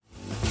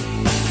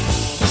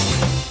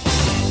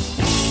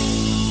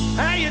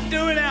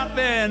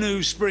there,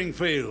 New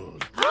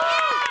Springfield?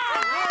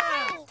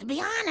 To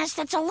be honest,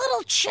 it's a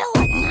little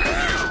chilly.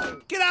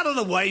 Get out of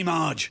the way,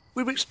 Marge.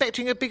 We were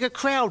expecting a bigger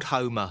crowd,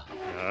 Homer.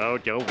 Oh,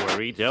 don't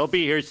worry. They'll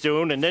be here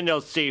soon, and then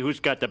they'll see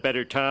who's got the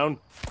better town.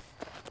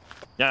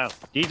 Now,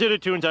 these are the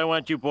tunes I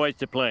want you boys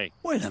to play.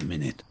 Wait a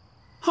minute.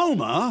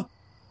 Homer?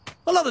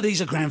 A lot of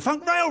these are Grand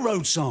Funk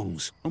Railroad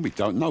songs. Well, we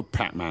don't know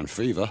Pac-Man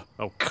Fever.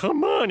 Oh,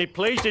 come on, it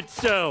plays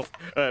itself.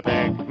 A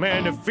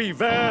Pac-Man of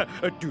fever,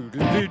 a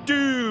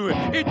doodly-doo.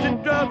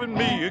 It's driving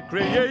me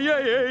crazy.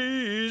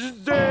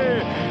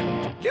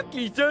 Look,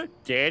 Lisa,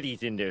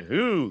 Daddy's in the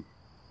Who.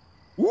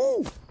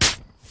 Woo!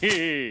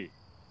 Hey.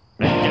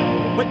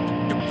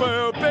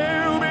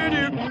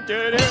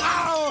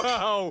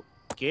 Ow!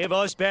 Give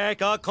us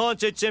back our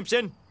concert,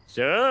 Simpson.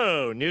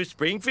 So, New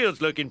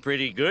Springfield's looking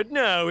pretty good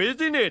now,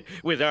 isn't it?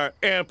 With our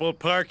ample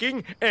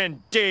parking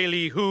and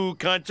daily Who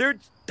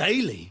concerts.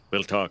 Daily?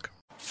 We'll talk.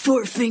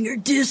 Four-finger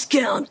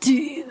discount,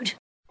 dude.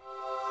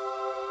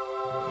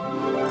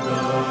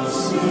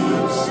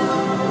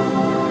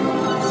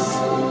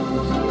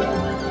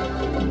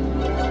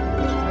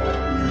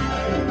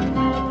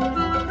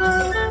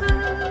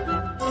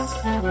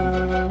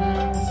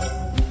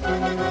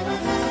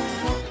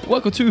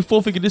 Welcome to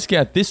Four Finger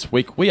Discount. This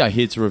week we are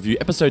here to review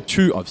episode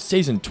 2 of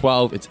season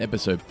 12. It's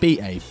episode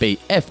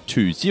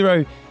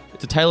BABF20.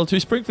 It's a Tale of Two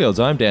Springfields.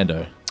 I'm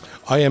Dando.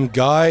 I am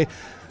Guy.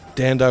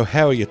 Dando,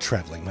 how are you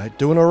travelling, mate?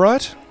 Doing all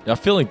right? I'm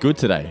feeling good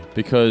today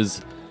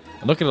because,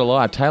 I'm not going to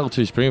lie, Tale of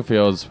Two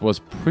Springfields was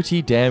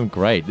pretty damn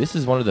great. This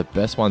is one of the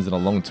best ones in a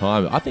long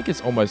time. I think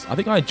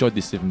I enjoyed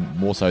this even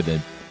more so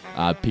than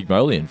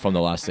Pygmalion from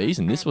the last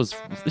season. This was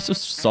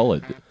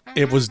solid.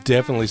 It was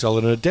definitely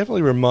solid, and it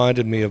definitely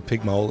reminded me of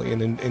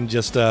Pygmalion, and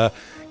just,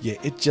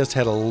 it just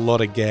had a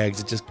lot of gags.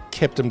 It just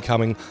kept them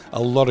coming,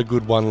 a lot of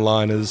good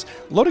one-liners,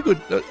 a lot of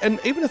good, and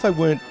even if they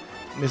weren't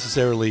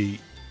necessarily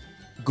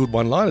good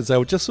one-liners, they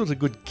were just sort of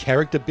good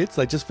character bits.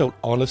 They just felt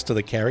honest to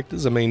the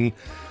characters. I mean,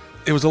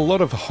 there was a lot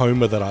of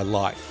Homer that I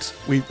liked.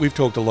 We've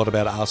talked a lot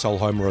about Arsehole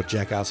Homer or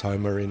Jackass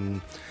Homer,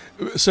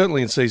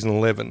 certainly in season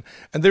 11,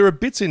 and there are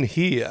bits in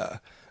here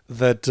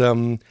that,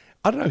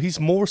 I don't know, he's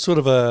more sort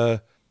of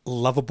a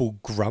lovable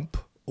grump,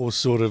 or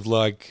sort of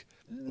like,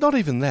 not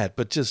even that,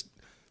 but just,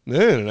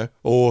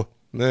 or,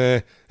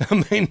 I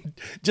mean,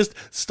 just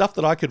stuff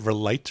that I could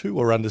relate to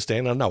or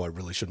understand. I know I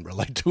really shouldn't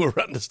relate to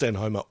or understand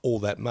Homer all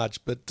that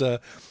much, but,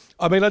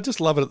 I mean, I just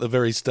love it at the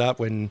very start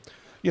when,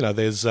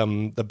 there's,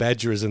 the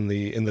badger is in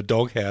the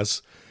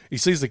doghouse. He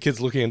sees the kids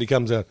looking and he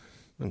comes out,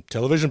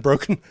 television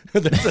broken.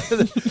 And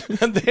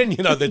then,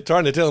 they're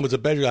trying to tell him it's a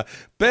badger. Like,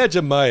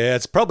 badger my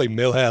ass, probably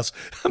Millhouse.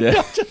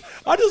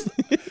 I just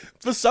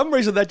for some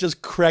reason, that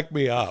just cracked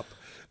me up.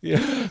 Yeah.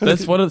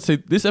 That's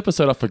this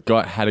episode I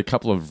forgot had a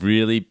couple of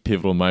really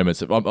pivotal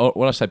moments. When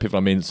I say pivotal,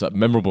 I mean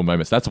memorable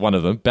moments. That's one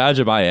of them.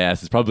 Badger my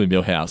ass is probably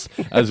Millhouse,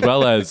 as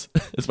well as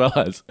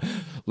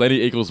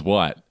Lenny equals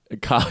white,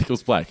 Carl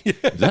equals black. Yeah.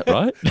 Is that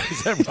right?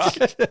 Is that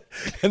right?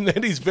 And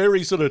then he's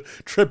very sort of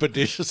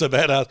trepidatious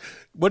about us.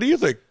 What do you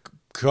think,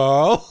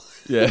 Carl?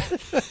 Yeah.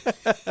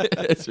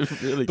 It's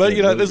really but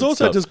good, there's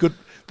also just good.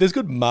 There's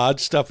good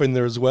Marge stuff in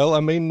there as well. I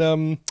mean,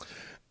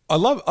 I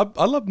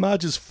love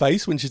Marge's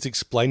face when she's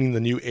explaining the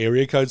new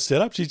area code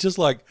setup. She's just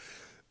like,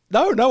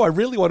 no, I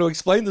really want to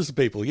explain this to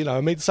people.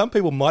 I mean, some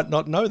people might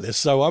not know this,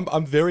 so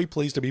I'm very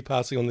pleased to be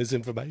passing on this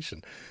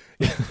information.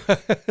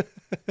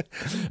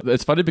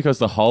 It's funny because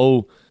the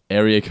whole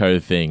area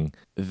code thing,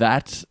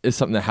 that is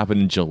something that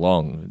happened in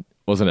Geelong,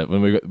 wasn't it?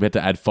 When we had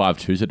to add 5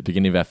 2s at the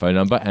beginning of our phone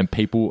number, and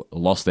people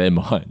lost their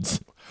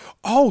minds.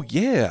 Oh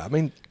yeah, I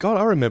mean, God,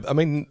 I remember. I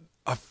mean,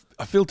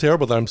 I feel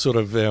terrible that I'm sort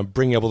of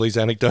bringing up all these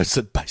anecdotes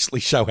that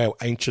basically show how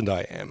ancient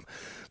I am.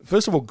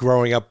 First of all,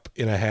 growing up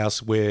in a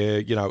house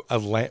where, you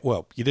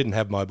didn't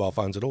have mobile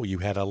phones at all. You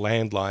had a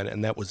landline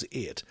and that was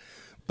it.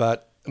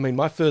 But, I mean,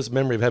 my first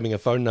memory of having a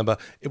phone number,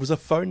 it was a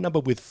phone number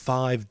with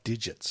 5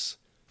 digits.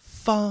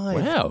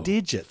 5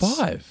 digits.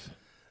 5?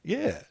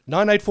 Yeah,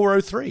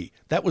 98403.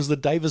 That was the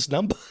Davis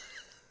number.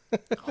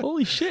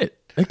 Holy shit.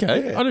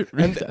 Okay. Yeah.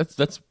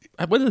 That's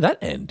when did that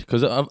end?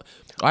 Because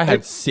I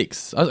had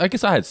 6. I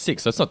guess I had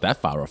 6. So it's not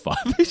that far off 5.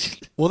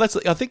 Well, I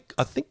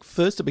think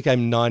first it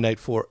became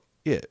 984.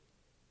 Yeah,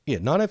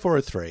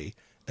 98403,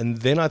 and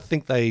then I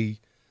think they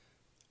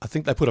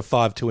put a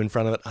 52 in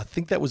front of it. I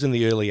think that was in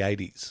the early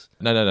 80s.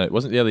 No, it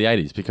wasn't the early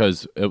 80s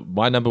because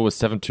my number was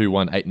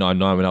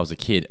 721-899 when I was a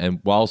kid,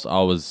 and whilst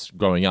I was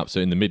growing up, so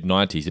in the mid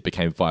 90s, it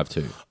became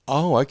 52.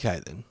 Oh,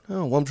 okay then.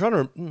 Oh, well, I'm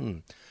trying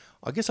to.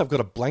 I guess I've got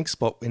a blank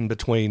spot in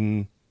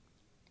between,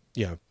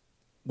 when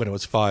it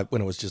was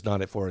just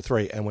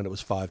 98403 and when it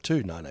was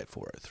 52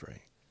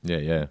 98403.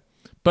 Yeah.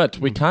 But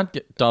we can't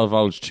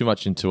divulge too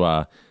much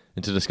into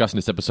into discussing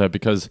this episode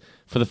because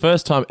for the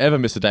first time ever,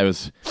 Mr.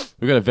 Davis,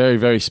 we've got a very,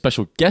 very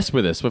special guest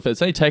with us.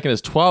 It's only taken us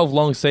 12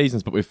 long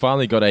seasons, but we've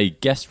finally got a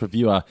guest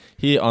reviewer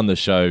here on the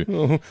show.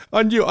 Oh,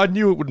 I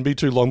knew it wouldn't be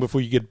too long before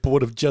you get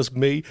bored of just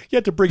me. You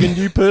had to bring a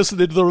new person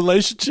into the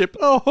relationship.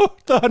 Oh,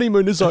 the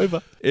honeymoon is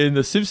over. In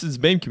the Simpsons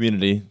meme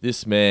community,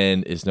 this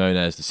man is known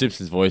as the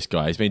Simpsons voice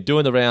guy. He's been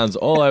doing the rounds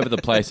all over the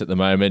place at the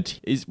moment.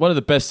 He's one of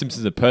the best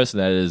Simpsons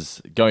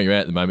impersonators going around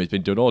at the moment. He's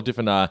been doing all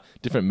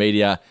different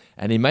media,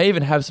 and he may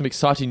even have some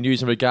exciting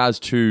news in regards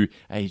to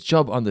a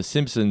job on The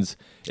Simpsons.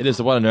 It is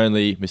the one and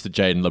only Mr.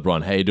 Jaden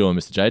LeBron. How you doing,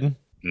 Mr. Jaden?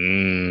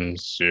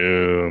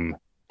 Zoom.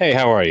 Hey,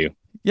 how are you?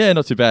 Yeah,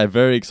 not too bad.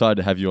 Very excited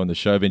to have you on the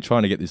show. I've been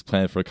trying to get this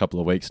planned for a couple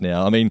of weeks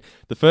now. I mean,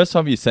 the first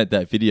time you sent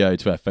that video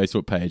to our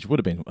Facebook page would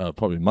have been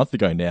probably a month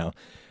ago now.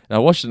 And I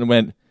watched it and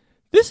went,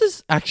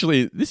 this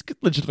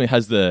legitimately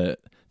has the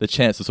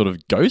chance to sort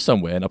of go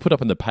somewhere. And I put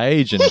up on the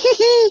page and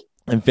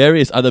and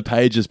various other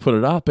pages put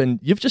it up, and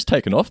you've just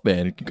taken off,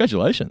 man.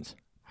 Congratulations.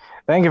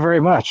 Thank you very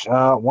much.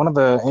 One of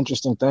the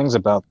interesting things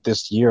about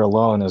this year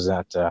alone is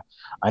that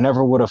I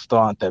never would have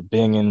thought that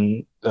being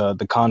in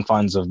the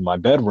confines of my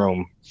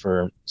bedroom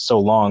for so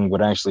long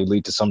would actually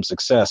lead to some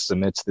success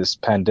amidst this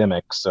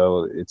pandemic.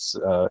 So it's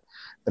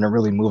been a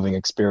really moving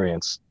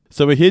experience.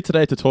 So we're here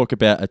today to talk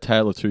about A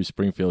Tale of Two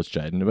Springfields,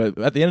 Jaden.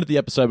 At the end of the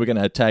episode, we're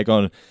going to tag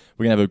on.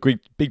 We're going to have a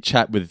big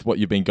chat with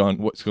what's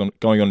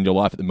going on in your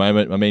life at the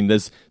moment. I mean,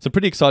 there's some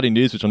pretty exciting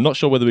news, which I'm not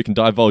sure whether we can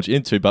divulge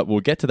into, but we'll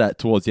get to that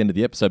towards the end of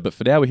the episode. But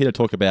for now, we're here to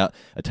talk about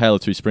A Tale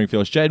of Two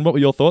Springfields. Jaden, what were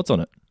your thoughts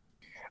on it?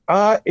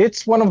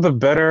 It's one of the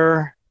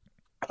better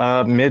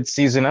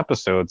mid-season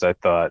episodes, I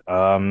thought.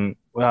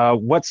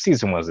 What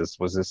season was this?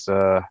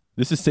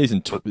 This is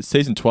season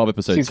 12,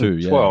 episode 2.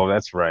 Season 12, yeah.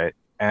 That's right.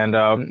 And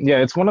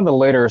it's one of the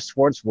later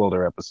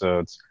Schwartzwelder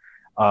episodes.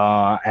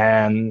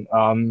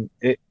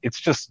 It's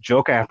just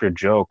joke after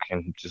joke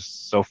and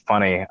just so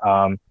funny.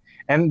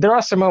 And there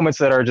are some moments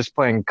that are just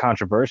plain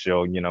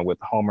controversial, with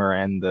Homer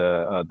and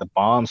the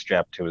bomb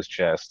strapped to his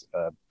chest.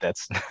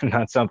 That's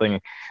not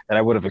something that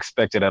I would have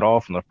expected at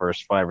all from the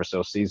first 5 or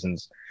so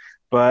seasons.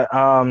 But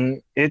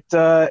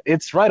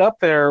it's right up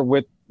there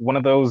with one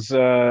of those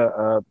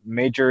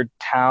major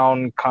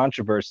town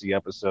controversy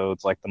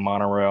episodes like the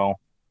monorail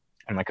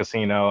and the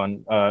casino,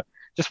 and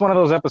just one of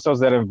those episodes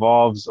that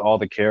involves all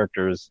the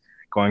characters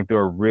going through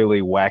a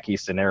really wacky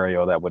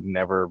scenario that would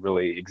never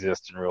really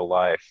exist in real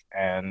life,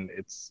 and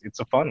it's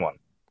a fun one.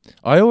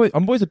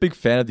 I'm always a big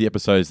fan of the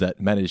episodes that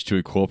manage to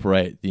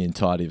incorporate the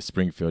entirety of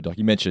Springfield. Like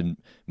you mentioned,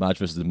 Marge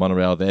versus the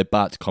monorail there.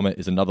 Bart's Comet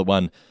is another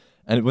one.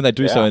 And when they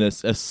do so in a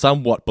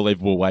somewhat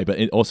believable way, but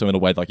also in a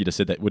way, like you just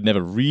said, that would never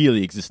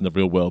really exist in the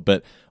real world.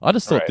 But I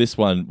just thought this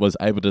one was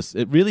able to...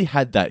 It really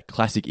had that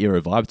classic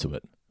era vibe to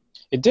it.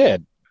 It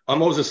did.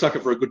 I'm always a sucker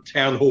for a good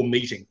town hall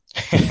meeting.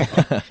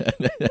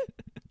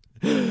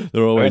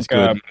 They're always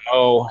good.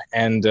 Mo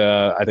and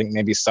I think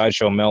maybe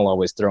Sideshow Mel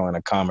always throw in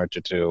a comment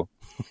or two.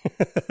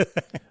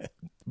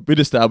 We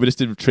just did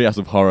Treehouse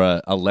of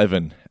Horror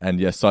 11, and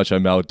yes, Sideshow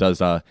Mel does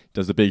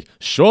the big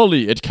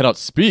 "Surely it cannot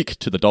speak"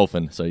 to the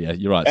dolphin. So yeah,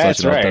 you're right.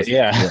 That's Sideshow right.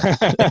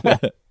 Mel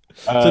does,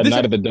 So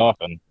Night of the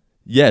Dolphin.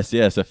 Yes,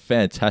 a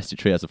fantastic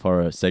Treehouse of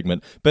Horror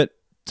segment. But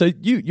so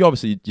you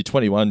obviously you're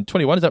 21.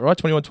 21, is that right?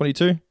 21,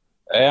 22?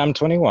 I'm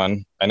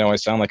 21. I know I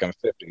sound like I'm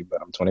 50,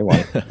 but I'm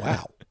 21.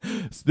 Wow.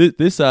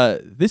 This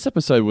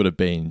episode would have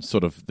been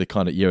sort of the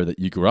kind of era that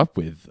you grew up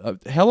with.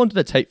 How long did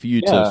it take for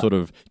you to sort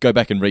of go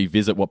back and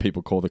revisit what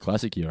people call the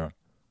classic era?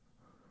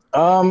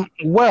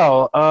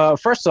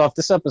 First off,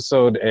 this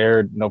episode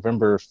aired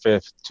November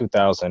 5th,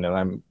 2000,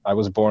 and I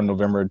was born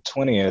November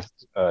 20th,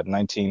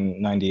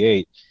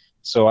 1998.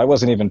 So I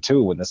wasn't even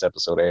 2 when this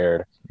episode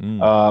aired.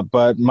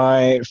 But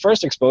my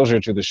first exposure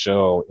to the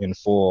show in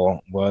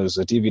full was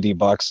a DVD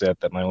box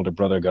set that my older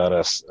brother got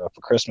us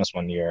for Christmas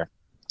one year.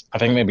 I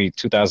think maybe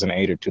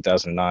 2008 or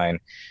 2009.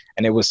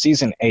 And it was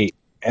season 8.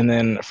 And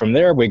then from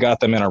there, we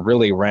got them in a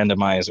really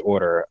randomized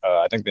order.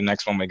 I think the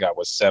next one we got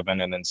was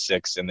 7, and then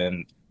 6, and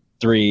then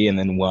 3, and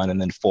then 1,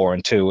 and then 4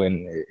 and 2.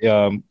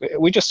 And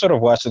we just sort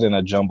of watched it in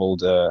a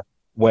jumbled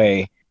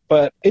way.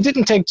 But it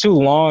didn't take too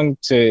long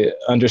to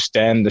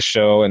understand the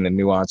show and the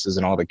nuances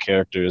and all the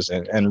characters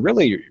and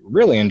really,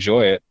 really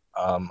enjoy it.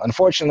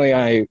 Unfortunately,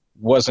 I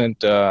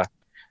wasn't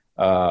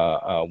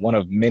one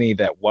of many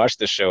that watched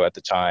the show at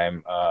the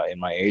time in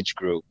my age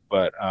group.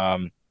 But,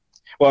 not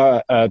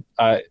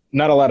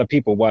a lot of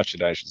people watched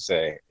it, I should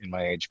say, in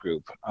my age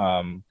group.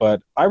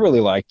 But I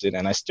really liked it,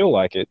 and I still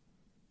like it,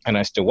 and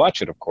I still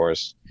watch it, of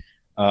course.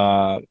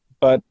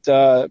 But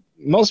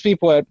most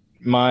people at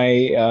my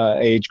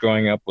age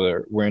growing up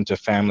were into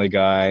Family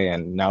Guy,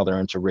 and now they're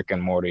into Rick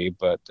and Morty,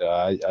 but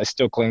I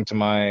still cling to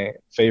my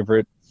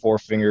favorite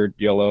 4-fingered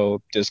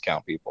yellow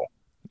discount people.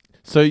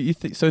 So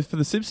so for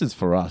The Simpsons,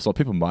 for us, or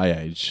people my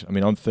age, I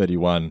mean, I'm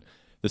 31,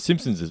 The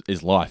Simpsons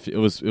is life. It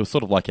was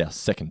sort of like our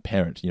second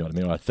parent, you know what I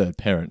mean, or our third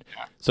parent.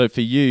 Yeah. So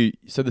for you,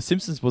 The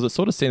Simpsons, was it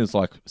sort of seen as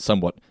like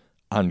somewhat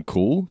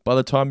uncool by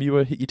the time you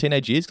hit your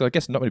teenage years? Because I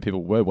guess not many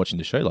people were watching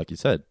the show, like you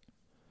said.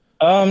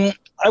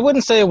 I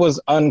wouldn't say it was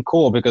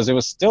uncool because it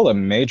was still a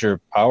major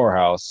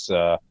powerhouse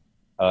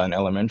in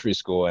elementary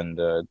school and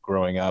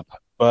growing up.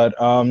 But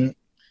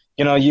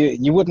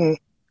you wouldn't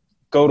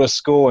go to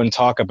school and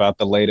talk about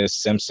the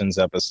latest Simpsons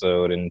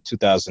episode in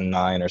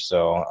 2009 or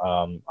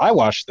so. I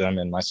watched them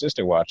and my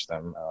sister watched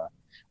them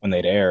when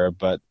they'd air,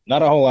 but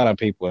not a whole lot of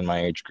people in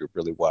my age group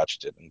really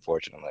watched it,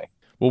 unfortunately.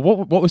 Well,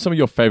 what were some of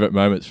your favourite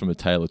moments from A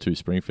Tale of Two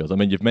Springfields? I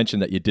mean, you've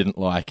mentioned that you didn't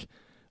like,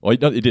 or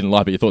not you didn't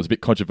like, but you thought it was a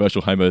bit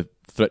controversial, Homer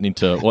threatening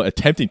to, or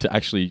attempting to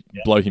actually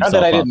blow himself up. Not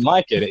that I didn't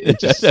like it.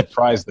 It just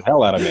surprised the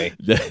hell out of me.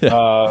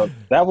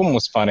 That one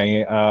was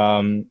funny.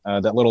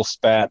 That little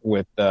spat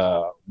with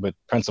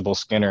Principal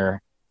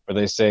Skinner, where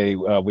they say,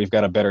 we've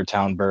got a better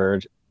town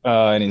bird.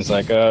 And he's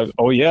like,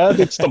 oh yeah,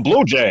 it's the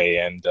Blue Jay.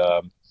 And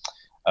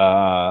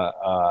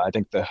I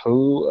think the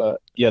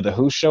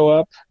Who show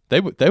up. They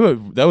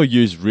were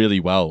used really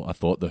well, I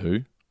thought, the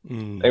Who.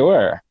 They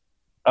were.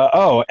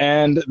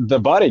 And the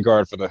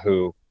bodyguard for the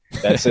Who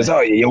that says,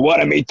 "Oh, you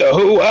want to meet the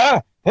Who,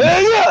 huh?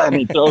 Hell yeah!" And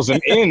he throws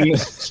him in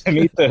to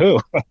meet the Who.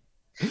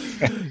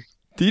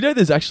 Do you know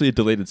there's actually a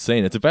deleted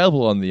scene? It's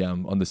available on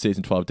the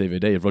season 12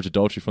 DVD of Roger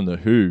Daltrey from the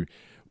Who.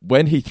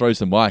 When he throws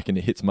the mic and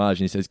it hits Marge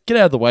and he says, "Get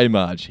out of the way,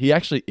 Marge," he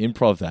actually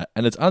improv that,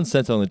 and it's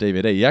uncensored on the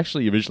DVD. He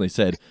actually originally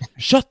said,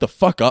 "Shut the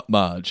fuck up,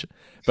 Marge."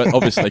 But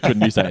obviously they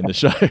couldn't use that in the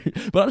show.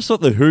 But I just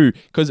thought the Who,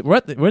 because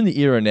we're in the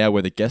era now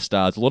where the guest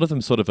stars, a lot of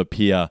them sort of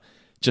appear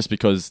just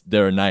because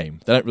they're a name.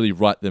 They don't really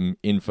write them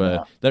in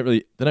for, they don't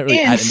really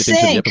add anything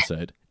to the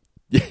episode.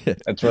 Yeah,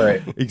 that's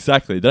right.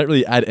 Exactly. They don't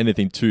really add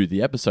anything to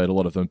the episode, a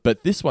lot of them.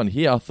 But this one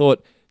here, I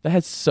thought they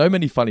had so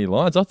many funny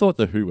lines. I thought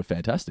the Who were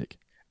fantastic.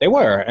 They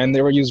were, and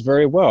they were used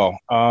very well.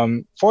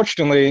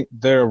 Fortunately,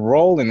 their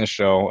role in the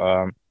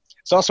show,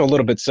 it's also a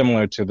little bit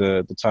similar to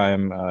the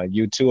time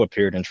U2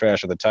 appeared in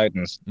Trash of the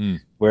Titans,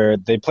 where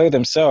they play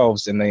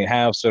themselves and they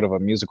have sort of a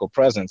musical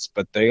presence,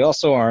 but they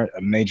also aren't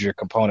a major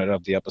component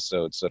of the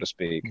episode, so to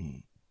speak.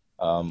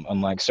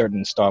 Unlike certain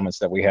installments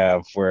that we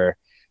have where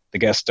the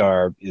guest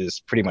star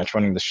is pretty much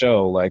running the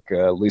show, like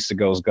Lisa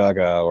Goes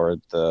Gaga or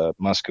the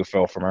Musk Who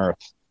Fell from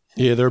Earth.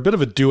 Yeah, they're a bit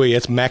of a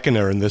Deus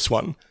Machina in this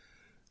one.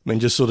 I mean,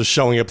 just sort of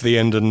showing up at the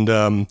end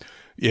and,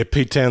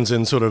 Pete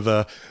Townsend sort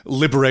of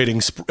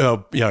liberating,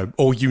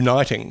 or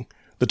uniting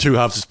the two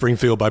halves of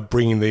Springfield by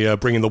bringing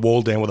the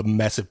wall down with a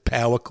massive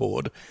power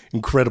cord.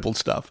 Incredible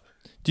stuff.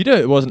 Do you know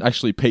it wasn't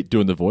actually Pete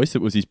doing the voice?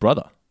 It was his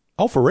brother.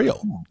 Oh, for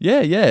real?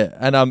 Yeah.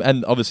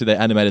 And obviously they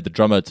animated the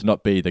drummer to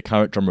not be the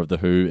current drummer of The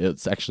Who.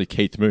 It's actually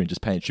Keith Moon,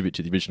 just paying tribute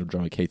to the original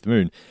drummer, Keith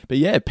Moon. But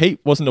yeah, Pete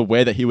wasn't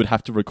aware that he would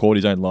have to record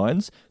his own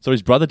lines, so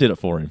his brother did it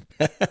for him.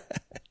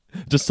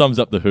 Just sums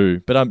up the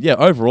Who. But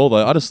overall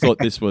though, I just thought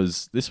this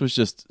was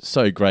just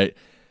so great.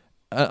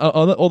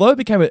 Although it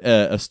became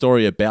a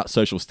story about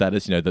social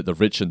status, the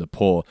rich and the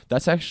poor,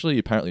 that's actually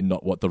apparently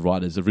not what the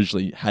writers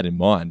originally had in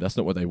mind. That's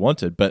not what they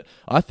wanted. But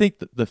I think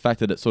that the fact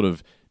that it sort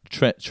of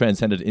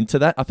transcended into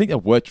that, I think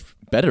it worked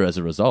better as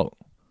a result.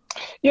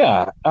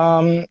 Yeah.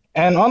 And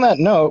on that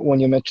note, when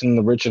you mentioned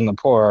the rich and the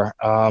poor,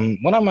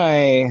 one of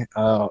my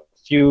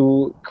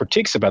few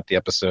critiques about the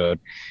episode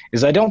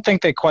is I don't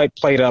think they quite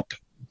played up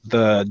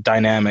the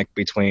dynamic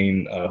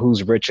between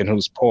who's rich and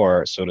who's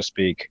poor, so to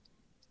speak.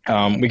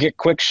 We get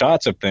quick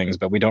shots of things,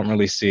 but we don't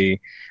really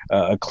see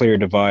a clear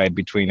divide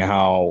between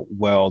how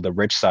well the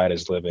rich side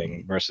is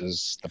living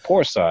versus the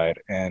poor side.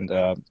 And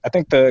I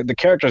think the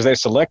characters they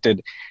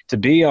selected to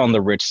be on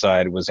the rich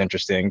side was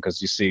interesting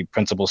because you see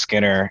Principal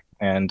Skinner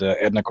and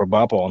Edna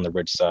Krabappel on the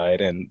rich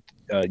side, and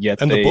yet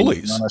the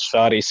bullies on a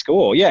shoddy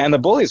school. Yeah, and the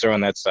bullies are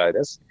on that side.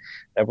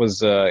 That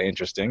was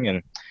interesting.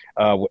 And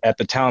at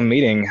the town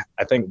meeting,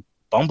 I think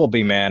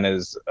Bumblebee Man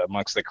is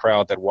amongst the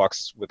crowd that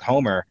walks with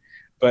Homer,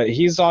 but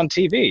he's on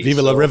TV. Vive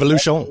la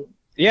Revolution.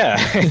 Yeah.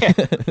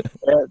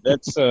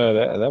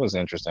 That was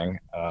interesting.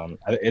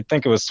 I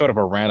think it was sort of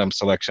a random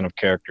selection of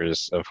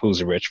characters of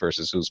who's rich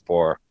versus who's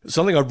poor.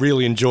 Something I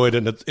really enjoyed,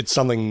 and it's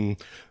something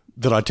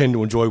that I tend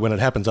to enjoy when it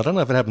happens. I don't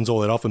know if it happens all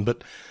that often,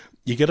 but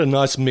you get a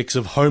nice mix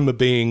of Homer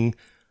being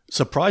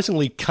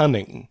surprisingly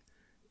cunning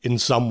in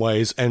some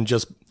ways and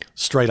just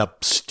straight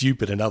up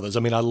stupid in others. I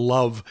mean, I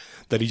love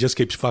that he just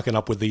keeps fucking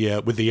up with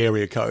the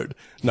area code.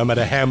 No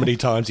matter how many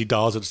times he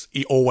dials it,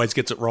 he always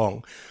gets it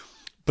wrong.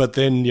 But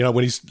then,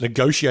 when he's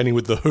negotiating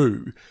with the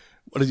Who,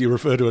 what does he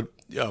refer to it?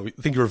 I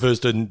think he refers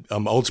to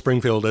Old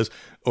Springfield as,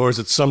 or is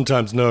it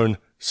sometimes known,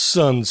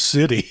 Sun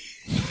City?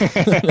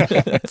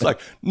 It's like,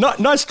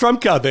 nice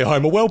trump card there,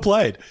 Homer. Well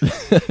played.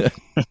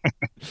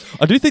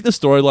 I do think the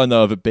storyline,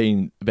 though, of it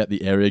being about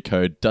the area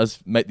code does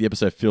make the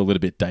episode feel a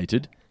little bit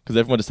dated because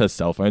everyone just has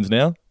cell phones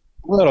now.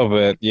 A little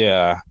bit,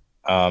 yeah.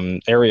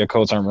 Area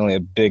codes aren't really a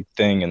big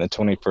thing in the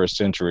 21st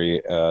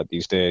century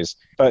these days.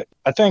 But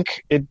I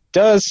think it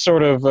does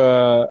sort of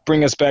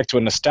bring us back to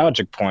a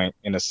nostalgic point,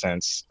 in a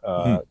sense,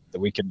 that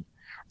we can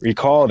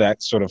recall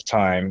that sort of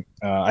time.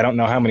 I don't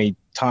know how many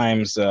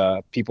times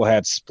people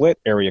had split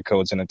area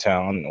codes in a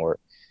town, or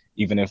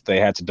even if they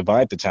had to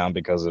divide the town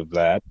because of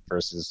that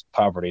versus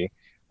poverty.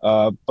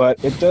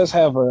 But it does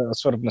have a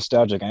sort of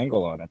nostalgic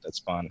angle on it that's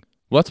fun.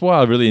 Well, that's why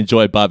I really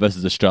enjoy Bart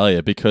versus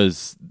Australia,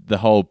 because the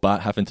whole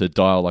Bart having to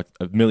dial like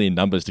a million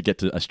numbers to get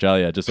to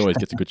Australia just always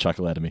gets a good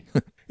chuckle out of me.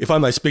 If I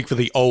may speak for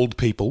the old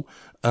people,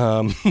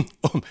 I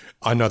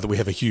know that we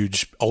have a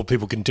huge old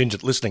people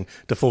contingent listening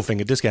to Four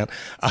Finger Discount,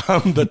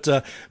 but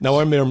no,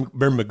 I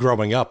remember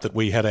growing up that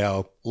we had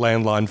our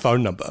landline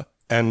phone number,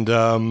 and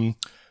I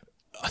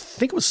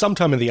think it was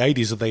sometime in the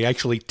 80s that they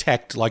actually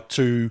tacked like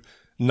 2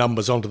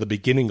 numbers onto the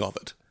beginning of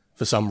it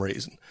for some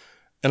reason.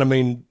 And I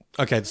mean,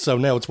 okay, so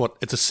now it's a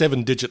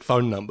 7-digit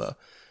phone number.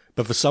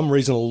 But for some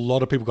reason, a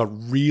lot of people got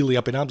really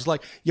up in arms.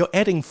 Like, you're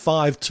adding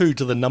 5-2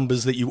 to the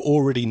numbers that you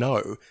already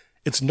know.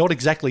 It's not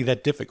exactly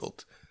that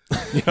difficult.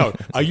 You know,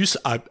 are you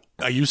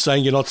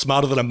saying you're not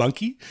smarter than a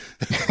monkey?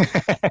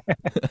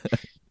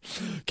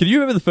 Can you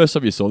remember the first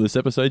time you saw this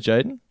episode,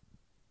 Jaden?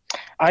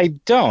 I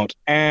don't.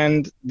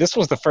 And this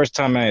was the first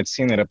time I had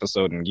seen that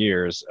episode in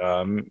years.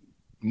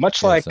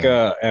 Much like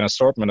an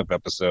assortment of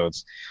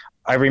episodes,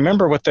 I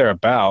remember what they're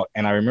about,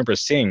 and I remember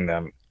seeing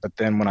them. But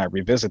then when I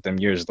revisit them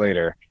years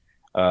later,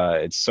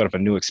 it's sort of a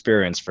new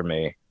experience for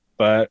me.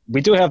 But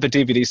we do have the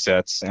DVD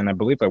sets, and I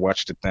believe I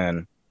watched it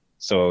then.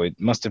 So it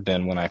must have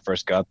been when I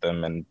first got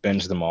them and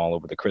binged them all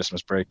over the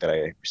Christmas break that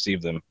I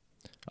received them.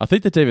 I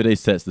think the DVD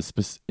sets,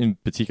 in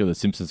particular the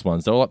Simpsons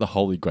ones, they were like the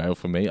holy grail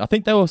for me. I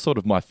think they were sort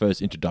of my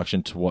first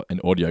introduction to what an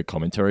audio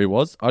commentary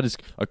was.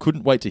 I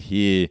couldn't wait to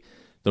hear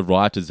the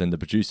writers and the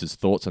producers'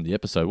 thoughts on the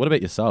episode. What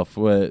about yourself?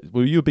 Were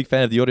you a big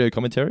fan of the audio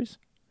commentaries?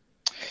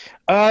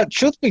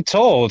 Truth be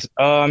told,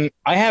 I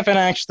haven't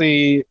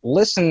actually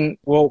listened.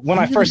 Well, when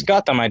I first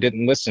got them, I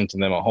didn't listen to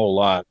them a whole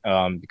lot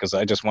because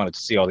I just wanted to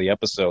see all the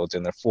episodes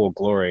in their full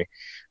glory.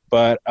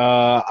 But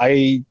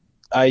I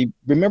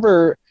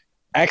remember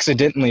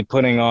accidentally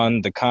putting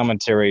on the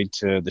commentary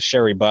to the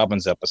Sherry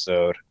Bobbins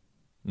episode.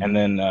 And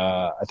then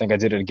I think I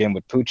did it again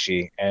with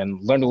Poochie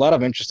and learned a lot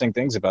of interesting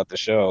things about the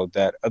show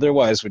that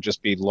otherwise would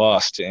just be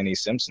lost to any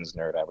Simpsons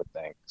nerd, I would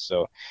think.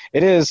 So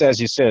it is, as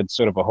you said,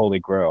 sort of a holy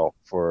grail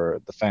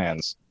for the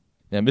fans.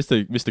 Now,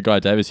 Mr. Guy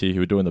Davis here,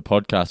 who we're doing the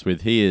podcast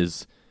with, he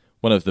is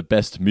one of the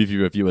best movie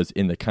reviewers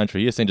in the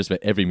country. He has seen just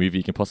about every movie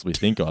you can possibly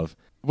think of.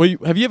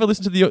 Have you ever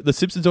listened to the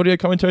Simpsons audio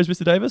commentaries,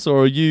 Mr. Davis,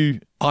 or are you...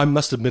 I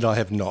must admit I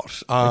have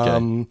not.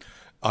 Okay.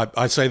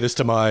 I say this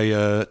to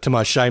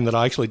my shame that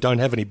I actually don't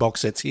have any box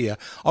sets here.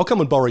 I'll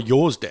come and borrow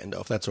yours, Dando,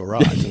 if that's all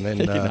right, and then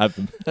have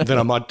them. Then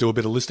I might do a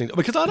bit of listening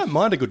because I don't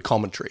mind a good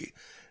commentary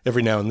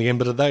every now and then.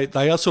 But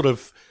they are sort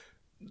of,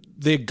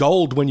 they're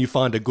gold when you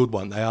find a good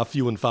one. They are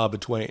few and far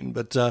between.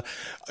 But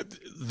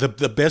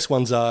the best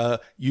ones are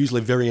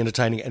usually very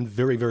entertaining and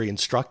very, very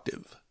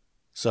instructive.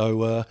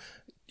 So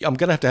I'm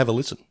going to have a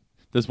listen.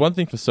 There's one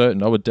thing for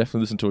certain. I would definitely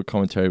listen to a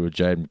commentary with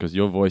Jaden because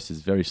your voice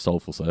is very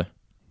soulful, sir.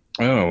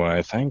 Oh,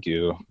 why, thank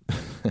you.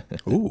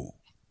 Ooh.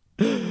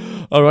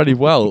 Alrighty,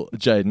 well,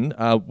 Jaden,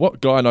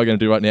 what Guy and I are going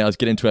to do right now is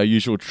get into our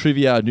usual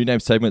trivia, new name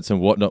segments and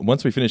whatnot.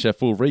 Once we finish our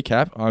full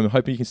recap, I'm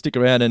hoping you can stick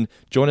around and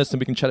join us and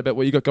we can chat about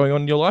what you got going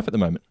on in your life at the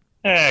moment.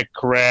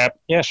 Crap.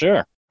 Yeah,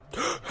 sure.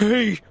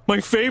 Hey,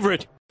 my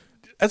favorite.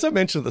 As I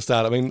mentioned at the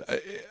start, I mean,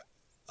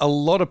 a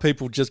lot of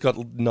people just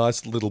got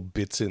nice little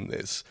bits in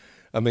this.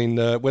 I mean,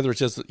 whether it's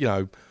just,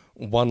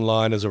 one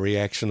line as a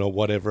reaction or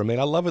whatever. I mean,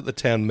 I love at the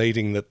town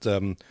meeting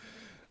that,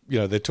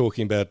 they're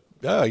talking about,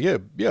 oh,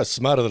 yeah,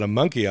 smarter than a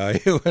monkey, are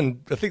you?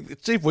 And I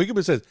think Chief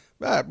Wiggum says,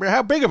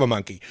 how big of a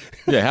monkey?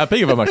 Yeah, how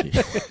big of a monkey?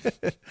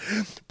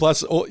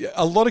 Plus,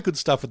 a lot of good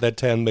stuff at that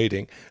town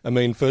meeting. I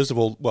mean, first of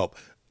all,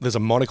 there's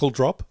a monocle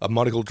drop. A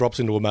monocle drops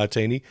into a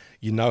martini.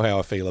 You know how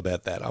I feel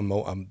about that.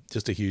 I'm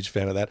just a huge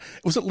fan of that.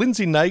 Was it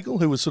Lindsay Nagle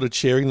who was sort of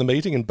chairing the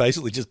meeting and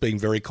basically just being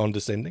very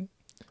condescending?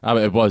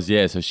 It was,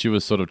 yeah. So she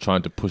was sort of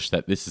trying to push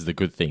that this is the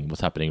good thing,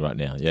 what's happening right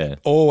now, yeah.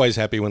 Always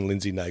happy when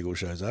Lindsay Nagle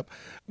shows up.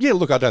 Yeah,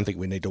 look, I don't think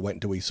we need to wait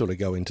until we sort of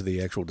go into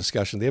the actual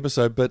discussion of the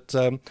episode, but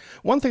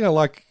one thing I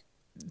like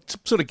to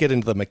sort of get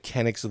into the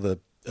mechanics of the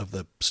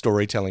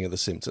storytelling of The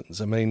Simpsons.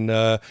 I mean,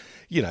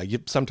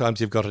 sometimes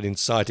you've got an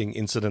inciting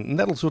incident, and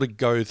that'll sort of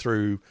go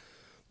through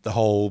the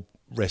whole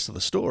rest of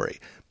the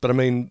story. But I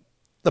mean,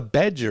 the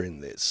Badger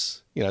in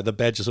this, the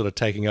Badger sort of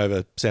taking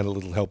over Santa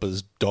Little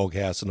Helper's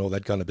doghouse and all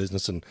that kind of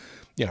business, and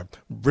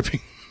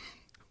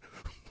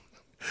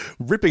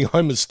ripping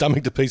Homer's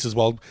stomach to pieces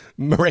while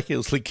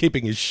miraculously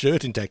keeping his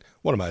shirt intact.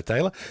 What am I, a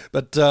tailor?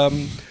 But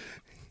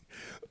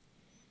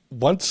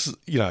once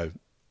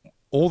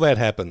all that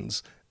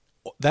happens.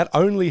 That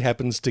only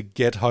happens to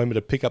get Homer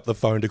to pick up the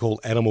phone to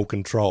call animal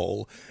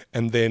control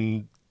and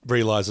then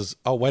realizes,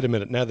 oh, wait a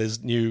minute, now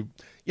there's new,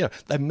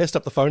 they messed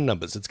up the phone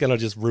numbers. It's going to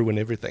just ruin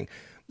everything.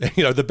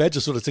 The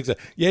Badger sort of thinks,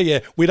 yeah,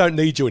 we don't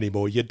need you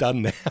anymore. You're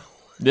done now.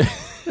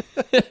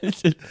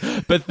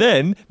 But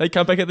then they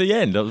come back at the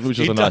end, which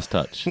was a nice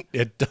touch.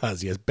 It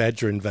does, yes.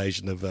 Badger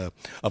invasion of a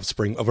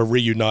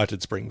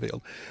reunited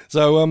Springfield.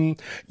 So, I'm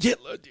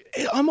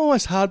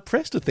almost hard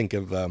pressed to think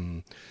of,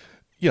 I'm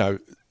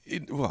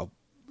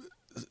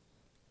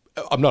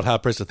not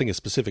hard pressed to think of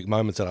specific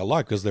moments that I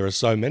like because there are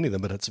so many of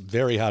them, but it's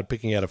very hard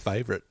picking out a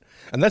favourite.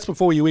 And that's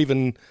before you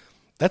even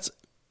get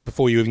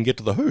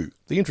to The Who.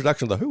 The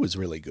introduction of The Who is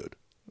really good.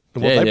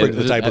 And what they bring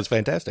to the table is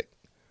fantastic.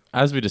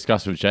 as we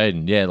discussed with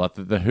Jaden, yeah, like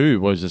the Who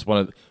was just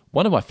one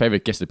of my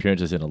favorite guest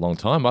appearances in a long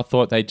time. I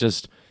thought they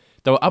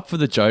were up for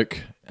the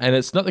joke, and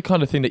it's not the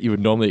kind of thing that you would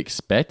normally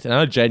expect. And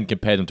I know Jaden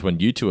compared them to when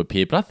U2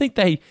 appeared, but I think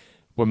they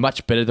were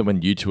much better than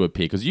when U2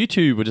 appeared, because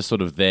U2 were just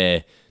sort of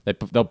there. They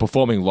were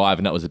performing live,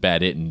 and that was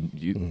about it.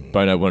 And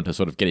Bono wanted to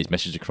sort of get his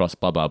message across,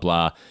 blah, blah,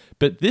 blah.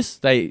 But this,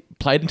 they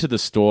played into the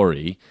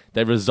story.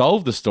 They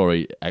resolved the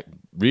story,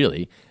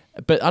 really.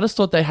 But I just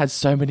thought they had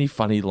so many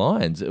funny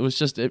lines.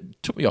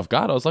 It took me off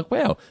guard. I was like,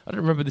 wow, I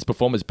don't remember this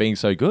performance being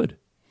so good.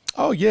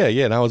 Oh, yeah.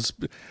 And I was,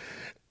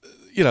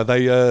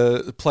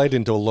 they played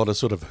into a lot of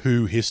sort of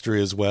Who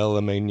history as well.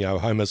 I mean,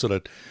 Homer sort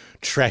of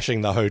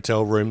trashing the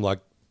hotel room like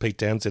Pete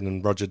Townsend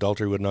and Roger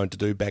Daltrey were known to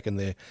do back in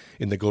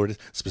the glory,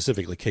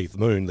 specifically Keith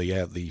Moon,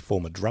 the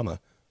former drummer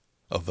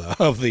of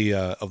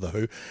the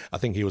Who. I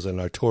think he was a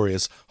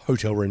notorious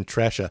hotel room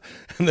trasher,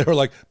 and they were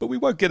like, "But we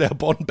won't get our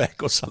bond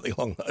back," or something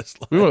along those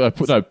lines. We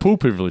want pool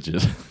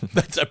privileges.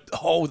 That's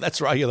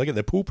right. Yeah, they get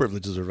their pool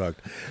privileges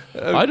revoked.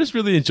 I just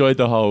really enjoyed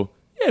the whole.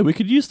 Yeah, we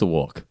could use the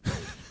walk.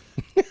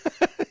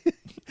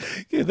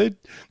 Yeah,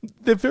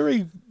 they're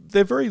very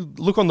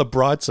look on the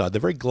bright side.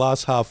 They're very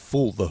glass half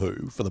full, the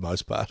Who, for the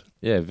most part.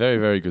 Yeah, very,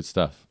 very good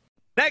stuff.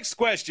 Next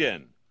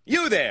question.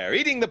 You there,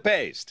 eating the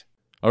paste.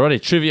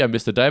 Alrighty, trivia,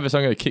 Mr. Davis.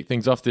 I'm going to kick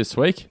things off this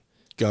week.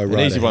 Go right. An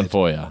easy one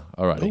for you.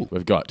 Alrighty,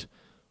 we've got,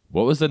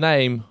 what was the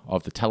name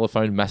of the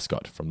telephone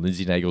mascot from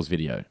Lindsay Nagel's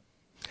video?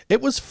 It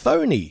was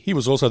Phony. He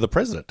was also the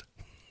president.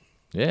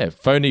 Yeah,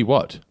 Phony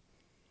what?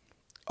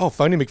 Oh,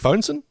 Phony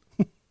McPhoneson?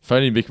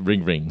 Phony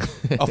McRing.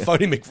 Oh,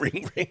 Phony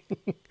McRing.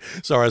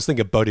 Sorry, I was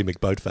thinking Bodie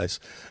McBoatface.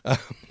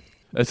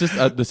 It's just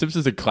The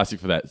Simpsons are classic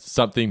for that.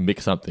 Something, Mick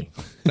something.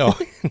 No.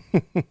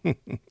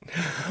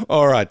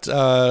 All right.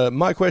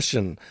 My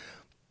question.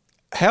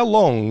 How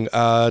long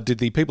did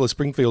the people of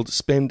Springfield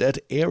spend at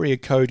Area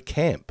Code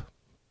Camp?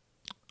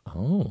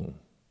 Oh,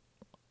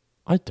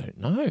 I don't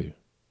know.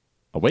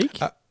 A week?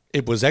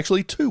 It was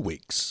actually 2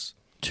 weeks.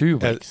 2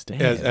 weeks,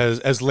 damn.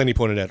 As Lenny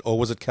pointed out. Or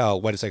was it Carl?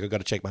 Wait a second, I've got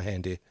to check my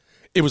hand here.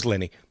 It was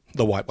Lenny,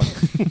 the white one.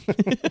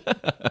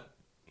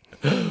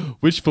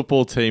 Which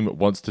football team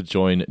wants to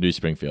join New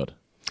Springfield?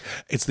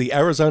 It's the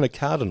Arizona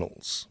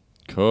Cardinals.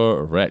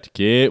 Correct.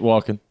 Get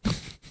walking.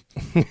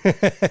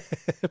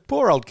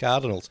 Poor old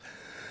Cardinals.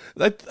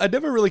 I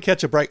never really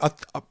catch a break.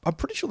 I'm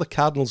pretty sure the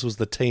Cardinals was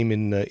the team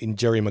in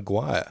Jerry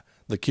Maguire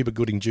that Cuba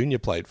Gooding Jr.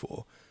 played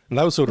for. And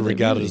they were sort of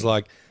regarded as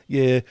like,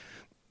 a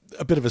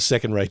bit of a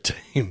second-rate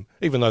team,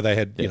 even though they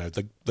had,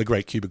 the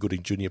great Cuba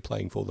Gooding Jr.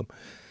 playing for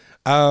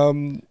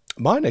them.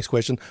 My next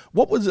question,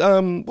 what was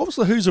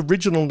the Who's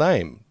original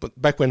name,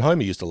 but back when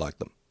Homer used to like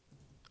them?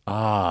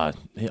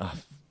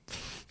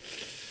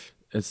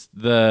 It's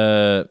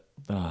the...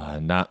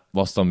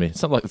 lost on me.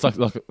 It's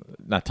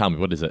like tell me,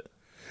 what is it?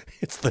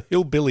 It's the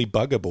Hillbilly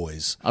Bugger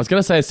Boys. I was going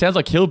to say, it sounds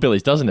like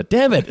Hillbillies, doesn't it?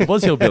 Damn it, it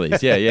was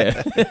Hillbillies.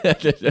 Yeah.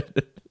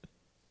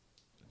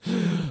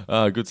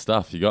 Good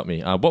stuff, you got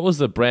me. What was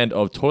the brand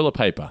of toilet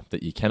paper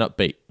that you cannot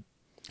beat?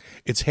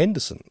 It's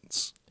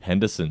Henderson's.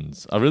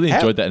 I really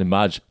enjoyed that in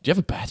Marge. Do you have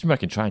a bathroom I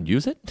can try and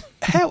use it?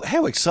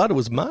 How excited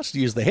was Marge to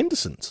use the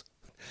Henderson's?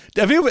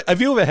 Have you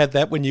ever had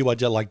that when you are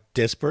just like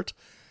desperate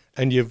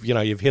and you've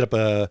hit up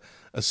a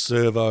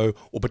servo,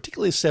 or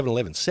particularly a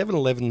 7-Eleven?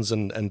 7-Elevens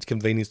and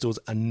convenience stores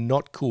are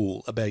not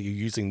cool about you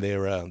using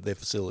their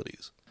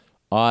facilities.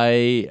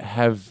 I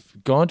have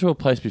gone to a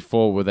place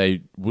before where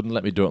they wouldn't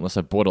let me do it unless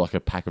I bought like a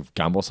pack of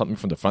gum or something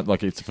from the front,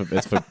 like it's for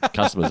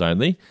customers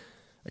only.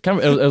 We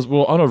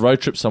were on a road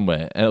trip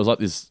somewhere, and it was like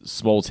this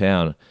small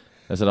town.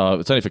 I said, "Oh,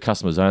 it's only for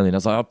customers only." And I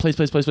was like, "Oh, please."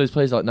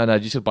 Like, no,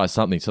 you should buy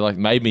something. So like,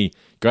 made me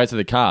go out to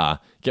the car,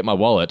 get my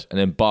wallet, and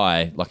then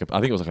buy I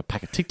think it was like a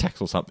pack of Tic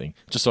Tacs or something,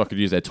 just so I could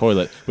use their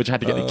toilet. Which I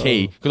had to get the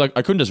key because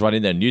I couldn't just run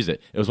in there and use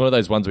it. It was one of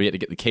those ones where you had to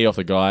get the key off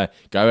the guy,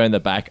 go around the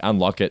back,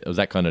 unlock it. It was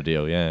that kind of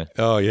deal. Yeah.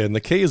 Oh yeah, and the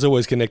key is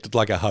always connected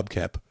like a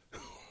hubcap.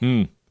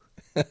 I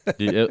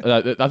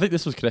think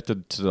this was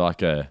connected to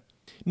like a,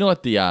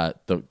 like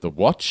the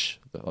watch.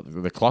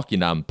 The clock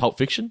in Pulp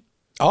Fiction.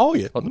 Oh,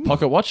 yeah. Like the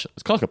pocket watch.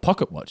 It's kind of like a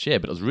pocket watch, yeah,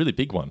 but it was a really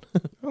big one.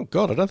 Oh,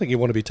 God, I don't think you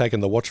want to be taking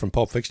the watch from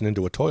Pulp Fiction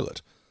into a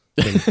toilet.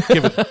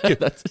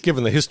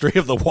 Given the history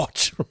of the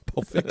watch from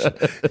Pulp Fiction.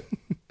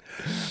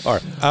 All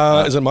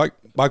right. Is it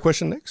my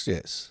question next?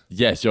 Yes.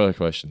 Yes, your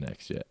question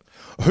next, yeah.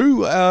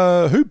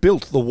 Who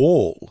built the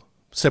wall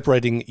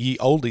separating ye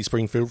olde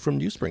Springfield from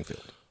New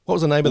Springfield? What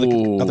was the name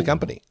of the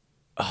company?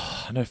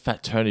 I know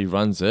Fat Tony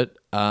runs it.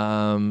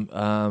 I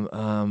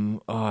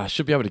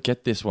should be able to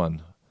get this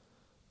one.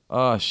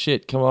 Oh,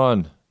 shit, come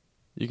on.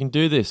 You can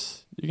do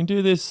this.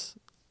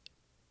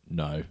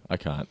 No, I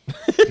can't.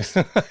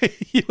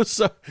 You were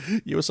so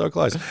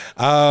close.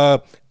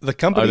 The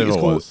company is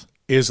called...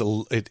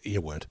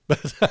 You weren't.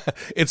 But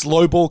it's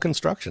Lowball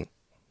Construction.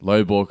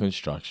 Lowball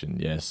Construction,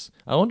 yes.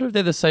 I wonder if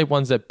they're the same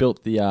ones that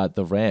built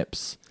the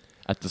ramps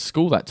at the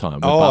school that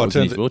time when Bart was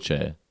in his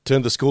wheelchair.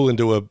 Turned the school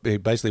into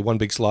basically one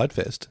big slide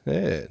fest.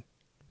 Yeah,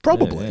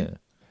 probably. Yeah.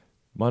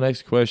 My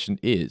next question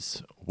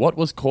is, what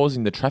was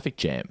causing the traffic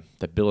jam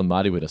that Bill and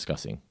Marty were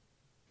discussing?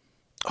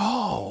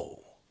 Oh,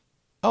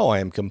 Oh, I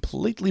am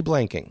completely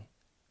blanking.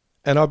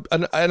 And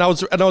I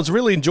was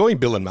really enjoying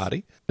Bill and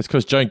Marty. It's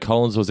because Joan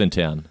Collins was in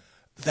town.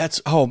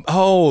 That's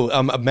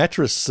a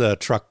mattress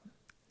truck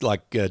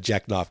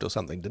jackknifed or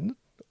something, didn't it?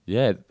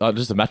 Yeah,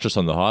 just a mattress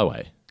on the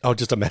highway. Oh,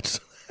 just a mattress.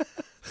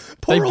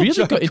 They really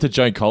got into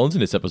Joan Collins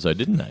in this episode,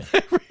 didn't they?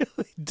 They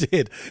really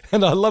did.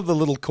 And I love the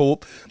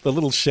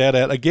little shout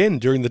out again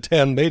during the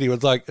town meeting. It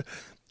was like,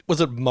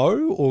 was it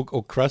Mo or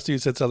Krusty who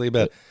said something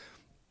about,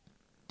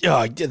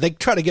 they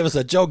try to give us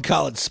a Joan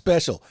Collins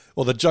special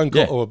or the Joan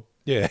Collins.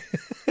 Yeah.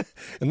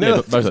 And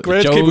then the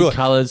Joan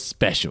Collins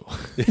special.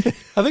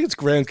 I think it's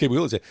Groundskeeper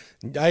Willis.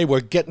 Hey,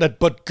 we're getting it,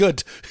 but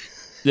good.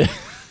 Yeah.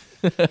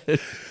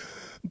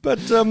 But,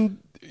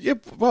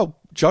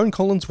 Joan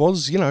Collins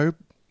was,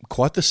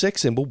 quite the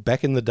sex symbol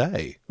back in the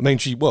day. I mean,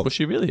 Was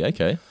she really?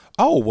 Okay.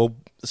 Oh, well,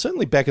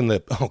 certainly back in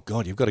you've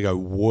got to go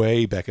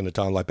way back in the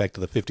time, like back to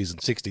the 50s and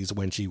 60s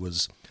when she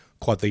was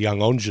quite the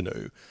young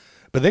ingenue.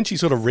 But then she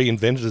sort of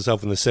reinvented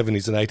herself in the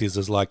 70s and 80s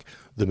as like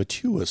the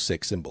mature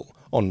sex symbol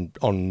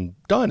on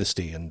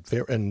Dynasty and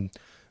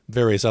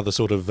various other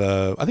sort of,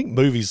 I think,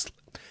 movies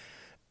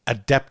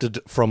adapted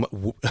from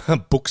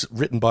books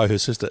written by her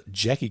sister,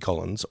 Jackie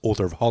Collins,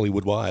 author of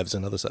Hollywood Wives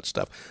and other such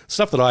stuff.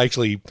 Stuff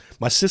that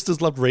my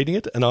sisters loved reading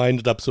it, and I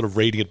ended up sort of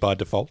reading it by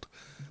default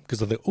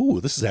because I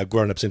thought, this is how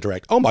grown-ups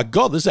interact. Oh my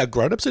God, this is how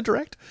grown-ups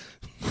interact?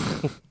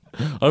 I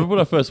remember when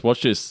I first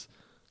watched this,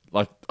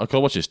 I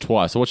watched this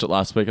twice. I watched it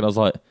last week and I was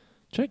like,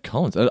 Joan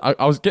Collins. And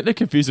I was getting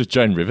confused with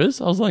Joan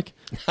Rivers. I was like,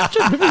 what's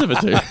Joan Rivers ever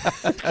do?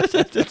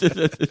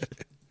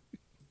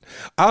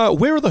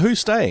 Where are the Who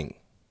staying?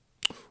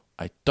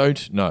 I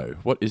don't know.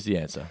 What is the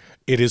answer?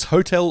 It is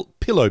Hotel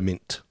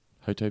Pillowmint.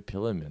 Hotel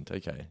Pillowmint,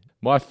 okay.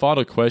 My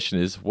final question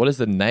is, what is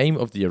the name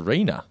of the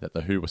arena that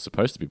the Who were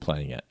supposed to be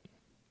playing at?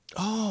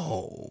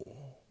 Oh.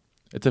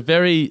 It's a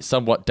very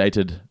somewhat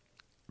dated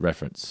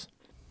reference.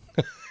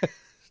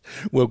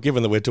 Well,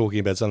 given that we're talking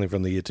about something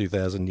from the year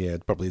 2000, yeah,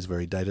 it probably is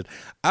very dated.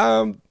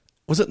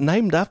 Was it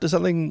named after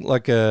something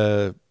like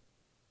a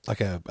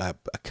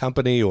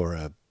company or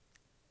a?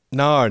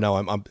 No,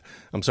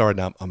 I'm sorry.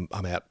 No,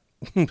 I'm out.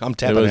 I'm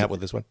tapping out with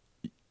this one.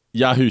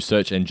 Yahoo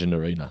search engine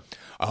arena.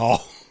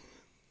 Oh.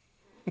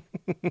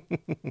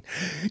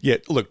 Yeah,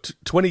 look,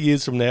 20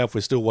 years from now, if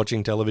we're still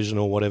watching television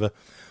or whatever,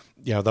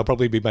 they'll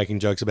probably be making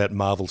jokes about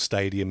Marvel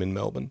Stadium in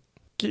Melbourne.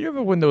 Can you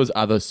remember when there was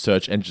other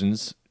search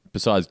engines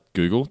besides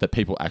Google that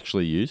people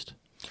actually used?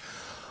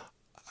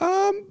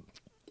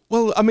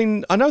 Well, I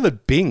mean, I know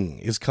that Bing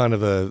is kind of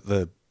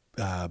the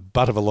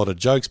butt of a lot of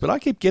jokes, but I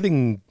keep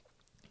getting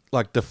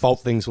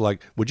default things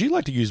like, would you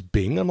like to use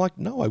Bing? I'm like,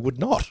 no, I would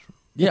not.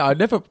 Yeah,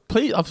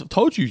 I've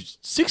told you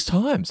 6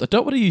 times. I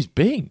don't want to use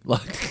Bing.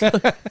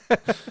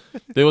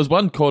 There was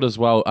one called as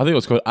well, I think it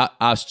was called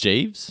Ask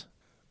Jeeves.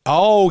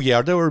 Oh, yeah,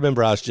 I do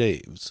remember Ask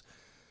Jeeves.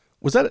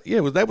 Was that,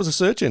 that was a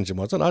search engine,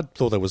 wasn't it? I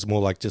thought that was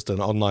more like just an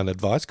online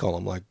advice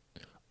column.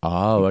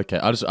 Oh, okay.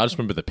 I just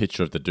remember the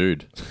picture of the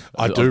dude.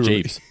 I do.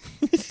 Jeeves.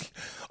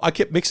 I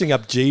kept mixing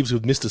up Jeeves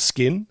with Mr.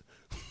 Skin.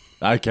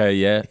 Okay,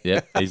 yeah,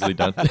 easily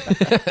done.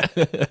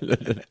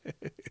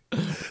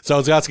 So I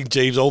was asking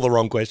Jeeves all the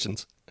wrong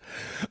questions.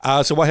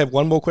 So I have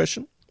one more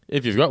question.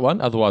 If you've got one,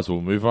 otherwise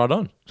we'll move right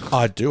on.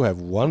 I do have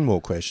one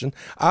more question.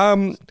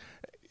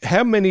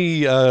 How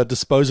many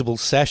disposable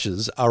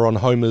sashes are on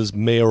Homer's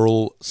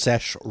mayoral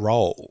sash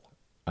roll?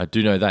 I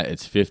do know that.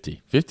 It's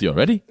 50. 50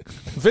 already?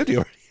 50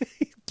 already.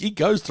 He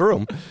goes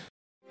through them.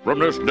 From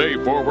this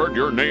day forward,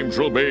 your names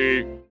will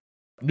be...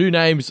 New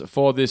names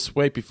for this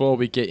week before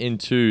we get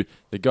into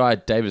the Guy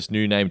Davis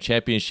New Name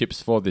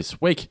Championships for this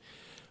week.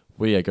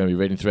 We are going to be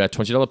reading through our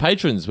 $20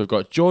 patrons. We've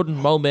got Jordan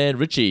Moleman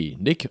Ritchie,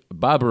 Nick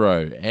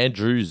Barbaro,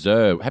 Andrew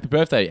Zer. Happy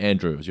birthday,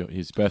 Andrew. It was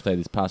his birthday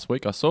this past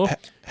week, I saw.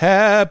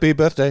 Happy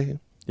birthday.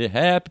 Yeah,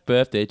 happy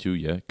birthday to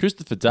you.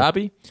 Christopher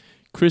Darby,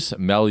 Chris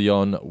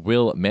Malion,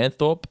 Will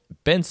Manthorpe,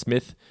 Ben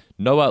Smith,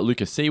 Noah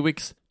Lucas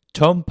Seawicks,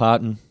 Tom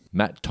Parton,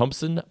 Matt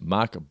Thompson,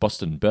 Mark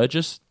Boston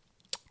Burgess,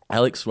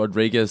 Alex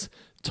Rodriguez,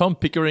 Tom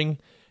Pickering,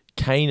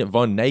 Kane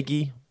Von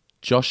Nagy,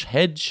 Josh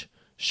Hedge,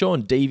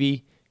 Sean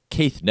Devey,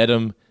 Keith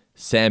Nedham,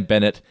 Sam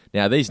Bennett.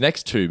 Now, these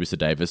next two, Mr.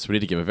 Davis, we need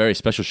to give a very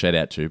special shout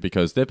out to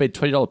because they've been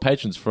 $20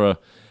 patrons for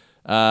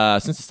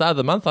since the start of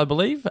the month, I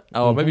believe,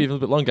 or maybe even a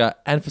little bit longer.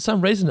 And for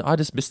some reason, I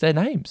just missed their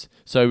names.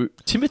 So,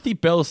 Timothy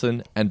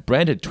Bellison and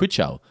Brandon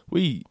Twitchell,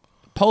 we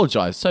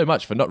apologize so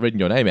much for not reading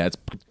your name out. It's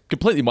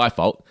completely my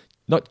fault.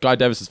 Not Guy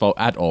Davis's fault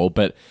at all,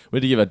 but we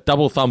need to give a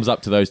double thumbs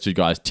up to those two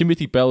guys,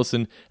 Timothy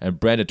Bellison and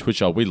Brandon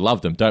Twitchell. We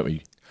love them, don't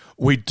we?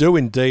 We do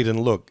indeed.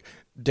 And look,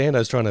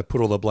 Dano's trying to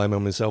put all the blame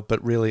on himself,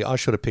 but really, I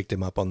should have picked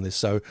him up on this.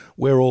 So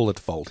we're all at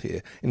fault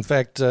here. In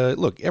fact,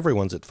 look,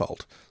 everyone's at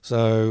fault.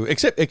 So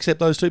except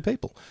those two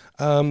people.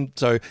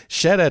 So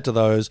shout out to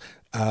those.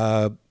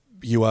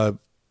 You are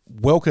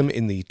welcome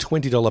in the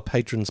 $20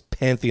 patrons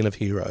pantheon of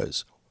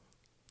heroes.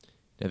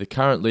 Now, the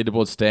current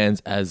leaderboard stands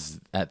as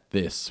at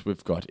this.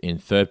 We've got in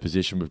third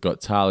position, we've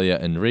got Talia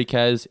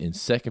Enriquez. In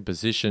second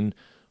position,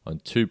 on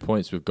 2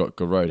 points, we've got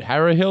Garode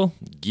Harrowhill,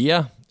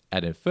 Gia.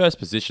 And in first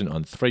position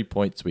on 3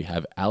 points, we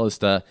have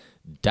Alistair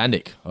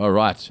Danick. All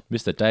right,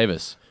 Mr.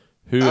 Davis,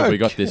 who have we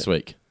got this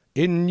week?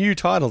 In new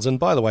titles, and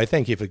by the way,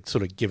 thank you for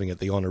sort of giving it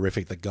the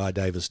honorific, the Guy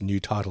Davis New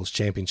Titles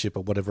Championship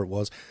or whatever it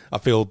was. I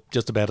feel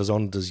just about as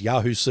honoured as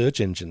Yahoo search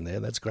engine there.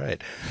 That's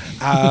great.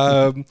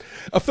 A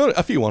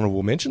few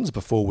honourable mentions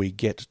before we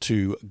get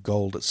to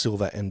gold,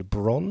 silver and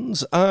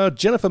bronze.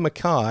 Jennifer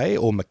Mackay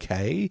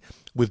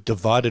with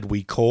Divided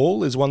We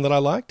Call is one that I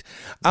liked.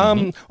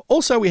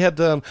 Also, we had,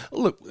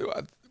 look,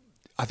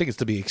 I think it's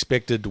to be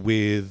expected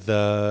with,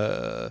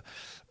 an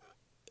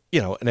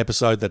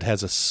episode that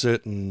has a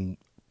certain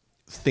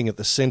thing at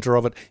the centre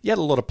of it. You had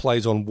a lot of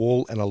plays on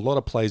Wall and a lot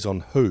of plays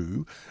on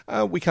Who.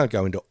 We can't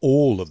go into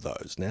all of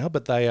those now,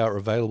 but they are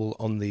available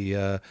on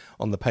the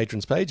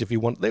patrons page if you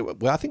want.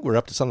 I think we're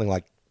up to something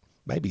like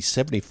maybe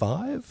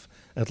 75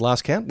 at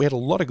last count. We had a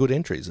lot of good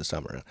entries this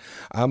time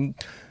around.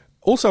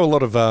 Also, a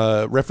lot of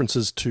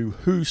references to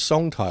Who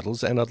song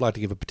titles, and I'd like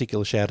to give a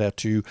particular shout out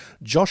to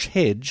Josh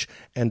Hedge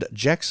and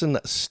Jackson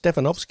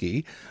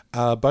Stefanovsky,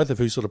 both of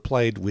who sort of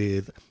played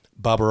with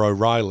Bubba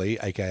O'Reilly,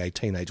 aka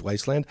Teenage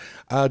Wasteland.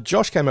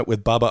 Josh came up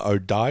with Bubba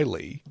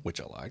O'Reilly, which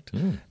I liked.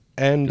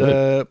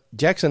 And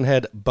Jackson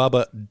had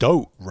Bubba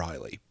Doe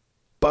Riley.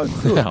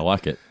 Both good. I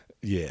like it.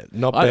 Yeah,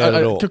 not bad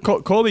at all.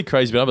 Call me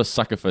crazy, but I'm a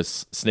sucker for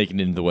sneaking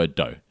in the word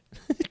dough.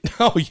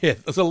 Oh, yeah.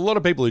 There's a lot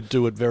of people who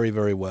do it very,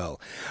 very well.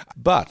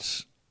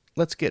 But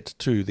let's get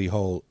to the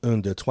whole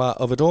un, deux, trois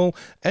of it all.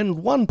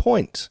 And 1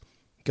 point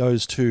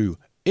goes to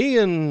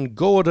Ian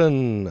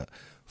Gordon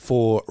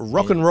for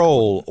Rock and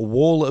Roll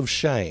Wall of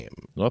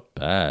Shame. Not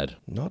bad.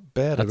 Not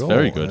bad That's at all. That's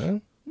very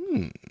good.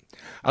 Huh?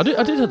 I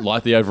did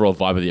like the overall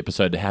vibe of the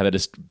episode, how they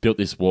just built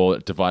this wall,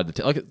 divided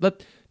the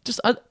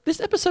this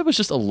episode was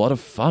just a lot of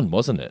fun,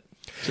 wasn't it?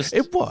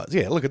 It was,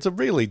 yeah. Look, it's a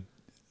really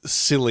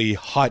silly,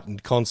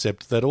 heightened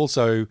concept that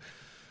also,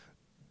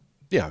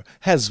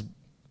 has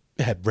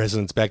had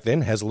resonance back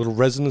then, has a little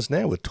resonance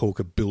now with talk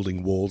of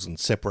building walls and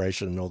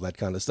separation and all that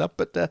kind of stuff.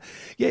 But,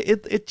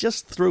 it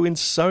just threw in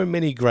so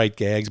many great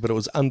gags, but it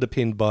was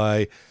underpinned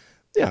by,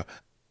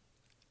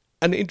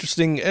 an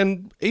interesting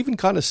and even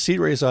kind of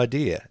serious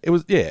idea. It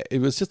was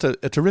just a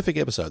terrific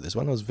episode, this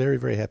one. I was very,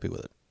 very happy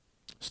with it.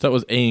 So that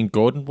was Ian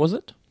Gordon, was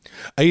it?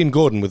 Ian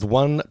Gordon with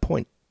 1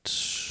 point.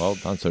 Well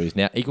done. So he's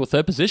now equal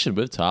third position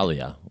with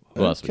Talia.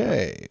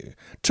 Okay.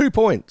 2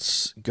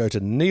 points go to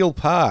Neil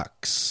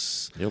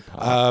Parks.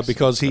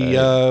 Because he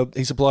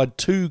supplied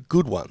 2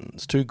 good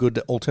ones, 2 good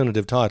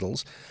alternative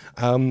titles.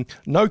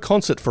 No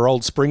Concert for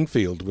Old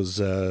Springfield was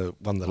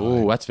one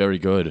that that's very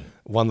good.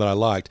 One that I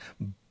liked.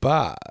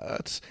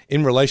 But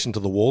in relation to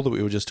the wall that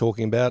we were just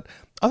talking about,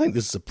 I think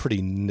this is a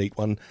pretty neat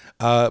one.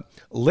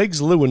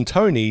 Legs, Lou and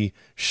Tony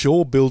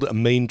sure build a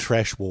mean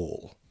trash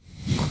wall.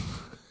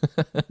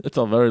 It's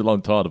a very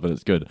long title, but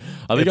it's good.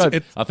 I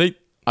think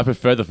I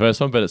prefer the first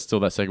one, but it's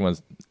still that second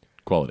one's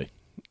quality.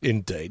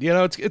 Indeed,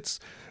 it's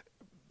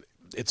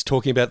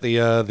talking about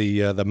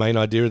the main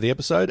idea of the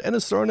episode, and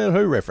it's throwing in a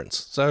Who reference.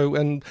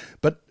 So,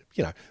 but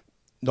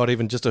not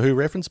even just a Who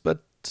reference,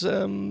 but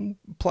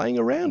playing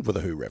around with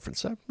a Who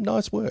reference. So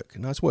nice work.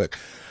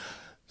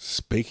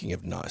 Speaking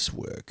of nice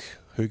work,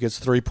 who gets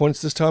 3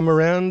 points this time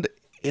around?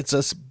 It's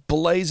a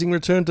blazing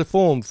return to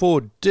form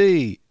for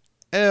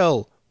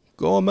D.L.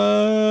 Gorman.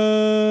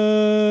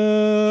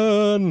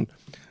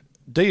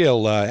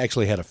 DL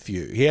actually had a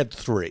few. He had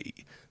 3,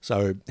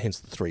 so hence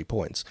the 3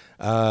 points.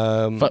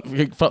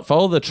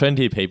 Follow the trend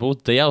here, people.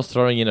 DL's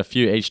throwing in a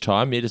few each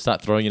time. You need to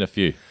start throwing in a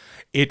few.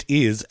 It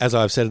is, as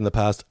I've said in the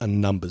past, a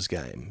numbers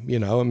game.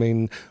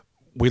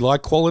 We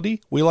like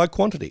quality, we like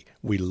quantity.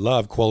 We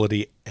love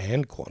quality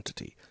and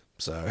quantity.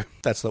 So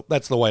that's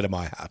the way to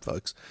my heart,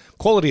 folks.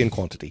 Quality and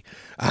quantity.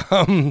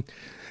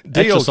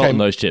 Extra salt in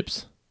those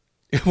chips.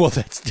 Well,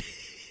 that's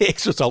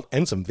extra salt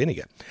and some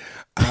vinegar.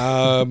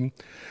 DL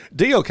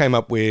came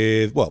up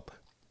with,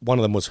 one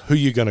of them was Who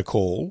You Gonna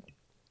Call.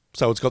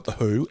 So it's got the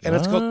Who, and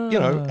it's got,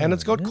 and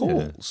it's got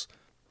calls.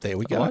 There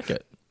we go. I like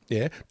it.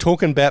 Yeah.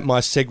 Talking about my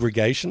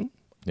segregation.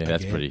 Yeah,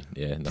 that's Again,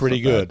 that's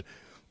pretty good. Bad.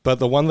 But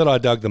the one that I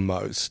dug the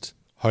most,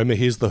 Homer,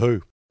 here's the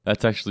Who.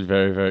 That's actually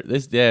very, very...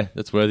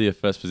 that's worthy of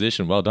first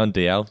position. Well done,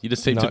 DL. You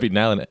just seem to be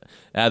nailing it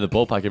out of the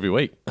ballpark every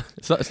week.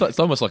 It's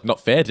almost like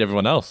not fair to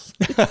everyone else.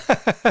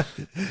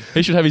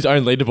 He should have his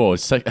own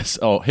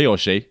leaderboard. Or he or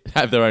she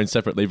have their own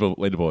separate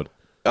leaderboard.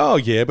 Oh,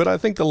 yeah, but I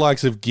think the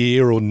likes of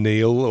Gear or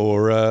Neil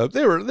or...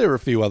 there are a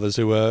few others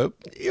who are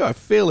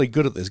fairly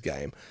good at this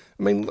game.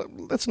 I mean,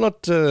 let's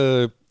not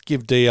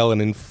give DL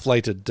an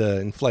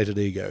inflated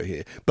ego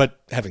here. But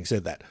having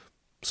said that,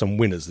 some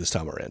winners this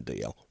time around,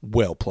 DL.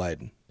 Well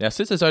played. Now,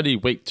 since it's only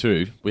week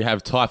 2, we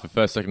have tie for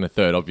first, second, and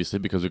third, obviously,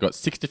 because we've got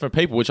 6 different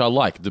people, which I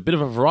like. It's a bit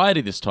of a variety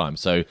this time.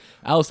 So,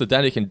 Alistair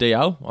Danick and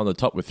DL on the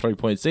top with 3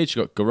 points each.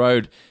 You've got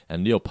Garode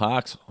and Neil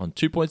Parks on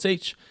 2 points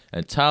each.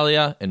 And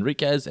Talia,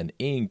 Enriquez, and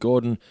Ian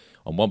Gordon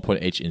on 1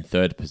 point each in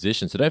third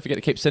position. So don't forget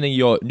to keep sending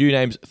your new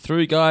names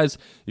through, guys.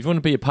 If you want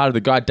to be a part of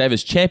the Guy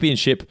Davis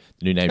Championship,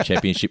 the new name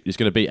championship is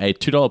going to be a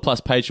 $2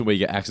 plus patron where you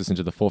get access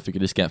into the 4-Figure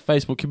Discount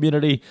Facebook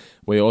community,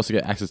 where you also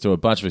get access to a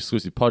bunch of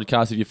exclusive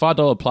podcasts. If you're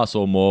 $5 plus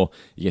or more,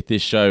 you get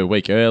this show a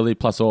week early,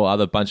 plus all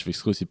other bunch of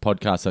exclusive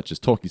podcasts such as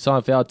Talking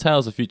Seinfeld,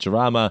 Tales of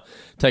Futurama,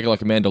 Take It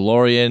Like a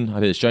Mandalorian, I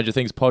did a Stranger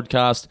Things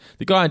podcast,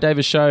 The Guy and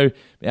Davis Show,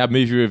 our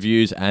movie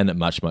reviews, and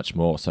much, much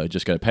more. So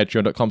just go to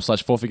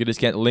patreon.com/4Figure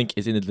Discount. The link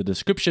is in the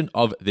description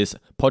of this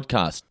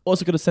podcast.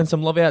 Also got to send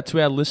some love out to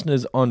our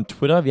listeners on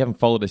Twitter. If you haven't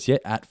followed us yet,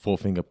 at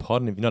 4fingerpod.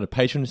 And if you're not a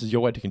patron, this is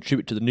your way to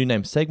contribute to the new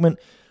name segment.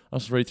 I'll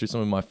just read through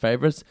some of my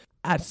favorites.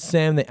 At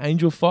Sam the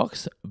Angel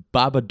Fox,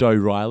 Barbara Doe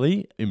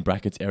Riley, in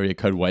brackets area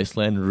code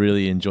Wasteland,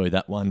 really enjoy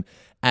that one.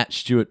 At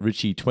Stuart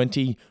Ritchie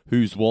 20,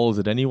 Whose Wall Is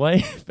It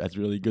Anyway? That's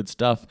really good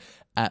stuff.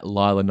 At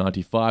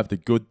Lila95, The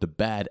Good, The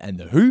Bad, and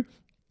The Who.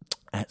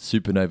 At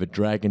Supernova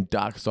Dragon,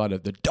 Dark Side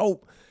of the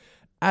Dope.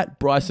 At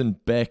Bryson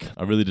Beck,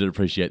 I really did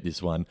appreciate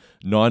this one.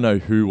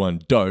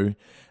 90Who1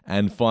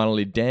 And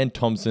finally, Dan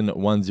Thompson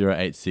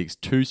 1086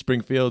 2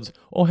 Springfields,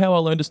 or How I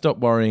Learned to Stop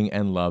Worrying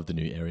and Love the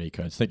New Area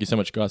Codes. Thank you so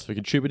much, guys, for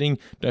contributing.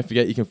 Don't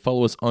forget you can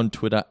follow us on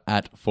Twitter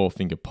at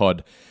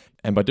 4fingerpod.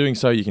 And by doing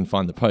so, you can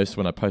find the post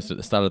when I post it at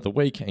the start of the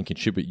week and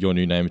contribute your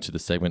new name to the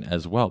segment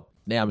as well.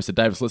 Now, Mr.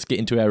 Davis, let's get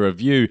into our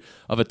review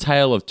of A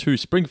Tale of Two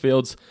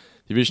Springfields.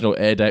 The original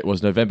air date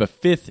was November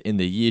 5th in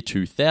the year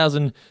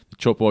 2000. The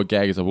chalkboard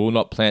gag is I will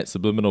not plant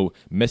subliminal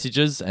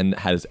messages and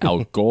has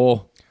Al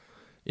Gore.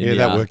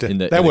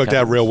 That worked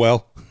out real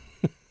well.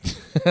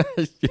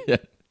 Yeah.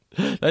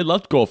 They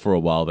loved Gore for a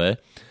while there.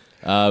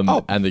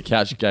 And the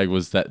couch gag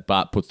was that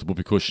Bart puts the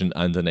whoopee cushion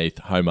underneath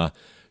Homer.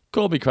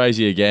 Call me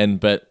crazy again,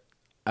 but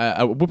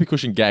a whoopee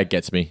cushion gag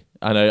gets me.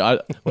 I know.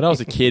 When I was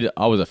a kid,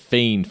 I was a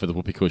fiend for the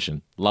whoopee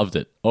cushion. Loved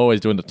it. Always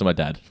doing it to my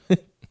dad.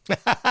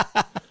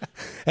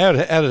 How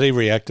did he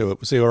react to it?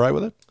 Was he all right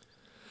with it?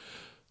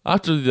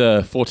 After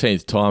the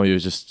 14th time, he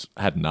was just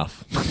had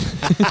enough.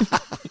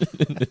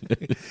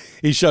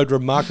 He showed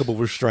remarkable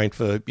restraint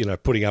for,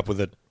 putting up with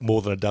it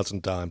more than a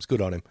dozen times.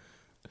 Good on him.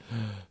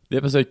 The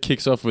episode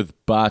kicks off with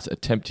Bart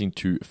attempting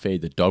to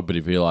feed the dog, but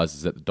he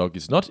realizes that the dog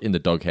is not in the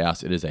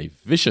doghouse. It is a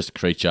vicious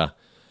creature,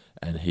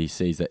 and he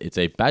sees that it's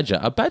a badger.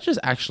 Are badgers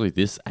actually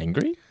this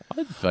angry?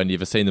 I've only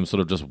ever seen them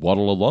sort of just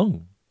waddle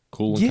along,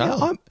 cool and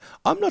calm.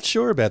 I'm not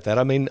sure about that.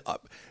 I mean,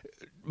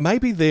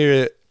 maybe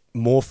they're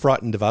more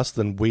frightened of us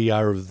than we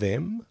are of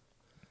them.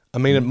 I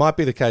mean, it might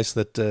be the case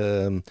that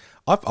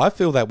I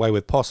feel that way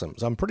with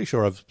possums. I'm pretty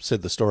sure I've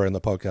said the story on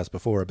the podcast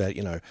before about,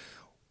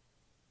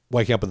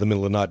 waking up in the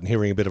middle of the night and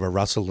hearing a bit of a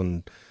rustle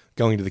and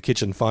going to the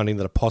kitchen, finding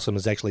that a possum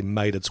has actually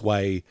made its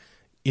way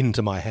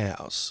into my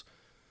house.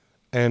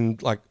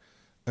 And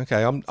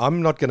okay,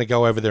 I'm not going to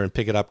go over there and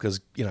pick it up because,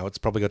 it's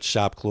probably got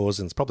sharp claws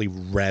and it's probably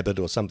rabid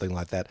or something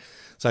like that.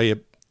 So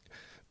you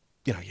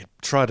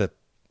try to,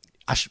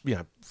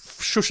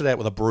 shush it out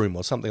with a broom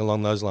or something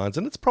along those lines,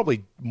 and it's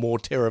probably more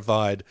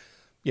terrified,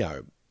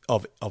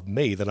 of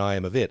me than I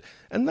am of it.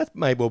 And that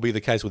may well be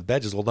the case with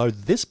badgers, although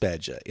this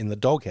badger in the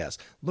doghouse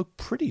looked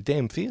pretty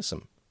damn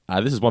fearsome.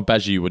 This is one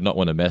badger you would not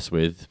want to mess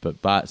with,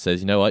 but Bart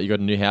says, you know what, you got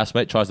a new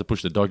housemate, tries to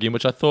push the dog in,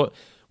 which I thought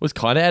was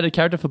kind of out of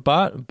character for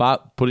Bart.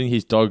 Bart putting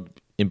his dog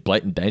in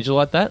blatant danger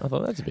like that, I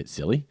thought that's a bit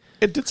silly.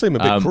 It did seem a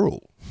bit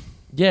cruel.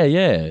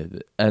 Yeah.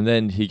 And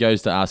then he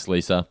goes to ask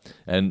Lisa,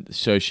 and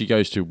so she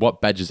goes to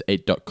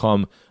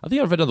whatbadgerseat.com. I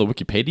think I've read on the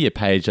Wikipedia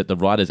page that the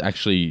writers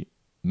actually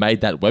made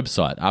that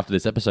website after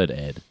this episode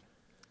aired.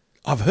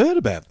 I've heard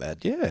about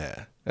that,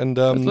 yeah. And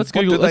let's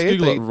Google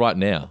it right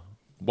now.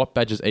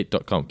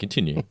 Whatbadgerseat.com.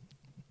 Continue.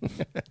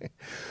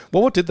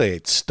 Well, what did they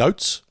eat?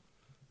 Stoats?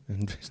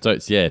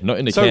 Stoats, yeah. Not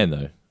in a can,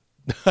 though.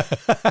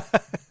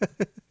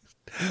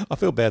 I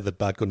feel bad that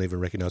Bart couldn't even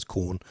recognise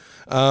corn.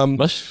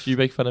 Must you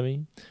make fun of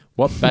me?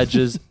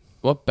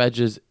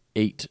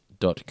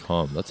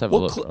 Whatbadgerseat.com. Let's have a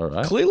look. All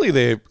right.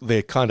 Clearly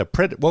they're kind of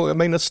predator. Well, I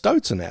mean, a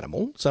stoat's an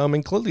animal, so I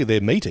mean, clearly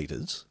they're meat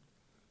eaters.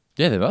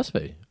 Yeah, they must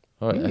be.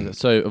 All right. And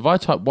so if I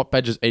type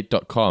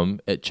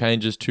whatbadgerseat.com, it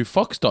changes to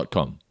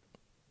fox.com.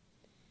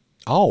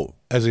 Oh,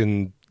 as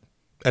in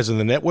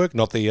the network,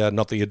 not the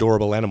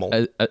adorable animal.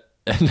 Not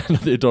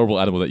the adorable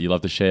animal that you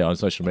love to share on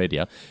social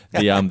media.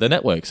 The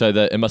network. So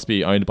it must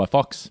be owned by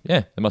Fox.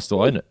 Yeah, they must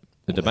still own it.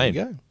 The domain.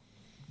 There you go.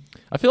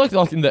 I feel like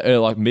in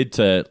the mid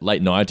to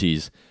late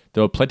 90s,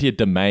 there were plenty of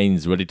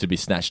domains ready to be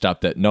snatched up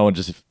that no one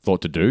just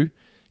thought to do.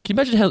 Can you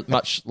imagine how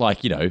much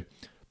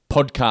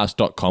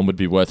podcast.com would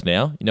be worth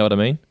now? You know what I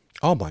mean?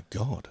 Oh my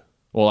God.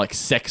 Or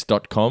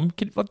sex.com.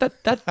 That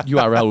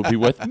URL would be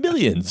worth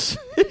millions.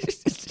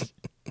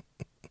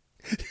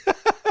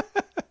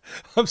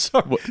 I'm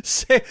sorry.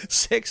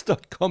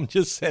 Sex.com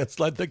just sounds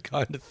like the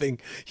kind of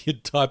thing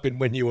you'd type in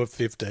when you were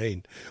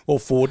 15 or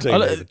 14.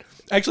 Even.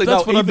 Actually,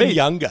 no, even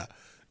younger.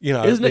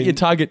 Isn't it your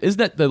target? Isn't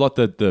that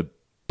the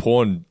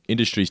porn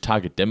industry's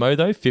target demo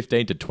though?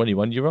 15 to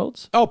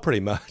 21-year-olds. Oh, pretty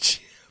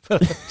much.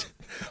 But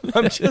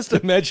I'm just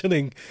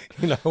imagining,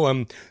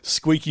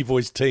 squeaky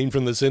voiced teen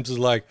from The Simpsons,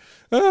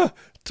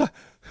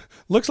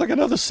 Looks like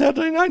another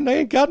Saturday night and I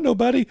ain't got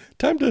nobody.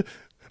 Time to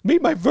meet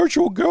my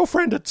virtual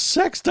girlfriend at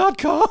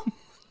sex.com.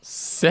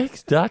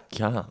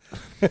 Sex.com.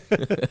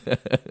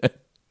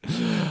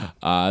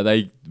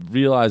 They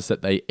realise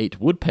that they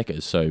eat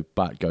woodpeckers, so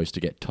Bart goes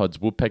to get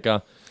Todd's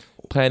woodpecker,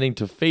 planning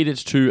to feed it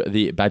to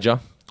the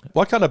badger.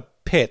 What kind of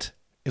pet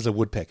is a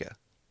woodpecker?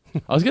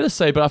 I was going to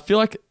say, but I feel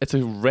like it's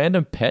a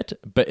random pet,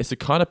 but it's the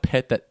kind of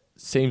pet that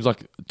seems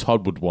like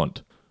Todd would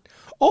want.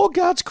 All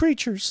God's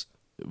creatures.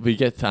 We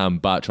get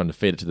Bart trying to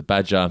feed it to the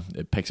badger.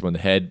 It pecks him on the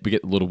head. We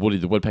get the little Woody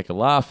the Woodpecker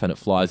laugh, and it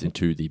flies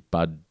into the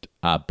bug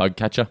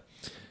catcher.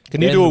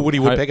 Can you do a Woody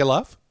Woodpecker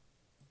laugh?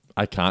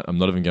 I can't. I'm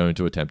not even going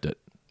to attempt it.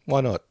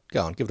 Why not?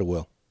 Go on, give it a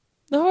whirl.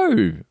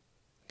 No.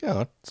 Go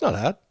on. It's not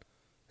hard.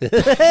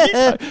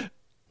 It's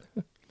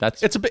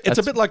a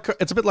bit like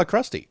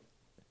Krusty.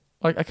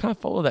 Like, I can't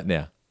follow that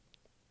now.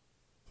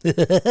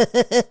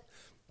 that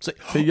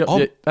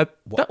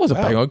was a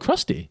bang on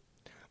Krusty.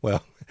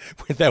 Well,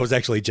 that was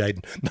actually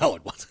Jaden. No,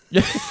 it wasn't.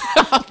 Yeah,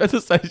 that's to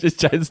say,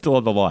 Jaden's still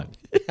on the line.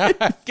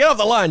 Get off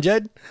the line,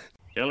 Jaden.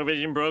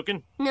 Television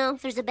broken? No,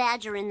 there's a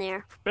badger in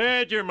there.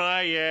 Badger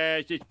my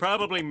ass. It's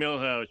probably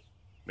Milhouse.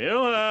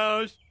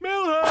 Milhouse!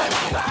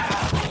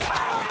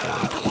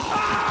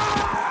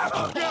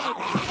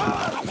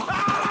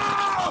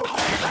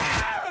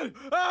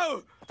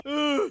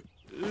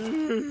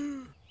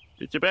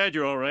 It's a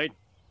badger, all right.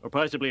 Or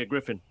possibly a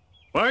griffin.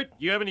 Bart,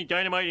 you have any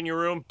dynamite in your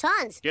room?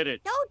 Tons. Get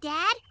it. No,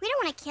 Dad. We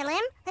don't want to kill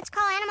him. Let's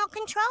call animal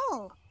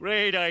control.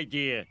 Great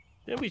idea.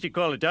 Then we should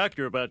call a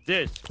doctor about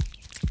this.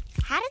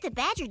 How did the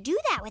badger do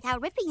that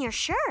without ripping your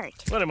shirt?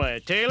 What am I, a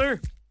tailor?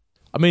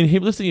 I mean,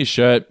 him lifting his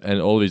shirt and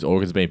all of his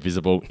organs being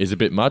visible is a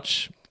bit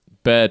much,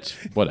 but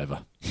whatever.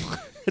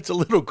 It's a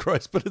little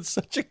gross, but it's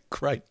such a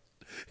great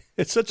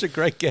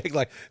gag.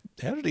 Like,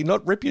 how did he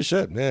not rip your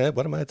shirt?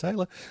 What am I, a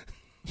tailor?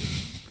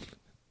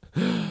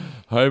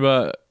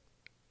 Homer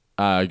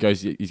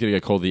goes. He's going to go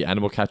call the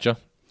animal catcher.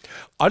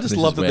 I just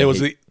love that there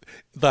was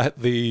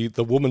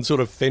the woman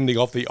sort of fending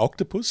off the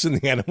octopus in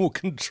the animal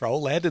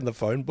control ad in the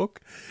phone book.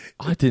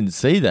 I didn't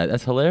see that.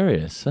 That's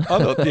hilarious. I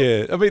thought,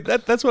 yeah. I mean,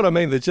 that's what I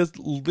mean. There's just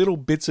little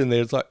bits in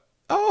there. It's like,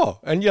 oh,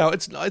 and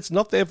it's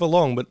not there for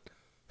long, but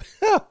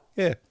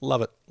yeah,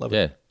 love it.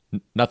 Yeah,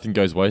 nothing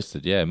goes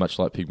wasted. Yeah, much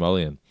like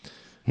Pygmalion.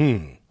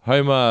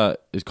 Homer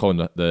is calling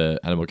the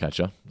animal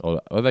catcher.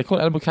 Or are they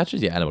called animal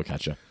catchers? Yeah, animal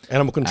catcher.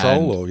 Animal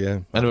control,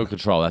 Animal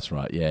control, that's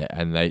right, yeah.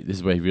 And this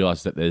is where he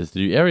realizes that there's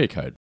the new area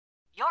code.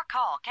 Your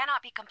call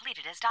cannot be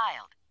completed as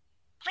dialed.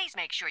 Please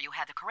make sure you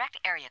have the correct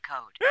area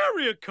code.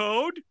 Area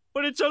code?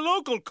 But it's a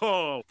local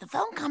call. The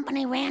phone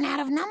company ran out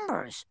of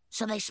numbers,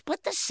 so they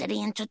split the city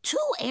into 2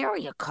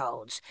 area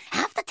codes.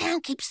 Half the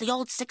town keeps the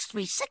old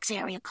 636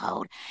 area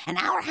code, and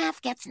our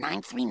half gets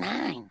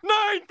 939.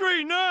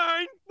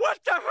 939? What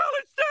the hell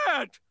is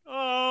that?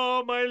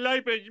 Oh, my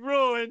life is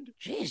ruined.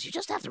 Jeez, you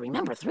just have to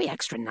remember 3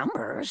 extra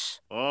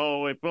numbers.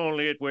 Oh, if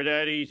only it were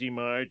that easy,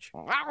 Marge.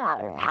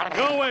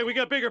 No way, we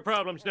got bigger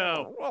problems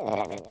now.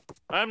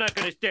 I'm not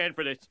going to stand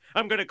for this.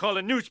 I'm going to call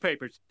the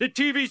newspapers, the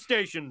TV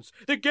stations,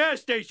 the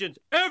gas stations,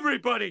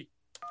 everybody.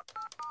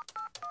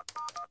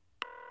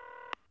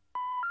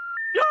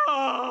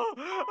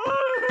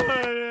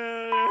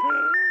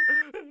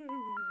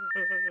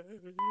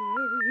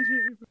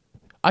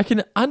 I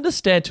can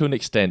understand to an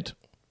extent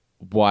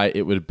why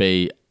it would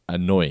be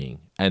annoying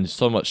and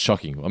somewhat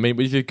shocking. I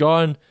mean, if you've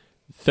gone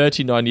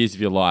 39 years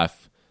of your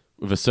life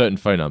with a certain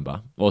phone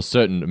number or a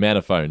certain amount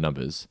of phone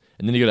numbers,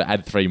 and then you got to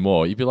add 3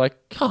 more, you'd be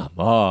like, come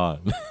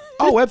on.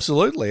 Oh,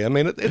 absolutely. I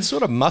mean, it's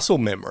sort of muscle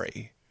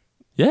memory.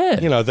 Yeah.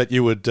 You know, that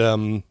you would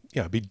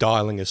be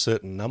dialing a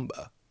certain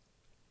number.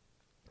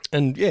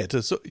 And yeah, to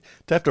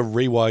have to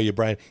rewire your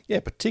brain,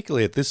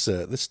 particularly at this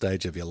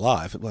stage of your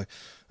life, it's like,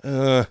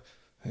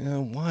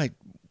 why?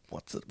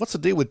 What's the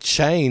deal with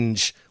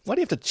change? Why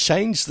do you have to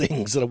change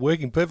things that are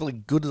working perfectly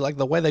good like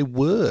the way they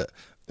were?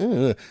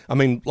 I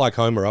mean, like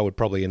Homer, I would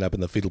probably end up in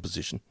the fetal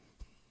position.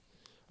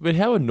 I mean,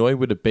 how annoying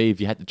would it be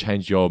if you had to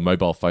change your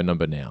mobile phone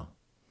number now?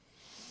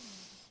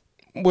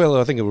 Well,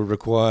 I think it would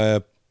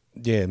require,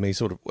 me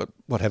sort of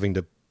what having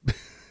to.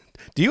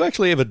 Do you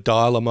actually ever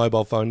dial a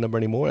mobile phone number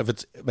anymore?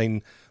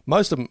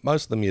 Most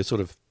of them you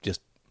sort of just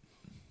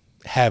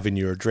have in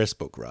your address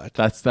book, right?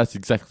 That's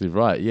exactly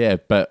right. Yeah,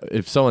 but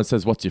if someone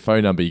says, "What's your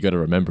phone number?" you got to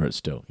remember it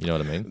still. You know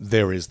what I mean?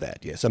 There is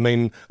that. Yes. I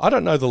mean, I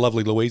don't know the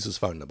lovely Louise's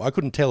phone number. I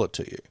couldn't tell it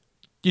to you.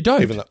 You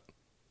don't. Even though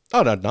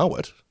I don't know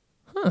it.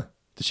 Huh?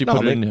 Did she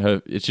put it in her?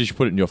 Did she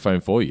put it in your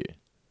phone for you?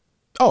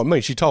 Oh, I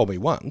mean, she told me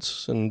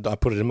once, and I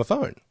put it in my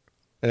phone,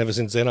 and ever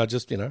since then, I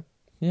just Yeah,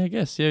 I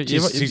guess. Yeah,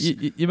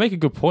 you make a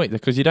good point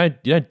because you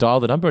don't dial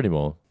the number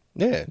anymore.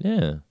 Yeah.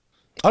 Yeah.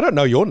 I don't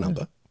know your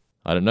number.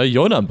 I don't know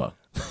your number.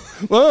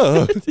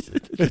 Whoa.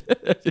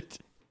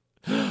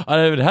 I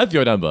don't even have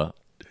your number.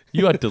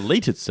 You are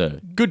deleted,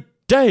 sir. Good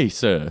day,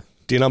 sir.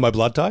 Do you know my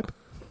blood type?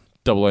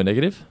 O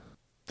negative.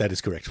 That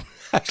is correct.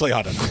 Actually,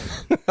 I don't know.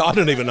 I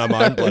don't even know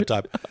my own blood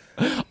type.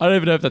 I don't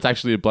even know if that's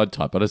actually a blood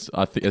type, but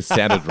I think it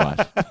sounded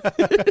right.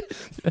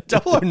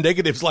 O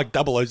negative's like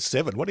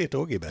 007. What are you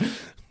talking about?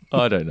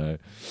 I don't know.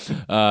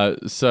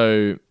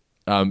 So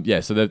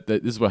this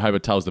is where Homer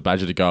tells the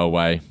Badger to go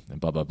away and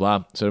blah, blah,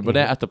 blah. So we're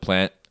now at the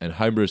plant, and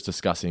Homer is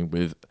discussing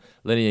with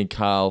Lenny and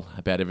Carl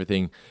about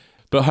everything.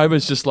 But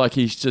Homer's just like,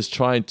 he's just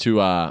trying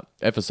to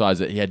emphasize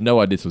that he had no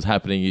idea this was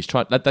happening.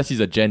 That's his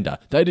agenda.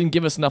 They didn't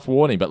give us enough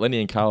warning, but Lenny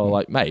and Carl are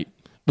like, mate,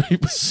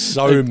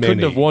 so many.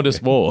 Couldn't have warned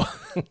us more.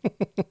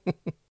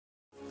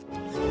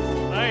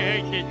 I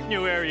hate this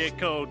new area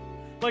code.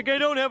 Like I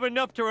don't have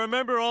enough to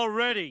remember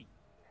already.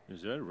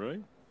 Is that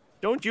right?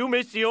 Don't you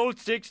miss the old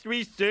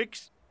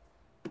 636?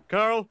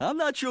 Carl? I'm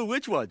not sure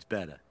which one's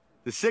better.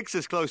 The 6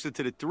 is closer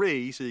to the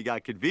 3, so you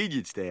got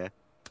convenience there.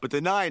 But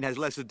the 9 has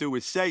less to do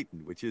with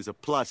Satan, which is a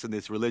plus in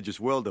this religious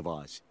world of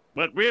ours.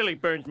 What really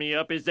burns me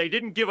up is they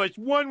didn't give us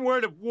one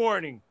word of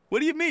warning. What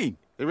do you mean?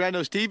 They ran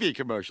those TV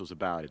commercials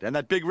about it, and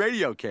that big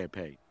radio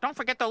campaign. Don't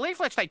forget the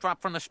leaflets they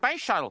dropped from the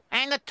space shuttle,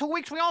 and the 2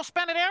 weeks we all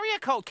spent at area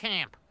code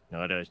camp.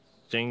 Not a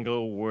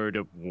single word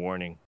of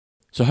warning.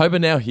 So Homer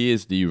now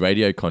hears the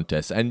radio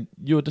contest, and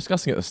you were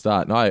discussing at the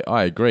start, and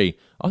I agree.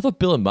 I thought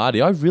Bill and Marty,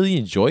 I really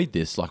enjoyed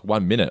this,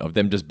 1 minute of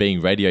them just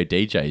being radio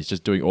DJs,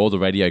 just doing all the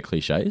radio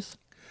cliches.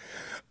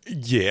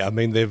 Yeah, I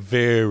mean, they're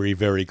very,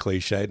 very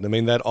cliched. And I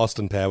mean, that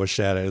Austin Powers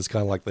shout-out is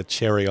kind of like the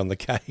cherry on the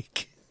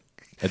cake.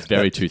 It's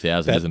very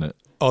 2000, isn't it?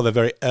 Oh, they're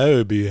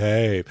very,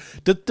 behave.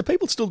 Do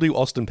people still do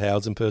Austin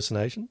Powers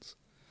impersonations?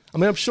 I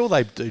mean, I'm sure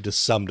they do to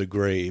some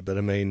degree, but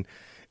I mean,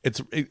 it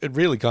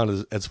really kind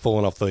of has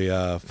fallen off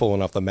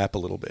the map a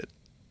little bit.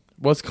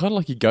 Well, it's kind of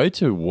like you go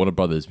to Warner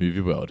Brothers Movie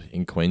World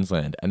in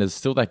Queensland, and there's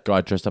still that guy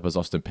dressed up as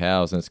Austin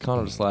Powers, and it's kind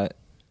of just like,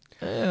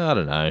 I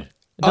don't know.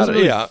 It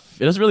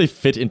doesn't really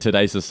fit in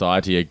today's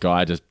society, a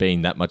guy just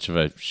being that much of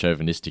a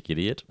chauvinistic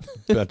idiot.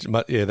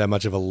 That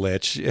much of a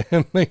lech. Yeah,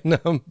 I mean,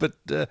 but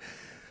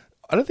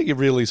I don't think you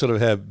really sort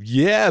of have,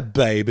 yeah,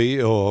 baby,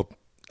 or,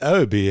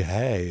 oh,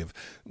 behave.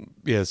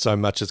 Yeah, so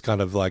much as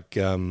kind of like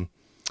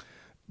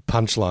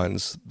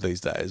punchlines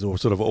these days, or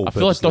sort of all. I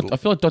feel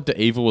like Dr.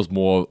 Evil was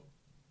more.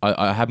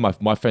 I have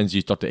my friends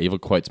use Dr. Evil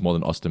quotes more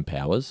than Austin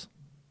Powers.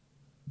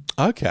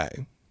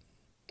 Okay,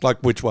 like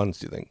which ones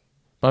do you think?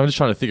 I'm just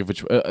trying to think of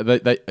which.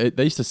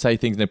 They used to say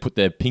things and then put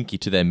their pinky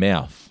to their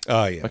mouth.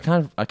 Oh yeah. I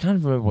can't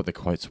remember what the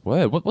quotes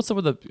were. What's some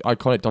of the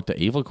iconic Dr.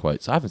 Evil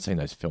quotes? I haven't seen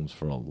those films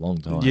for a long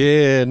time.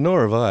 Yeah,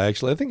 nor have I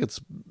actually. I think it's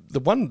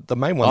the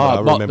main one that I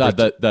remember.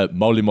 The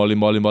Molly Molly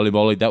Molly Molly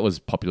Molly. That was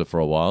popular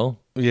for a while.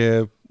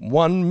 Yeah,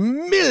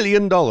 $1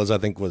 million I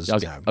think was.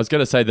 I was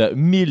going to say that $1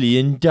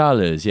 million.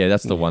 Yeah,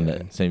 that's the one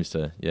that seems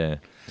to. Yeah.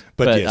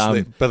 But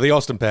yes, but the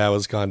Austin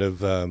Powers kind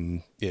of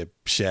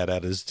shout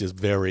out is just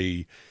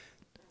very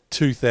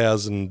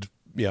 2000,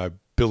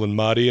 Bill and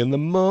Marty in the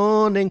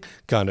morning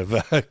kind of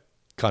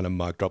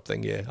mic drop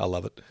thing. Yeah, I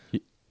love it.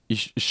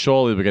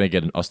 Surely we're going to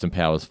get an Austin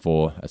Powers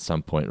 4 at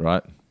some point,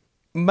 right?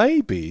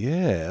 Maybe,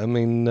 yeah. I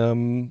mean,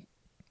 and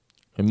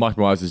Mike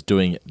Myers is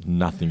doing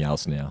nothing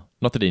else now.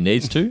 Not that he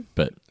needs to,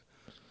 but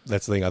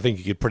that's the thing. I think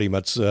he could pretty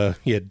much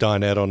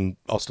dine out on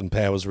Austin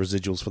Powers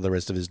residuals for the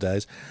rest of his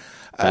days.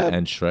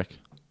 And Shrek.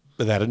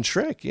 That and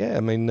Shrek, yeah. I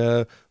mean,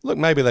 look,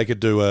 maybe they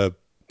could do a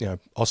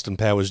Austin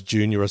Powers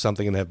Jr. or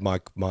something, and have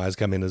Mike Myers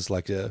come in as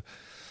like a,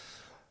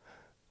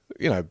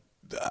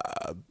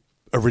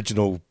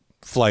 original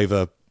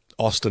flavor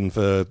Austin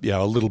for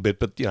a little bit,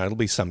 but it'll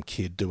be some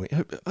kid doing.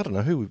 I don't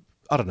know who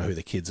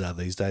the kids are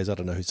these days. I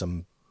don't know who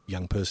some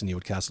young person you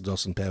would cast as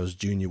Austin Powers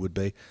Jr. would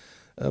be.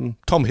 Tom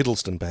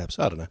Hiddleston, perhaps.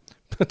 I don't know,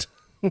 but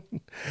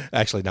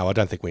actually, no, I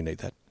don't think we need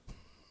that.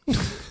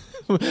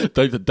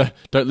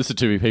 Don't listen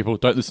to me, people.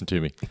 Don't listen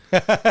to me.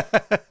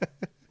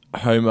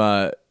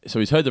 Homer, so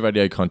he's heard the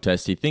radio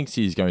contest. He thinks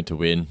he's going to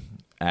win,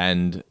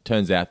 and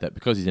turns out that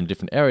because he's in a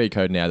different area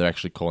code now, they're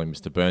actually calling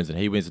Mr. Burns, and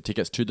he wins the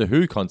tickets to the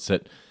Who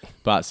concert.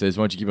 Bart says,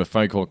 "Why don't you give him a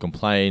phone call and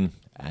complain?"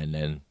 And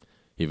then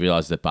he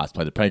realizes that Bart's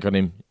played a prank on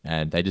him,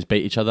 and they just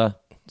beat each other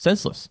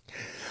senseless.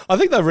 I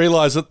think they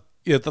realised that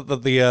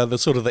the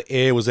sort of the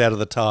air was out of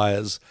the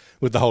tyres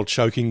with the whole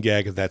choking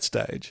gag at that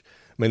stage.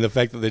 I mean, the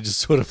fact that they're just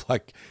sort of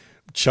like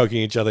choking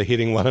each other,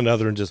 hitting one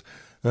another, and just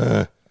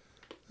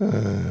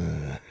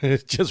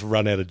just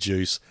run out of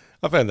juice.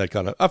 I found that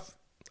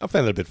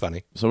a bit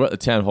funny. So we're at the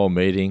town hall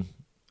meeting.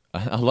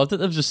 I love that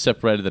they've just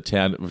separated the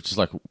town with just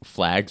like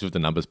flags with the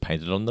numbers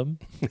painted on them.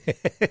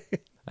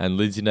 And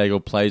Lindsay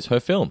Naegle plays her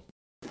film.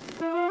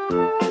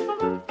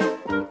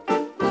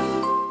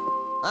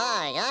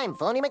 Hi, I'm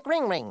Phony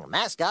McRingring,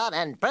 mascot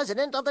and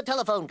president of the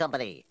telephone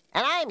company.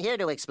 And I'm here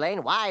to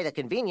explain why the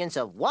convenience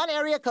of one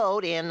area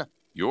code in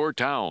your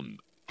town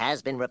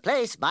has been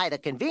replaced by the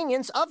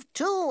convenience of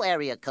 2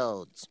 area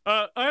codes.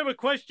 I have a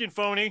question,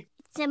 Phony.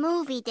 It's a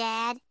movie,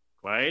 Dad.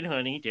 Quiet,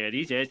 honey.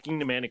 Daddy's asking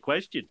the man a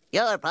question.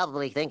 You're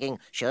probably thinking,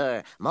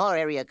 sure, more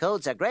area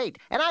codes are great,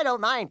 and I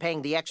don't mind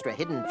paying the extra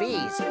hidden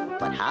fees.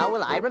 But how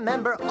will I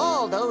remember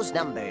all those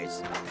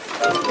numbers?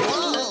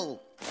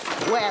 Whoa!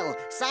 Well,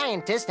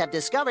 scientists have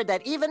discovered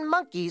that even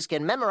monkeys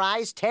can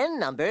memorize 10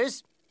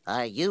 numbers.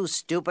 Are you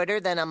stupider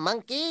than a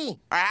monkey?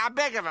 How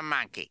big of a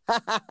monkey?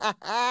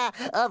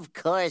 Of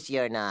course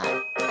you're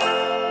not.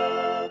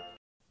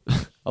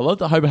 I love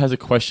that Homer has a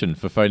question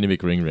for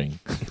phonemic ring ring.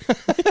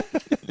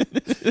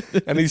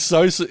 And he's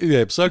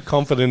so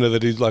confident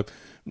that he's like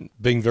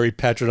being very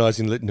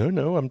patronising.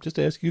 No, I'm just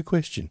asking you a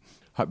question.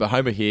 But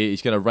Homer here,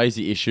 he's going to raise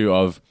the issue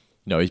of,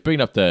 he's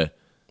bringing up the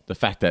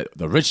fact that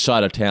the rich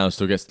side of town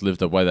still gets to live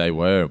the way they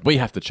were. We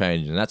have to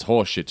change, and that's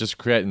horseshit. Just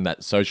creating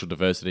that social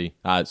diversity,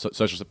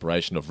 social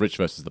separation of rich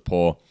versus the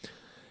poor.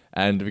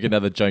 And we get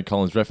another Joan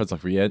Collins reference,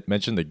 like we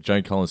mentioned, the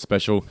Joan Collins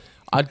special.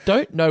 I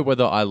don't know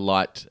whether I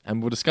liked,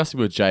 and we'll discuss it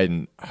with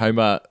Jaden,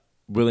 Homer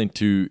willing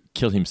to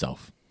kill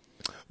himself.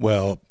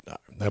 Well,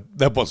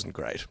 that wasn't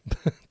great,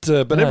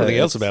 but everything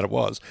else about it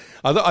was.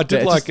 I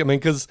did like.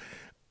 Because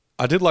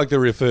I did like they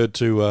referred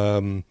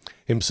to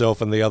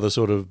himself and the other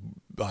sort of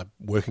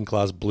working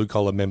class blue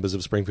collar members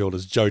of Springfield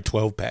as Joe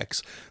 12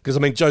 packs. Because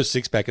Joe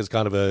 6-pack is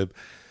kind of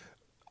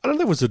I don't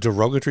know if it was a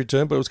derogatory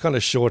term, but it was kind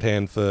of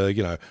shorthand for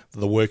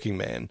the working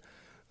man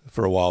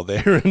for a while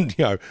there. And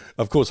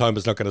of course,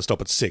 Homer's not going to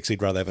stop at 6;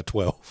 he'd rather have a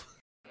 12.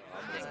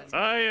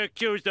 I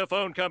accuse the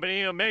phone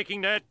company of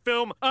making that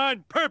film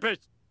on purpose.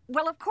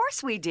 Well, of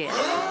course we did.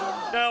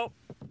 Now,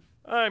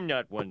 I'm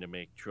not one to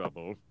make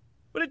trouble,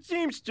 but it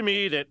seems to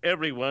me that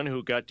everyone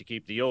who got to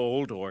keep the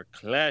old or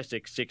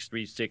classic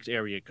 636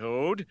 area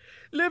code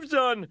lives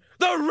on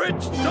the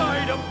rich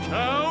side of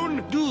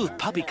town. Ooh,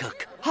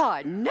 poppycock.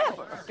 I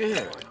never.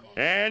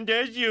 And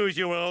as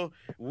usual,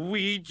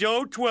 we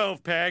Joe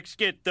 12-packs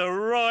get the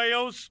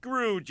royal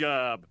screw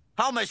job.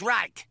 Homer's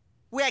right.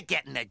 We're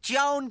getting the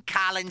Joan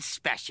Collins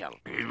special.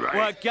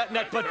 We're getting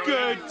it, but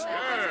good.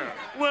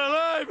 Well,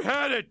 I've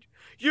had it.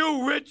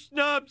 You rich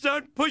snobs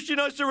aren't pushing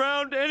us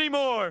around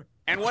anymore.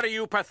 And what are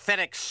you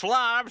pathetic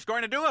slobs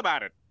going to do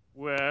about it?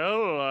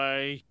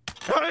 Well,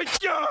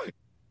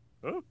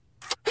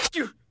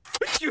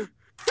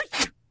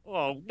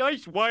 Oh,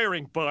 nice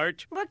wiring,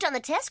 Bart. Worked on the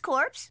test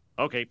corpse.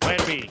 Okay, plan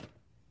B.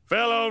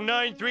 Fellow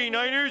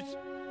 939ers,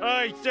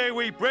 I say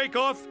we break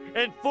off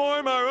and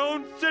form our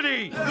own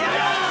city. Let's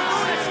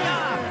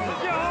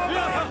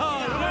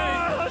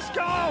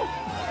go!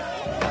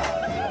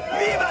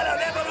 Viva la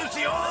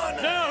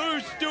revolución! Now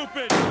who's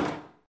stupid?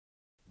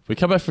 We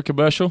come back for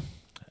commercial,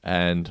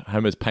 and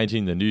Homer's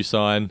painting the new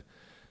sign.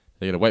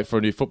 They're going to wait for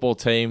a new football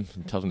team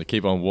and tell them to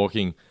keep on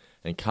walking.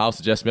 And Carl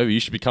suggests maybe you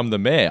should become the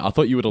mayor. I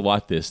thought you would have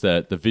liked this,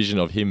 the vision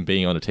of him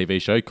being on a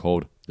TV show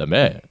called The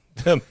Mayor.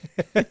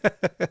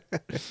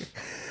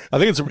 I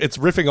think it's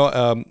ripping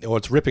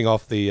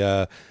off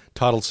the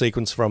title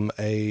sequence from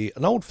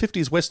an old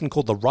 50s Western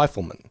called The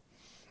Rifleman.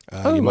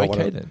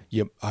 Then.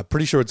 I'm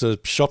pretty sure it's a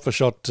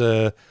shot-for-shot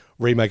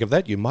remake of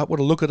that. You might want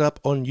to look it up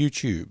on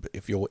YouTube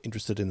if you're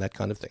interested in that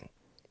kind of thing.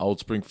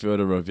 Old Springfield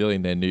are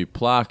revealing their new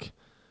plaque.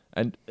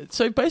 And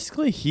so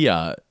basically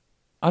here,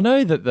 I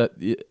know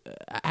that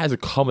as a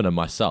commoner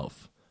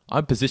myself,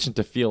 I'm positioned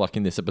to feel like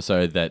in this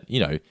episode that,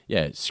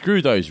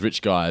 screw those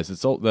rich guys.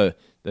 It's all they're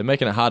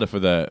making it harder for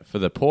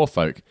the poor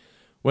folk.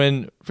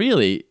 When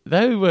really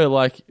they were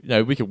like,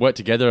 we could work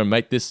together and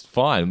make this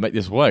fine, make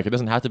this work. It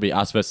doesn't have to be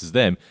us versus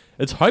them.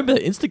 It's Homer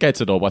that instigates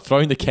it all by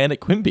throwing the can at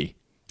Quimby.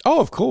 Oh,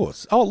 of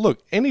course. Oh,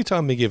 look,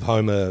 anytime we give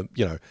Homer,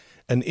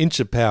 an inch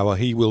of power,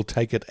 he will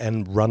take it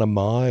and run a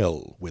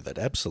mile with it.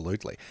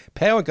 Absolutely.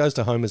 Power goes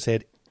to Homer's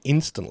head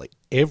instantly,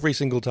 every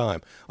single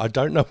time. I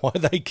don't know why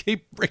they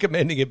keep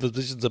recommending him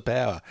positions of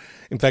power.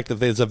 In fact, if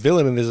there's a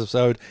villain in this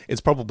episode,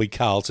 it's probably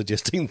Carl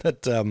suggesting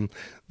that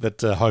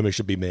Homer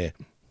should be mayor.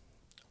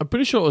 I'm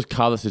pretty sure it was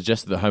Carl that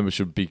suggested that Homer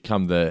should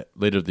become the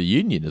leader of the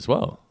union as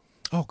well.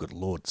 Oh, good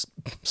Lord.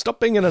 Stop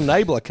being an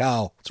enabler,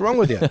 Carl. What's wrong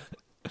with you?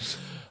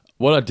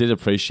 What I did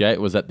appreciate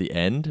was at the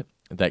end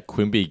that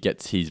Quimby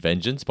gets his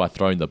vengeance by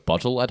throwing the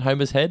bottle at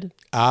Homer's head.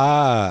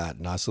 Ah,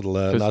 nice little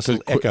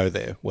echo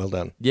there. Well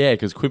done. Yeah,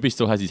 because Quimby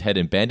still has his head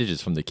in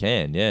bandages from the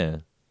can,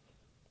 yeah.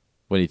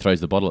 When he throws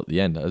the bottle at the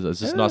end.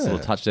 It's just a nice little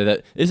touch there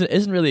that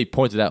isn't really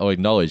pointed out or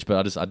acknowledged,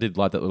 but I did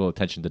like that little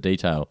attention to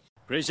detail.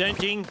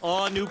 Presenting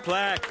our new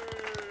plaque.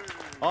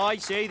 I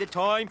say the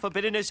time for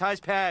bitterness has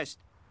passed.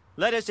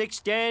 Let us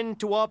extend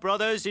to our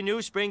brothers in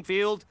New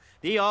Springfield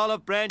the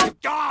olive branch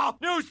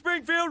of New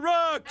Springfield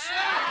rocks!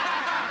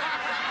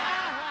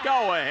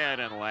 Go ahead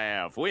and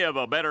laugh. We have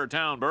a better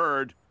town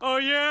bird. Oh,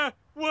 yeah?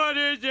 What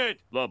is it?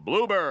 The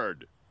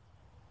bluebird.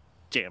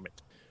 Damn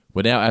it.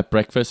 We're now at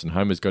breakfast, and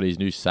Homer's got his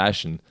new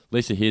sash, and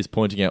Lisa here's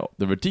pointing out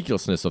the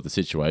ridiculousness of the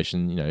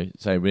situation,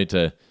 saying we need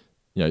to,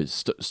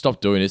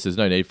 stop doing this. There's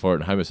no need for it.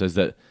 And Homer says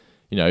that,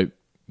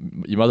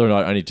 your mother and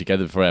I are only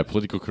together for our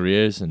political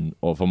careers,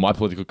 or for my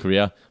political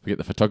career. We get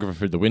the photographer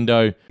through the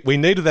window. We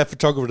needed that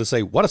photographer to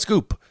say, "What a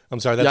scoop!" I'm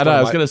sorry. That's I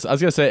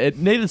was gonna say it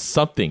needed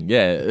something.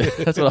 Yeah,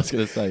 that's what I was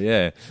gonna say.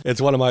 Yeah, it's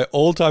one of my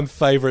all-time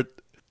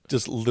favorite,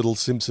 just little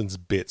Simpsons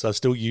bits. I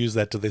still use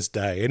that to this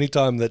day.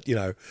 Anytime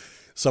that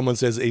someone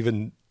says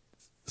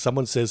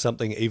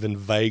something even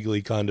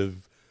vaguely kind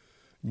of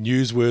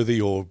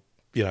newsworthy or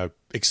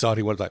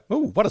exciting, what like,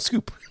 oh, what a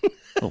scoop!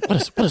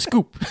 What a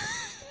scoop!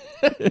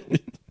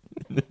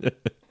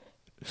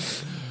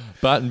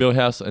 Bart and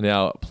Milhouse are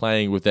now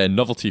playing with their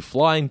novelty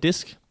flying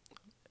disc.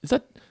 Is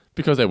that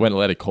because they weren't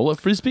allowed to call it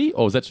Frisbee,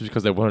 or is that just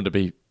because they wanted to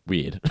be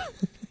weird?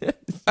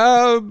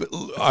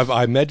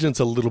 I imagine it's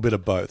a little bit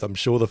of both. I'm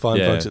sure the fine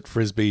folks at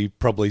Frisbee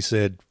probably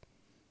said,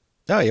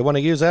 "Oh, you want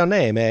to use our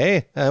name,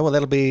 eh? Well,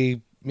 that'll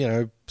be,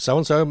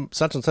 so-and-so,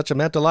 such and such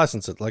amount to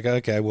license it." Like,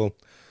 okay, well,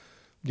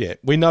 yeah,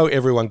 we know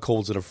everyone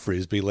calls it a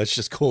Frisbee. Let's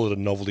just call it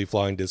a novelty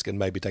flying disc and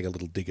maybe take a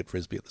little dig at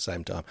Frisbee at the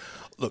same time.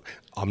 Look,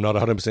 I'm not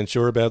 100%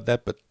 sure about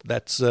that, but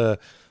that's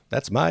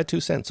my 2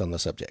 cents on the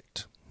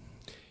subject.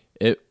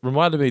 It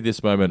reminded me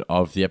this moment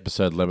of the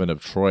episode 11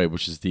 of Troy,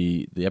 which is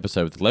the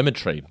episode with the lemon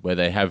tree, where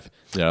they have,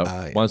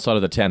 one side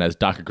of the town has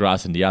darker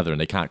grass than the other,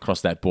 and they can't cross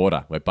that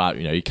border. Where Bart,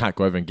 he can't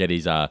go over and get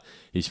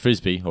his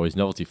Frisbee or his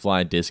novelty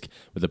flying disc.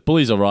 But the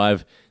bullies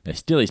arrive, they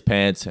steal his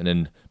pants, and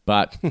then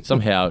Bart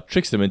somehow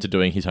tricks them into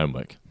doing his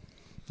homework.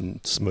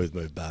 Smooth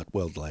move, Bart.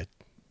 Well played.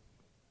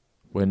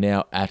 We're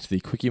now at the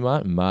Quickie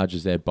Mart, and Marge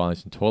is there buying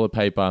some toilet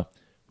paper.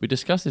 We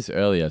discussed this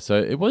earlier,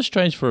 so it was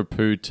strange for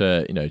Apu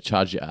to,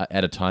 charge you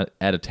out of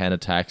town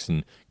attacks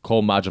and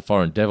call Marge a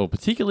foreign devil,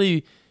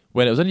 particularly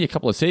when it was only a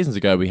couple of seasons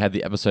ago we had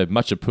the episode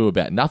Much Apu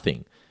About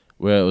Nothing,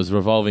 where it was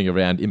revolving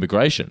around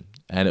immigration,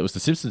 and it was the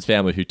Simpsons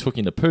family who took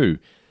in Apu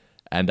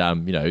and,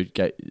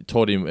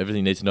 taught him everything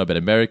he needs to know about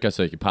America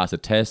so he could pass a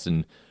test,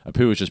 and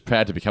Apu was just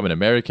proud to become an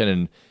American,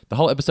 and the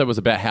whole episode was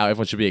about how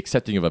everyone should be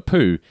accepting of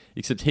Apu,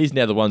 except he's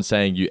now the one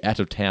saying, "You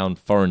out-of-town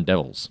foreign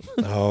devils."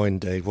 Oh,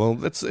 indeed. Well,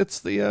 that's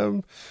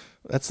the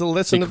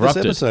lesson of this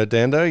episode,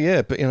 Dando.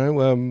 Yeah, but,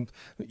 you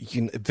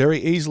can very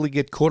easily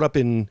get caught up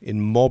in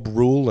mob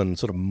rule and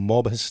sort of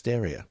mob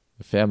hysteria.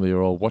 The family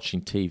are all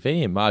watching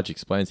TV, and Marge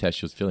explains how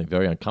she was feeling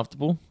very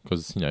uncomfortable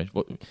because,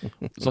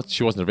 it's like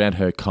she wasn't around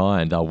her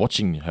kind. They were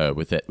watching her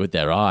with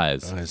their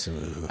eyes.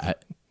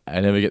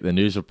 And then we get the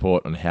news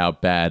report on how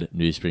bad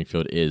New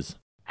Springfield is.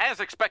 As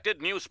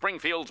expected, New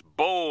Springfield's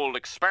bold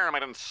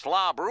experiment in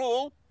slob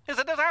rule is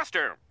a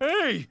disaster.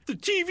 Hey, the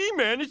TV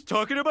man is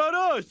talking about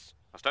us.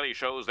 A study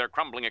shows their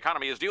crumbling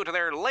economy is due to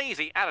their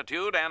lazy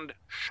attitude and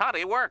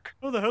shoddy work.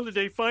 How the hell did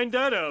they find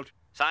that out?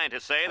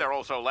 Scientists say they're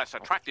also less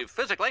attractive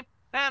physically.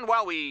 And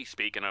while we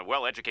speak in a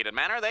well-educated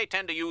manner, they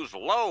tend to use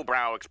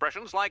low-brow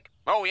expressions like,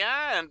 "Oh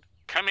yeah," and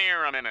 "Come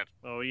here a minute."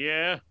 Oh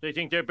yeah? They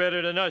think they're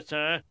better than us,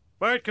 huh?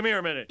 Bart, come here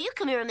a minute. You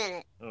come here a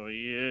minute. Oh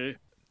yeah?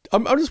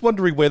 I'm just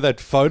wondering where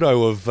that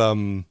photo of,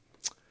 who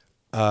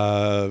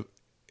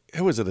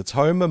is it? It's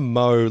Homer,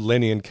 Moe,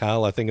 Lenny, and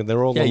Carl, I think, and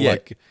they're all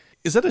like...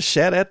 Is that a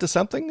shout-out to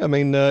something? I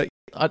mean... it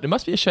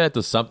must be a shout-out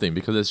to something,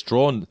 because it's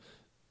drawn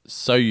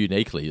so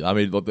uniquely. I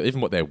mean,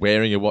 even what they're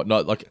wearing and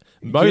whatnot, like,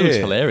 Moe looks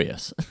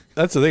hilarious.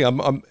 That's the thing.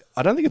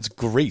 I don't think it's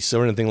Grease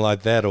or anything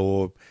like that,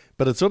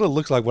 but it sort of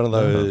looks like one of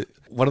those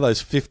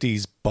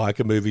 50s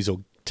biker movies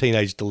or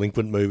teenage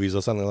delinquent movies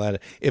or something like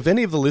that. If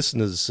any of the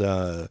listeners...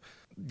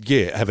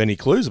 have any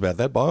clues about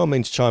that, by all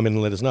means chime in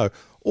and let us know.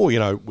 Or,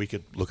 we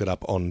could look it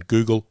up on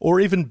Google or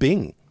even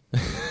Bing.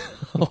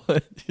 Or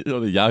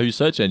the Yahoo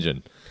search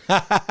engine.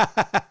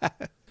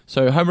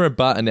 So Homer and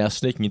Bart are now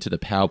sneaking into the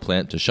power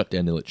plant to shut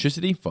down the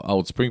electricity for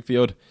Old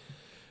Springfield.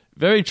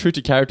 Very true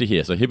to character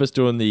here. So Hibbert's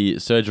doing the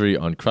surgery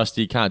on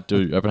Krusty. Can't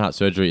do open heart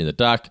surgery in the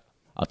dark.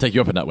 I'll take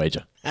you up on that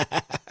wager.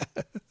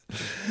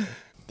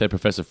 Then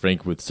Professor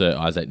Frink with Sir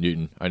Isaac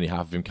Newton. Only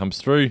half of him comes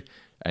through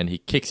and he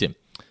kicks him.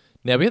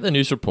 Now, we get the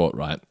news report,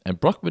 right? And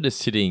Brockman is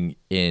sitting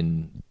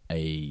in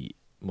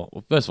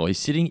first of all, he's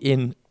sitting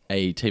in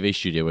a TV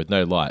studio with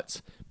no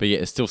lights, but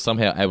yet is still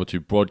somehow able to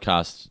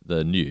broadcast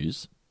the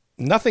news.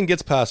 Nothing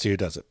gets past you,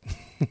 does it?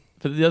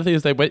 But the other thing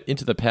is they went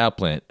into the power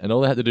plant, and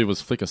all they had to do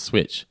was flick a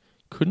switch.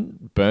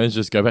 Couldn't Burns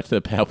just go back to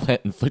the power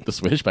plant and flick the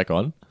switch back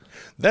on?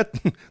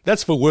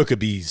 That's for worker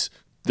bees.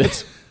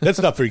 That's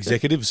not for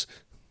executives.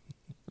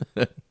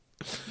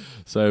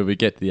 So we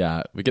get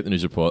the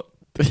news report.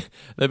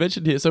 They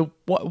mentioned here, so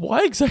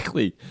why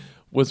exactly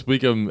was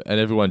Wiggum and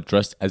everyone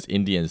dressed as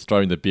Indians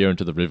throwing the beer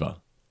into the river?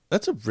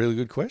 That's a really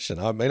good question.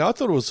 I mean, I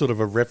thought it was sort of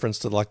a reference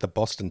to like the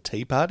Boston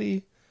Tea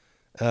Party,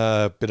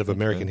 bit of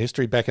American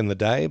history back in the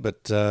day,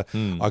 but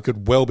I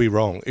could well be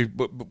wrong.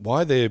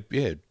 Why they're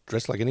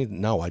dressed like Indians?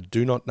 No, I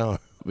do not know.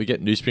 We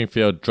get New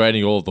Springfield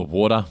draining all of the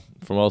water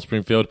from Old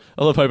Springfield.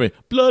 I love hoping,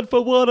 blood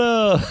for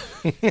water!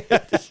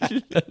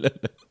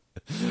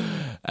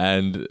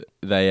 And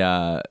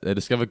they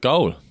discover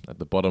gold at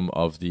the bottom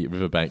of the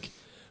riverbank.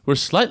 We're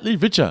slightly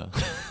richer.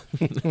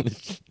 Then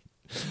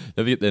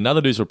we get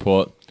another news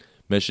report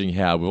mentioning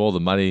how with all the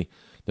money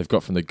they've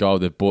got from the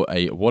gold, they've bought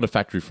a water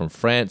factory from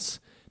France.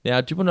 Now,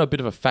 do you want to know a bit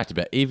of a fact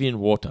about Evian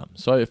water?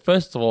 So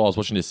first of all, I was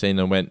watching this scene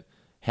and went,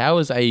 how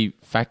is a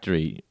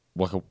factory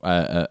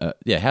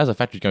how's a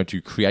factory going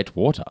to create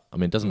water? I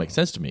mean, it doesn't make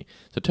sense to me.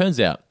 So it turns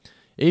out,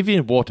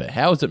 Evian water,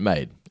 how is it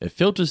made? It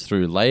filters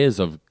through layers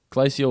of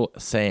glacial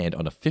sand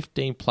on a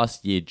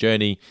 15-plus year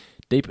journey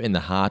deep in the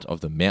heart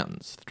of the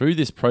mountains. Through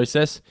this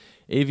process,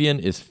 Evian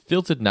is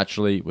filtered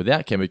naturally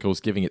without chemicals,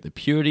 giving it the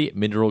purity,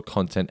 mineral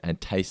content, and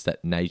taste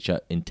that nature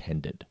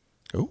intended.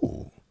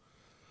 Ooh.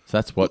 So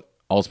that's what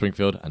Old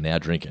Springfield are now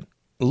drinking.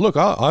 Look,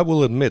 I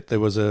will admit there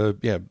was a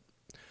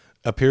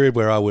period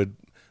where I would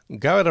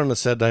go out on a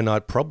Saturday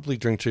night, probably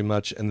drink too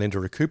much, and then to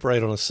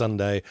recuperate on a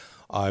Sunday,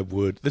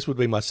 this would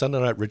be my Sunday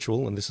night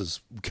ritual, and this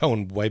is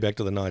going way back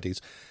to the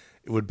 90s,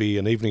 it would be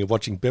an evening of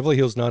watching Beverly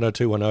Hills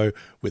 90210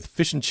 with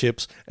fish and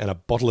chips and a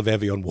bottle of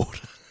Evian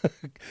water.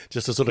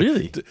 Just to sort of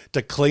Really?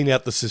 to clean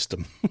out the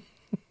system.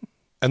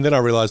 And then I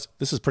realised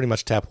this is pretty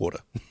much tap water.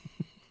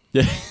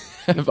 Yeah,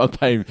 I'm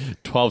paying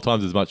 12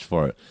 times as much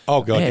for it.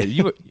 Oh, God. Man,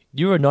 yeah.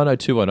 you were a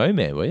 90210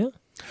 man, were you?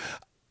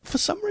 For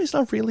some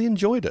reason, I really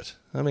enjoyed it.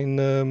 I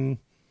mean,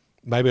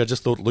 maybe I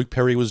just thought Luke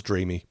Perry was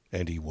dreamy,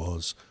 and he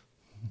was.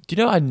 Do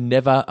you know I've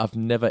never,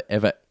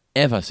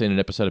 ever seen an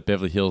episode of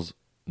Beverly Hills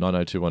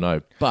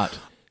 90210, but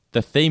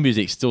the theme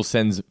music still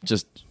sends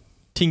just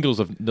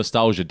tingles of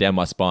nostalgia down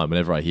my spine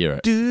whenever I hear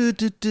it.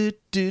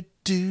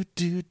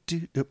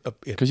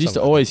 Because I used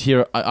to always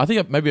hear it. I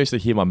think maybe I used to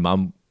hear my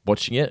mum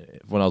watching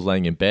it when I was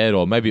laying in bed,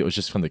 or maybe it was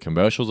just from the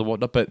commercials or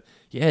whatnot. But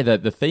yeah,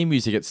 the theme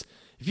music,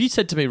 if you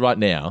said to me right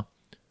now,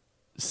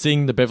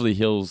 sing the Beverly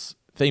Hills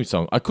theme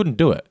song, I couldn't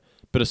do it.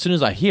 But as soon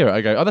as I hear it, I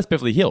go, oh, that's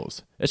Beverly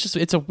Hills.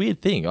 It's a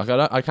weird thing. Like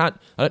I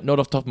don't know it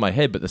off the top of my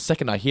head, but the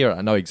second I hear it,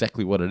 I know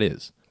exactly what it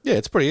is. Yeah,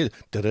 it's pretty.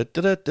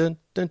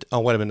 Oh,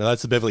 wait a minute.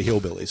 That's the Beverly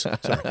Hillbillies.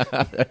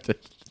 Sorry.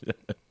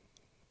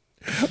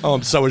 Oh,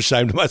 I'm so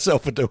ashamed of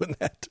myself for doing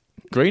that.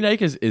 Green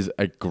Acres is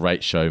a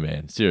great show,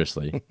 man.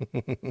 Seriously.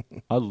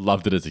 I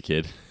loved it as a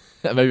kid.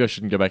 Maybe I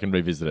shouldn't go back and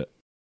revisit it.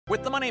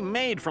 With the money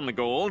made from the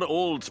gold,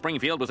 old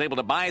Springfield was able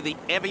to buy the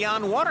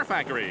Evian Water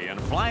Factory and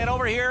fly it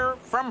over here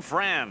from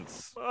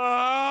France.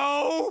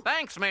 Oh!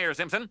 Thanks, Mayor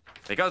Simpson.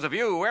 Because of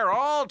you, we're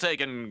all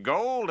taking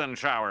golden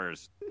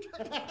showers.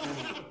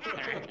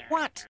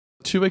 What?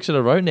 2 weeks in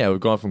a row now, we've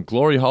gone from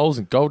glory holes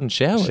and golden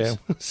showers.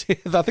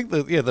 I think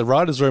the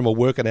writers' room are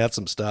working out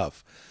some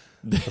stuff.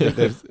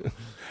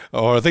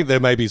 I think they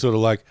may be sort of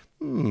like,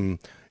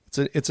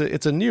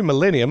 it's a new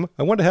millennium.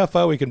 I wonder how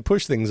far we can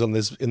push things in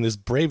this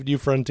brave new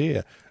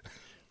frontier.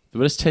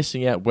 We're just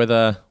testing out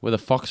whether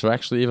Fox are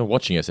actually even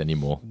watching us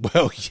anymore.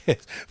 Well, yeah,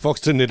 Fox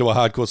turned into a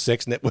hardcore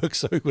sex network,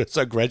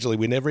 so gradually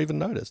we never even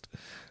noticed.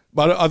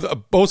 But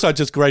I've also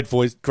just great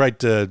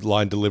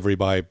line delivery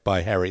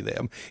by Harry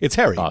there. It's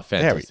Harry. Oh,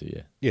 fantastic!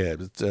 Harry. Yeah,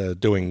 it's,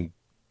 doing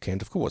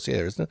Kent, of course.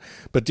 Yeah, isn't it?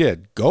 But yeah,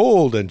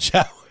 golden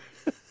shower.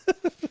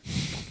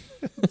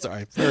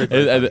 Sorry,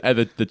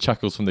 and the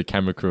chuckles from the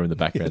camera crew in the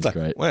background is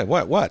great.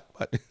 What?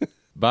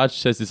 Marge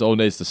says this all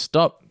needs to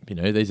stop. You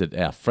know, these are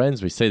our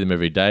friends. We see them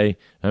every day.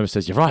 Homer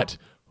says, you're right.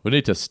 We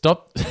need to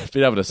stop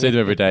being able to see them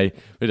every day.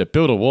 We need to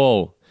build a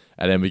wall.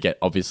 And then we get,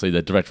 obviously,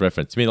 the direct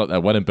reference. You mean like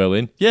that one in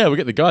Berlin? Yeah, we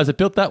get the guys that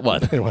built that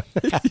one.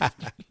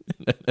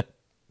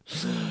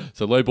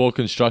 So lowball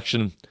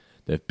construction.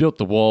 They've built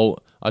the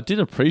wall. I did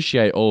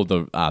appreciate all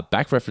the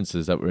back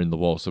references that were in the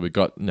wall. So we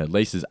got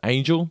Lisa's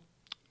angel,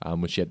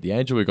 when she had the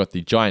angel. We got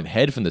the giant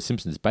head from the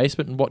Simpsons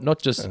basement and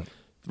whatnot. Just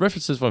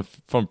references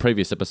from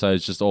previous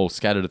episodes just all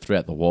scattered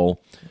throughout the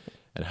wall.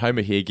 And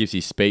Homer here gives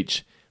his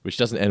speech, which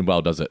doesn't end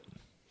well, does it?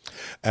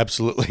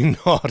 Absolutely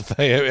not.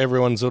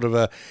 Everyone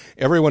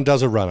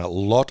does a run. A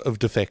lot of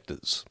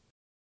defectors.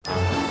 And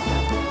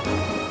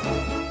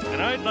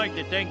I'd like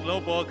to thank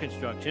Lowball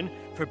Construction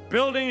for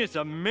building this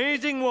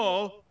amazing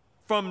wall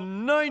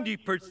from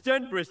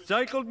 90%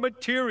 recycled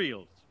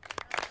materials.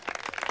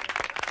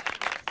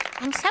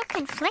 I'm so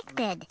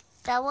conflicted.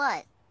 So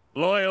what?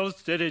 Loyal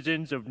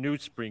citizens of New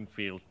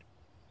Springfield,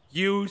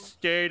 you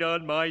stayed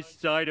on my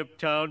side of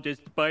town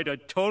despite a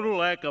total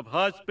lack of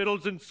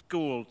hospitals and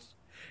schools,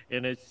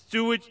 and a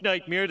sewage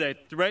nightmare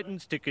that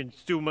threatens to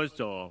consume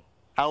us all.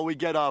 How we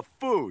get our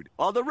food?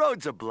 All the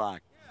roads are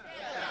blocked.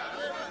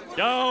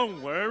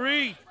 Don't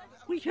worry.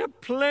 We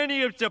have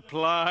plenty of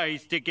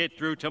supplies to get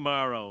through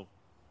tomorrow.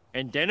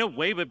 And then a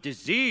wave of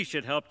disease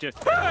should help to...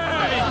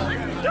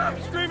 Hey! Stop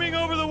screaming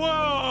over the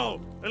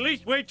wall! At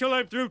least wait till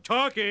I'm through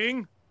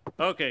talking.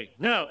 Okay,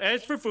 now,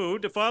 as for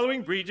food, the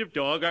following breeds of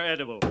dog are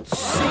edible.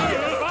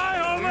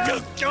 Bye, Homer!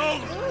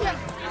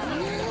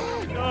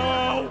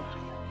 Oh!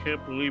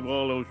 Can't believe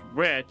all those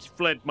rats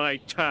fled my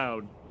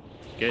town.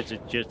 Guess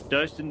it's just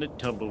us and the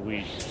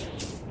tumbleweeds.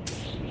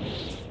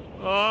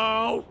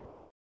 Oh!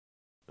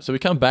 So we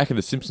come back and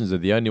the Simpsons are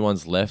the only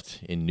ones left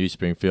in New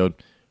Springfield.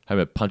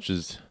 Homer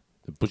punches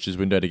the butcher's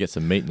window to get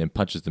some meat and then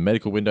punches the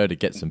medical window to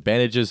get some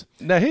bandages.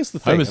 Now, here's the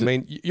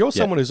thing. You're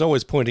someone who's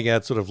always pointing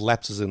out sort of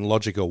lapses in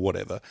logic or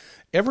whatever.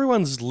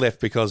 Everyone's left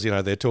because,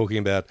 they're talking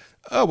about,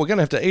 we're going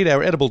to have to eat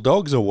our edible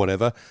dogs or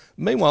whatever.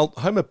 Meanwhile,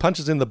 Homer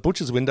punches in the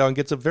butcher's window and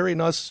gets a very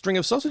nice string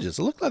of sausages.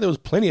 It looked like there was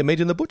plenty of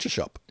meat in the butcher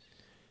shop.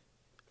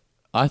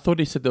 I thought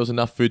he said there was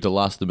enough food to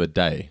last them a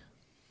day.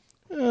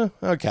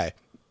 Okay,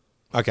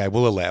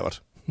 we'll allow it.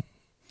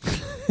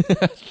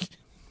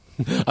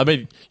 I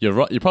mean, you're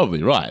right. You're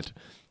probably right,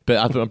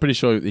 but I'm pretty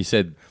sure he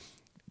said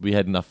we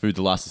had enough food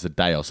to last us a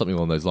day or something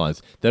along those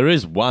lines. There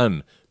is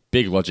one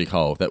big logic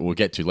hole that we'll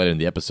get to later in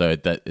the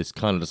episode that is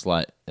kind of just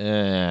like,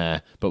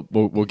 but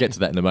we'll get to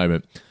that in a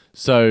moment.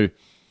 So,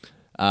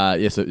 so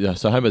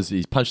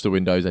he's punched the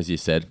windows, as you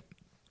said,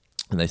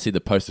 and they see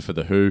the poster for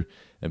The Who,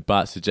 and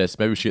Bart suggests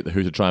maybe we should get The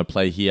Who to try and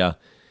play here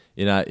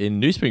in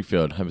New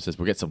Springfield. Homer says,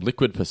 we'll get some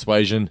liquid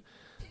persuasion.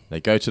 They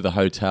go to the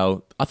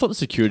hotel. I thought the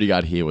security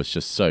guard here was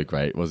just so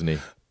great, wasn't he?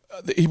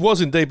 He was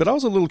indeed, but I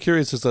was a little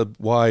curious as to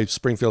why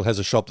Springfield has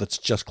a shop that's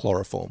just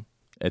chloroform.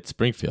 It's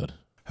Springfield.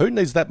 Who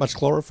needs that much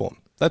chloroform?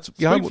 That's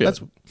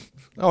Springfield.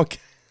 Okay.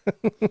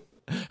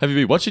 Have you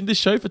been watching this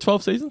show for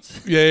 12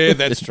 seasons? Yeah,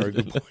 that's true.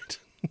 Good point.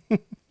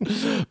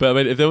 But I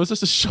mean, if there was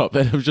just a shop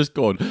that was just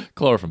called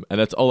chloroform and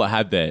that's all it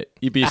had there,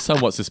 you'd be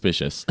somewhat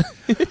suspicious.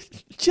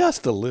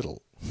 Just a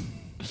little.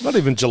 Not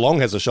even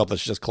Geelong has a shop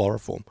that's just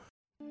chloroform.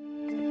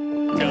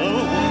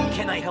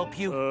 Can I help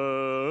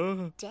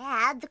you?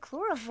 Dad, the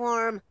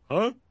chloroform.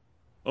 Huh?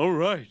 All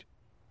right.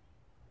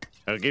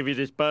 I'll give you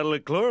this bottle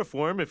of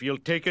chloroform if you'll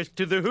take us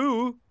to the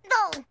Who.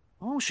 No.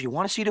 Oh, so you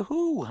want to see the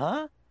Who,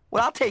 huh?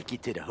 Well, I'll take you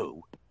to the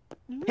Who.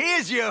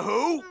 Here's your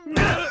Who.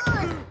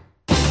 I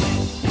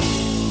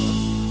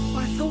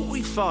thought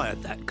we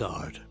fired that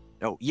guard.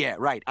 Oh, yeah,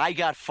 right. I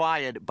got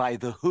fired by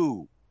the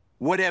Who.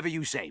 Whatever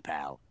you say,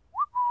 pal.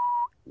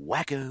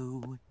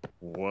 Wacko.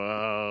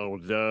 Wow,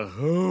 the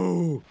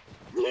Who.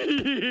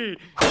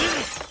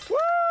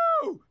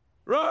 Woo!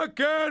 Rock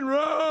and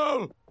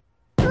roll!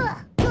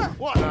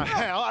 What the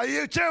hell are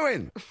you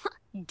doing?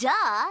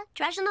 Duh.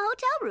 Trash in the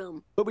hotel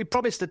room. But we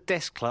promised the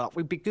desk clerk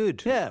we'd be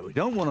good. Yeah, we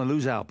don't want to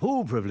lose our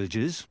pool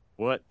privileges.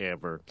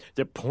 Whatever.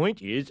 The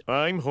point is,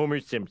 I'm Homer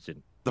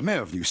Simpson. The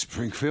mayor of New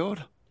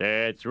Springfield?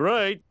 That's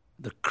right.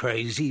 The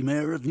crazy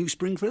mayor of New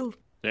Springfield?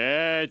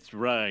 That's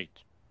right.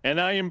 And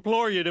I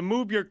implore you to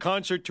move your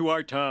concert to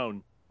our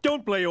town.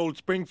 Don't play Old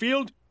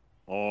Springfield.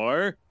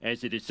 Or,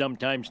 as it is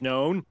sometimes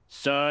known,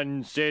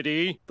 Sun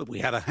City. But we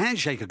had a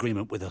handshake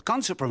agreement with a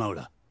concert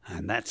promoter.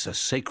 And that's a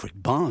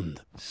sacred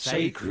bond.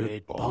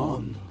 Sacred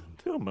bond.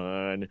 Come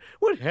on.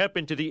 What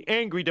happened to the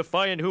angry,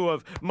 defiant Who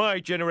of my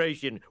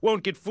generation?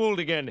 Won't get fooled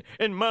again,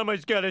 and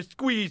Mama's got a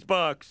squeeze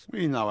box.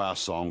 We know our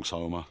songs,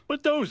 Homer.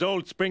 But those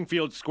old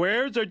Springfield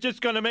squares are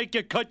just gonna make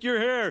you cut your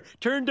hair,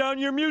 turn down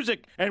your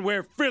music, and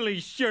wear frilly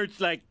shirts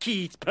like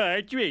Keith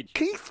Partridge.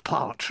 Keith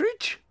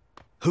Partridge?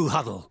 Who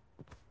huddle?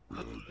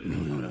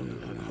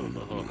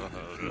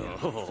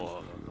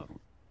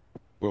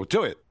 We'll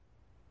do it.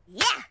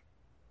 Yeah.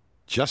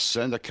 Just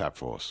send a cab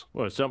for us.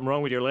 What, something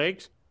wrong with your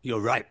legs? You're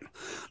right.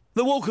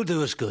 The walk will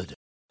do us good.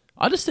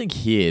 I just think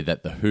here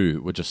that the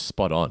Who were just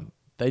spot on.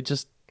 They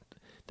just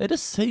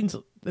seemed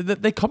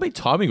their comic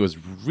timing was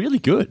really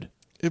good.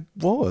 It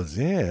was,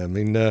 yeah. I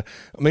mean,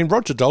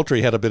 Roger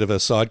Daltrey had a bit of a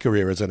side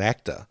career as an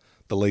actor,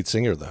 the lead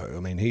singer of the Who. I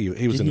mean, he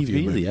was in a few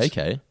really? movies.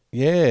 Okay.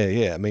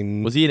 Yeah. I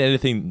mean, was he in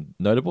anything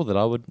notable that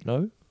I would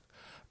know?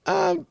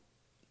 Not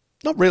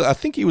really. I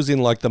think he was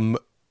in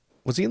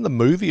was he in the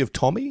movie of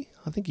Tommy?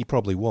 I think he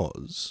probably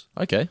was.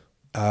 Okay.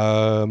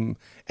 And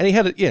he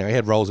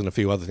had roles in a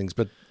few other things,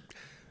 but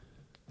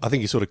I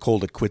think he sort of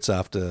called it quits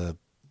after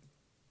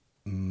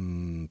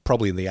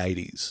probably in the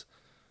 80s.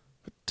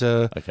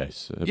 But, okay,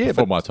 so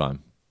before my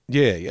time.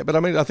 Yeah, but I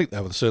mean, I think they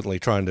were certainly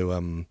trying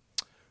to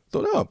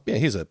thought, oh, yeah,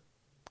 here's a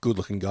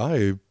good-looking guy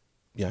who,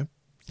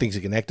 thinks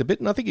he can act a bit,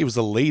 and I think he was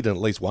the lead in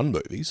at least one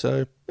movie,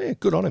 so yeah,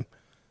 good on him.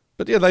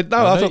 But yeah, I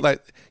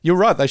thought you're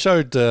right. They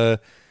showed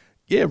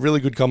really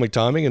good comic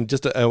timing and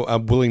just a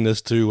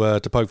willingness to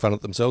poke fun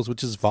at themselves,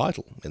 which is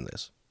vital in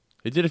this.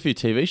 He did a few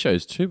TV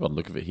shows too, by the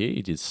look of it here.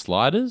 He did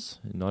Sliders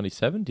in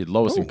 97, did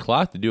Lois and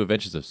Clark, The New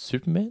Adventures of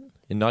Superman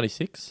in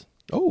 96.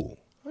 Oh,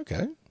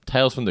 okay.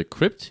 Tales from the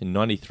Crypt in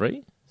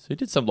 93. So he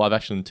did some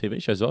live-action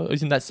TV shows as well. He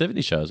was in That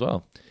 70s Show as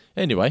well.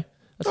 Anyway,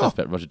 that's enough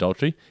about Roger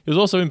Daltrey. He was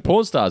also in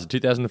Pawn Stars in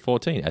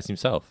 2014 as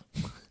himself.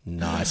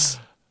 Nice.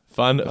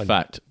 Fun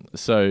fact.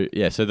 So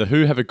the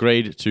Who have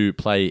agreed to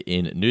play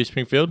in New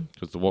Springfield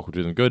because the walk will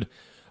do them good.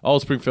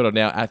 Old Springfield are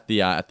now at the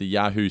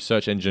Yahoo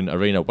search engine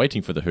arena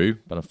waiting for the Who,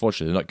 but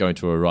unfortunately they're not going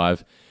to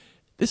arrive.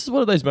 This is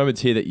one of those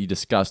moments here that you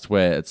discussed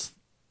where it's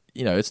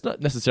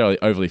not necessarily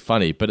overly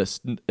funny, but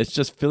it's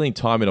just filling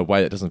time in a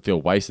way that doesn't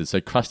feel wasted.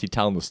 So Krusty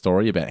telling the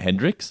story about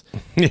Hendrix,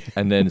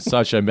 and then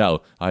Sideshow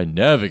Mel, I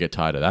never get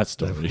tired of that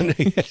story.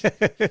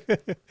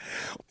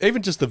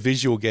 Even just the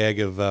visual gag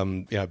of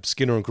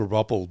Skinner and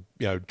Krabappel,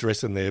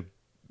 dressed in their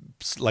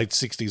late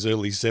 60s,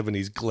 early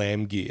 70s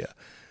glam gear.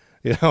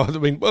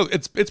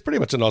 It's pretty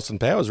much an Austin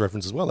Powers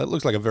reference as well. That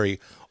looks like a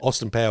very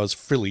Austin Powers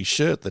frilly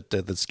shirt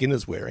that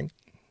Skinner's wearing.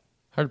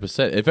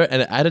 100%.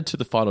 And it added to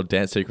the final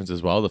dance sequence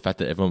as well, the fact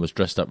that everyone was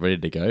dressed up ready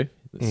to go,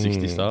 the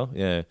 60s style.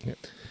 Yeah. Yep.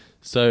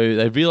 So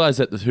they realised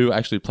that the Who are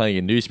actually playing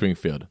in New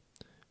Springfield.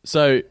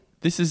 So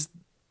this is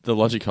the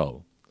logic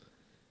hole.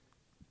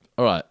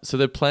 All right, so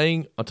they're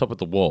playing on top of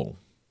the wall.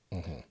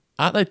 Mm-hmm.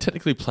 Aren't they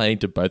technically playing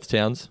to both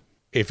towns?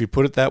 If you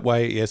put it that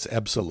way, yes,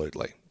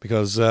 absolutely.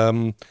 Because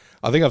I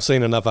think I've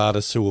seen enough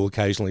artists who will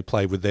occasionally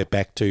play with their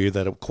back to you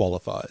that it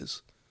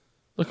qualifies.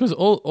 Because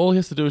all he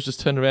has to do is just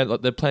turn around,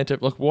 like they're playing to,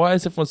 like, why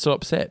is everyone so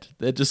upset?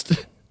 They're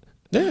just,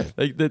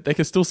 they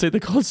can still see the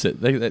concert.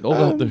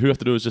 All the Who have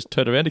to do is just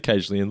turn around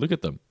occasionally and look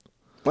at them.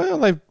 Well,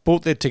 they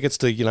bought their tickets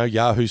to,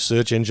 Yahoo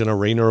search engine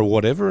arena or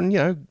whatever,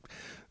 and,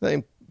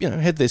 they,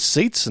 had their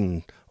seats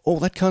and all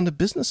that kind of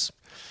business.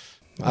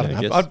 I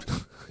don't know.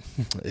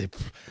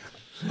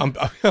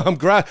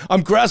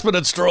 I'm grasping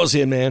at straws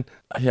here, man.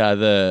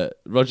 Yeah,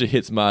 Roger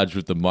hits Marge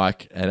with the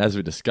mic, and as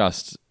we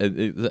discussed,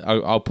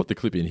 I'll put the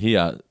clip in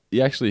here.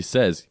 He actually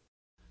says,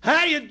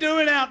 "How you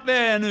doing out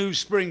there, New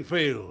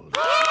Springfield?"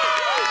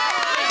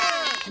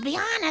 To be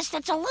honest,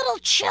 it's a little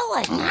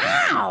chilly.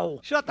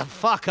 Ow! Shut the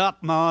fuck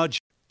up, Marge.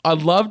 I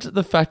loved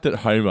the fact that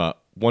Homer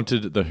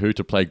wanted the Who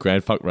to play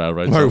Grand Funk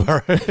Railroad Oh, songs.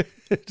 right.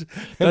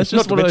 That's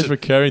just Not one to of those mention-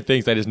 recurring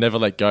things they just never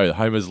let go.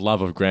 Homer's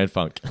love of Grand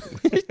Funk.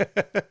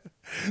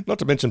 Not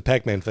to mention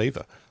Pac-Man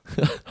Fever.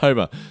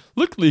 Homer,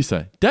 look,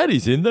 Lisa,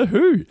 Daddy's in the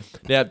Who.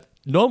 Now,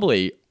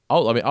 normally, I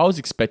was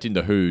expecting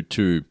the Who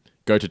to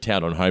go to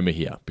town on Homer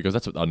here because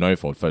that's what they're known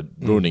for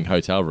ruining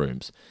hotel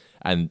rooms.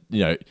 And,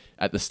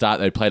 at the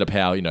start, they played up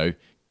how,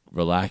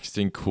 relaxed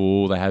and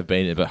cool they have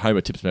been, but Homer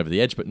tips him over the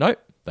edge. But no,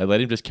 they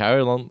let him just carry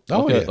along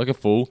like a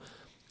fool.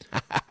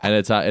 And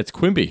it's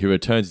Quimby who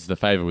returns the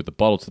favour with the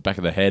bottle to the back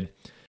of the head.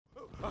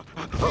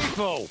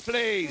 People,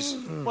 please.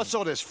 What's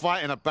all this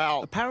fighting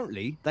about?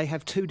 Apparently, they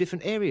have 2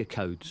 different area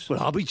codes. Well,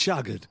 I'll be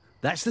chuggered.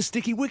 That's the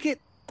sticky wicket.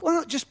 Why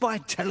not just buy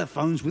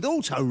telephones with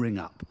auto ring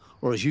up?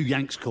 Or as you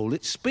Yanks call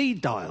it,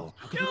 speed dial.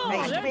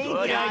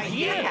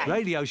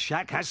 Radio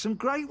Shack has some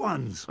great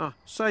ones.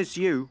 Says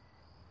you.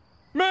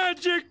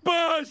 Magic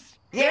Bus!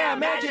 Yeah,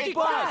 Magic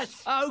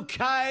Bus!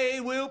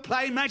 Okay, we'll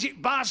play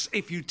Magic Bus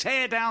if you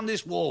tear down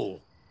this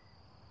wall.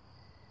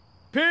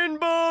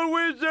 Pinball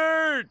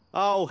Wizard!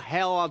 Oh,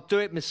 hell, I'll do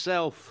it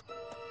myself.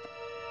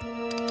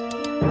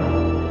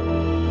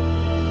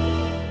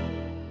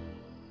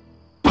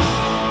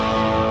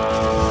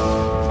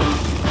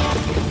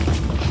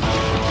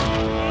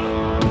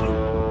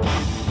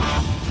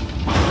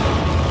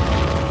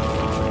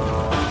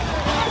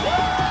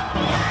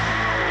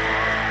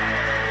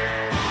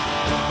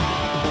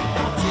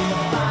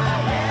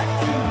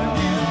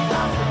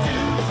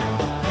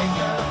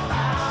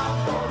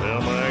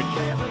 Well,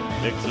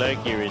 Marge, looks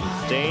like your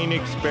insane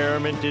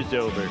experiment is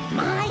over.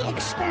 My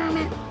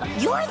experiment?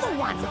 You're the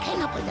one who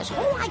came up with this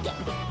whole idea.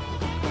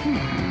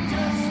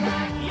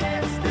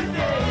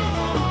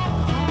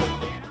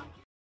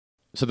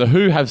 So the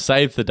Who have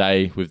saved the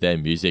day with their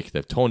music.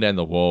 They've torn down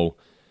the wall.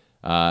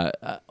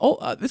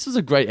 This is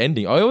a great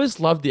ending. I always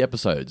love the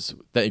episodes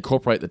that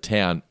incorporate the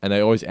town, and they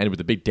always end with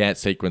a big dance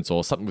sequence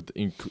or something with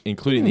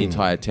including the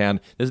entire town.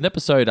 There's an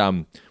episode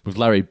with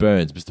Larry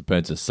Burns, Mr.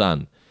 Burns'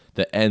 son,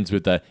 that ends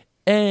with the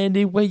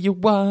 "Any way you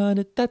want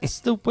it, that's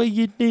the way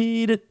you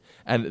need it,"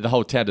 and the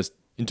whole town just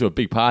into a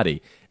big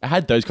party. It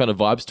had those kind of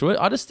vibes to it.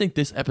 I just think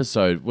this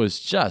episode was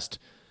just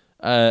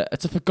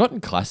it's a forgotten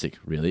classic.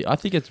 Really, I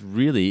think it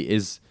really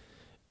is.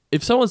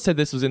 If someone said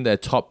this was in their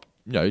top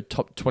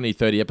 20,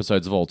 30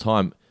 episodes of all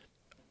time,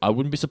 I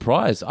wouldn't be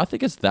surprised. I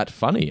think it's that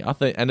funny.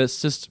 And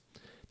it's just,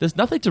 there's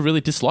nothing to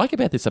really dislike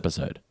about this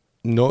episode.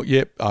 Not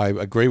yet. I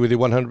agree with you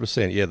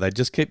 100%. Yeah, they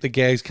just keep the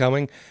gags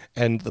coming,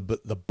 and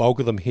the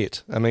bulk of them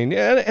hit. I mean,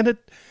 and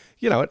it,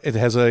 it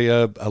has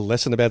a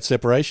lesson about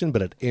separation,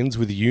 but it ends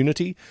with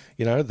unity.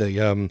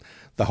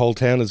 The whole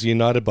town is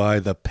united by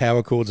the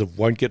power chords of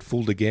 "Won't Get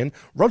Fooled Again."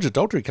 Roger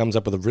Daltrey comes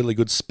up with a really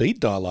good speed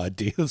dial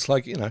idea. It's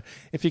like,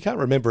 if you can't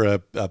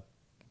remember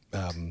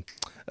an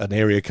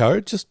area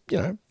code, just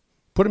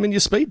put them in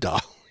your speed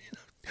dial.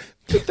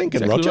 Good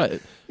thinking, Exactly Roger.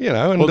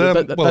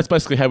 Right. That's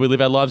basically how we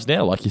live our lives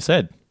now, like you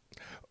said.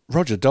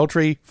 Roger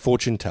Daltrey,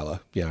 fortune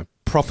teller,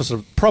 prophet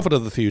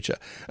of the future,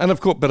 and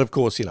of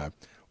course,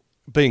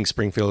 being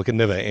Springfield can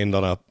never end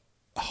on a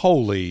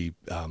wholly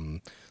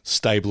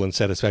stable and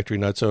satisfactory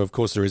note. So of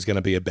course there is going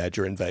to be a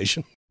badger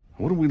invasion.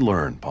 What did we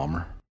learn,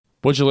 Palmer?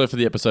 What did you learn for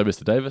the episode,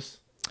 Mr. Davis?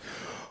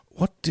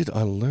 What did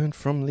I learn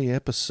from the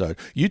episode?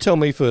 You tell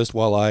me first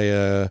while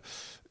I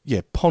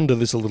ponder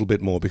this a little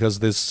bit more, because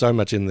there's so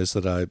much in this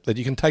that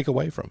you can take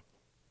away from.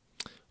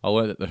 I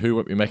learned that the Who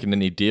won't be making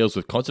any deals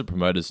with concert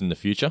promoters in the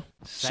future.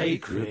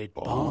 Sacred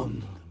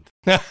bond.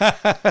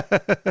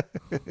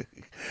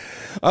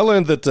 I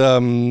learned that,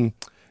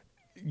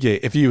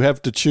 if you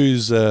have to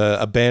choose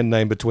a band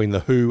name between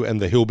the Who and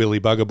the Hillbilly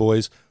Bugger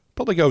Boys,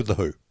 probably go with the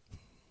Who.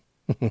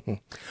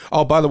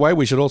 Oh, by the way,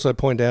 we should also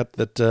point out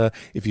that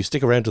if you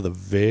stick around to the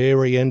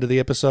very end of the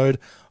episode,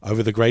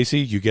 over the Gracie,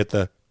 you get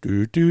the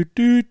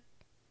doot.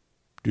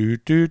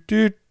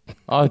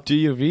 Oh, do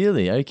you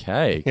really?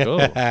 Okay,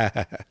 cool.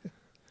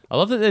 I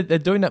love that they're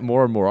doing that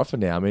more and more often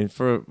now. I mean,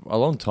 for a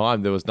long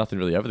time, there was nothing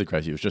really over the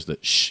Gracie. It was just a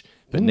shh.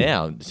 But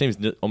now, it seems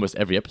almost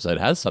every episode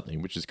has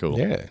something, which is cool.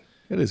 Yeah,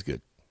 it is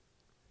good.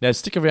 Now,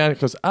 stick around,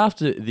 because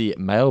after the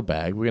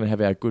mailbag, we're going to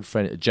have our good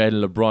friend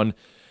Jaden LeBron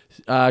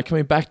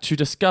coming back to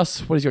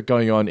discuss what he's got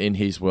going on in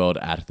his world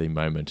at the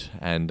moment,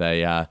 and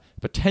a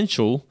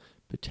potential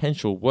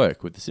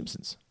work with The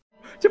Simpsons.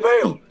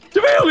 Jamil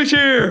is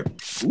here!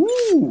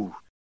 Ooh!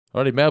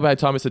 Alrighty, mailbag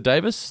time, Mr.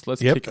 Davis.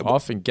 Let's kick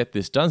off and get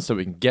this done so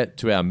we can get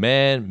to our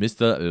man,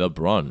 Mr.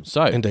 LeBron.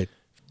 So, indeed.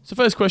 So,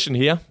 first question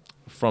here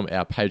from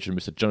our patron,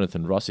 Mr.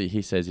 Jonathan Rossi.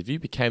 He says, if you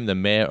became the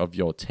mayor of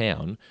your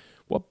town,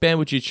 what band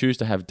would you choose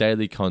to have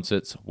daily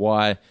concerts?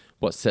 Why?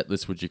 What set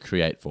list would you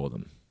create for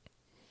them?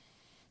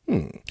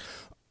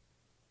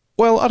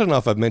 Well, I don't know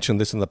if I've mentioned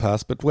this in the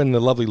past, but when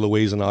the lovely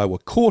Louise and I were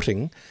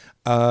courting,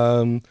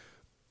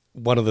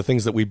 one of the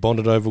things that we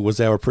bonded over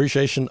was our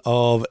appreciation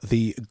of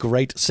the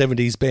great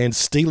 70s band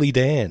Steely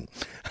Dan.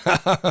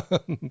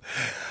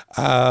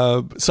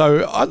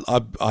 So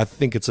I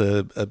think it's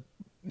a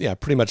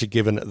pretty much a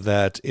given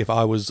that if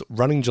I was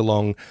running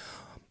Geelong,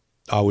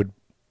 I would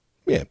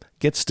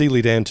get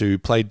Steely Dan to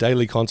play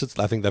daily concerts.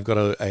 I think they've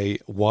got a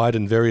wide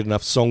and varied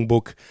enough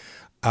songbook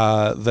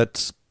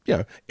that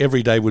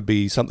every day would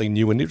be something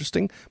new and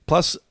interesting.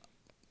 Plus,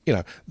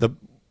 it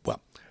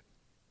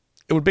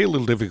would be a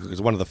little difficult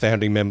because one of the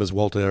founding members,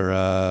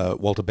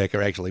 Walter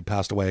Becker, actually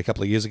passed away a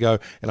couple of years ago,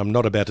 and I'm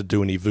not about to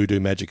do any voodoo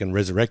magic and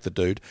resurrect the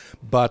dude,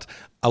 but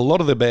a lot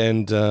of the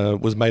band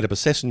was made up of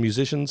session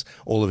musicians,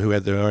 all of who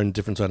had their own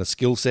different kind of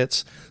skill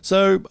sets.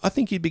 So I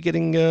think you'd be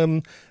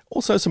getting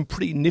also some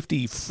pretty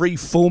nifty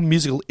free-form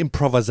musical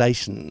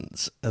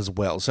improvisations as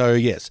well. So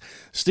yes,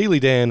 Steely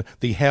Dan,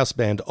 the house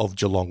band of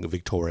Geelong,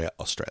 Victoria,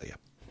 Australia.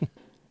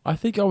 I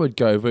think I would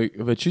go, if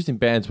we're choosing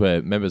bands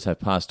where members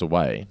have passed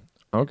away,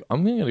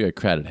 I'm going to go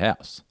Crowded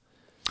House.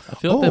 I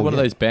feel like they're one of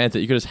those bands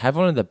that you could just have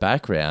on in the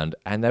background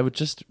and they would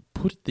just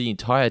put the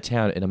entire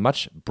town in a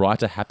much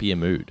brighter, happier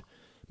mood.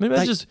 I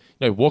mean, just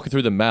walking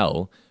through the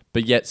Mall,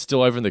 but yet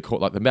still over in the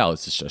court, like the Mall,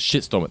 it's just a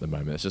shitstorm at the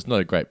moment. It's just not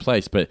a great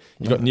place. But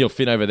you've got Neil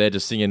Finn over there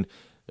just singing,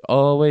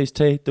 "Always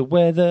take the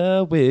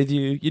weather with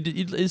you."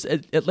 You'd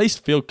at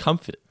least feel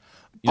comfort.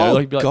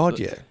 God,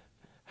 yeah.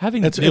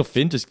 Having Neil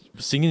Finn just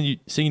singing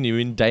you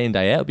in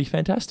day out would be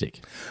fantastic.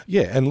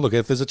 Yeah, and look,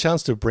 if there's a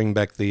chance to bring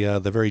back the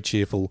very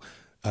cheerful,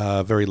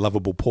 very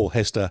lovable Paul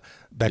Hester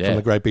back from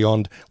the great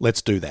beyond,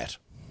 let's do that.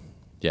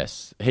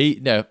 Yes.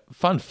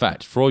 Fun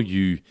fact, for all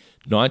you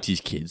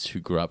 90s kids who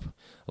grew up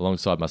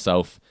alongside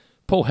myself,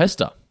 Paul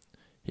Hester,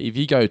 if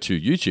you go to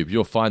YouTube,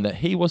 you'll find that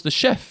he was the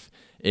chef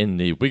in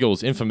the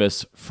Wiggles'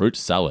 infamous fruit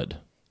salad.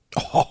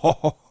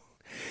 Oh,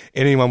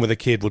 anyone with a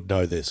kid would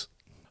know this.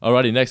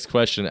 Alrighty, next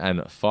question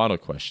and final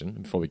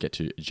question before we get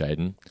to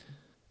Jaden.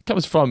 It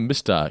comes from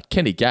Mr.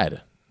 Kenny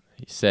Gadd.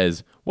 He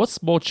says, what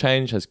small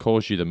change has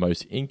caused you the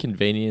most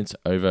inconvenience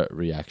over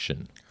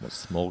reaction? What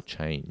small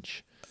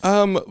change?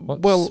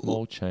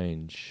 Small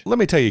change? Let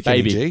me tell you,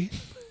 Kenny G.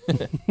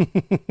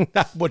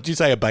 What'd you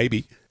say, a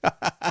baby?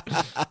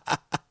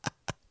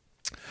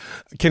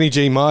 Kenny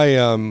G,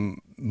 my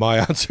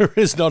answer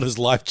is not as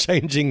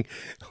life-changing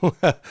or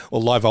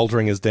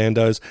life-altering as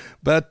Dando's,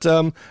 but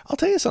I'll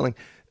tell you something.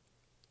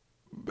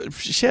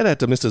 Shout out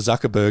to Mr.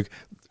 Zuckerberg.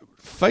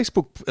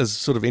 Facebook has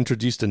sort of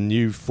introduced a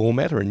new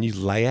format or a new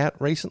layout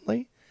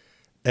recently.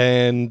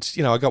 And,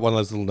 I got one of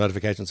those little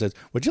notifications that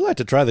says, would you like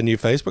to try the new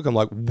Facebook? I'm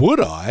like, would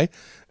I?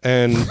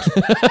 And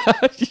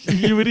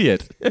you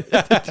idiot.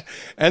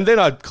 And then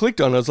I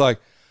clicked on it. I was like,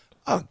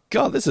 oh,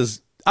 God, this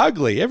is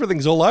ugly.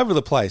 Everything's all over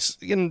the place.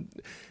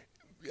 And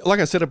like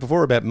I said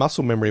before about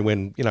muscle memory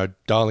when,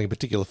 dialing a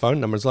particular phone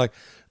number, it's like,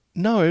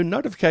 no,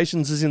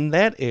 notifications is in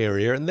that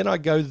area, and then I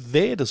go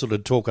there to sort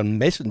of talk on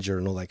Messenger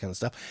and all that kind of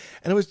stuff.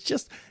 And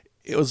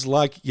it was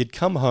like you'd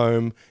come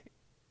home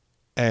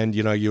and,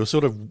 you were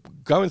sort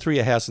of going through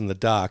your house in the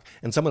dark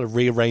and someone had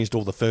rearranged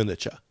all the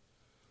furniture.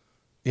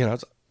 It's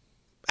like,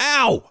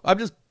 ow! I've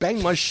just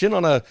banged my shin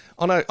on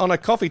a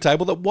coffee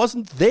table that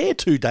wasn't there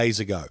 2 days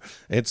ago.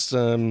 It's,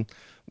 so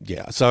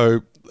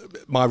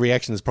my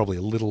reaction is probably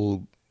a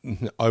little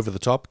over the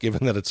top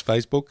given that it's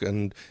Facebook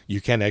and you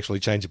can actually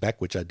change it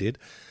back, which I did.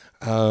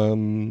 But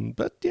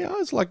I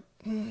was like,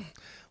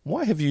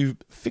 why have you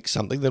fixed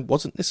something that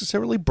wasn't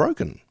necessarily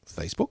broken,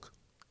 Facebook?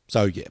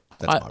 So that's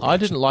my reaction. I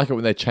didn't like it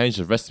when they changed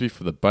the recipe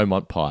for the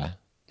Beaumont pie.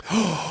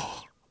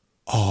 Oh.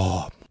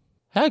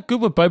 How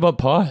good were Beaumont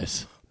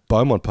pies?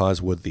 Beaumont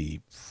pies were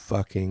the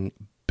fucking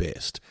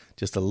best.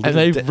 Just a little.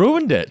 And they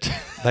ruined it.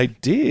 They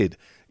did.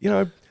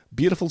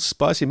 Beautiful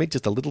spicy meat,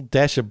 just a little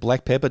dash of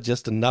black pepper,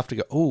 just enough to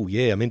go, oh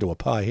yeah, I'm into a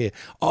pie here.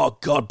 Oh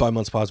God,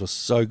 Beaumont's pies were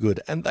so good,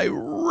 and they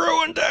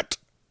ruined it.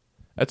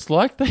 It's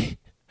like the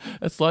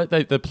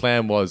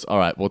plan was, all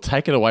right, we'll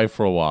take it away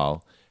for a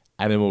while,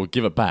 and then we'll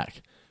give it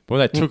back. But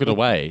when they took it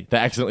away, they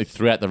accidentally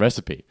threw out the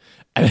recipe,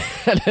 and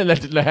then they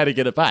didn't know how to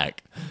get it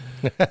back.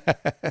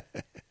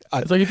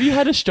 It's like if you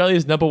had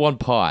Australia's #1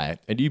 pie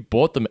and you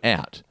bought them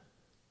out,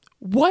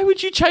 why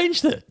would you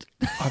change that?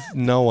 I've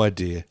no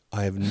idea.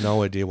 I have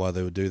no idea why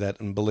they would do that.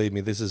 And believe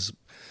me, this is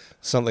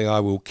something I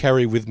will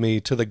carry with me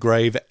to the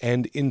grave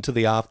and into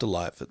the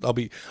afterlife. I'll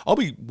be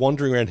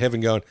wandering around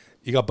heaven going,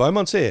 you got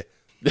Beaumont's here?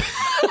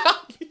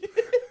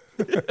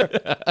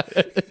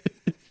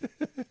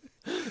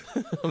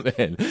 Oh,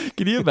 man,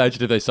 can you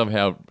imagine if they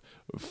somehow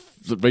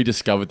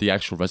rediscovered the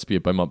actual recipe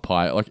of Beaumont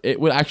pie? Like, it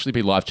would actually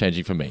be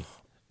life-changing for me.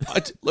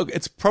 Look,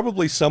 it's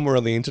probably somewhere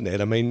on the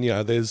internet. I mean,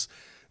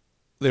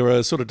 there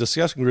are sort of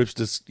discussion groups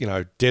just,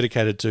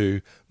 dedicated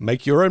to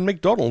make your own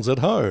McDonald's at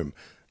home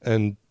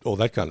and all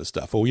that kind of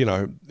stuff. Or,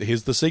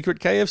 here's the secret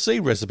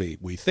KFC recipe,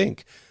 we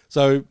think.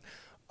 So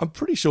I'm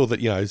pretty sure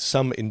that,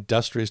 some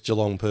industrious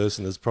Geelong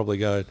person is probably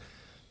going,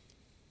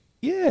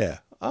 yeah,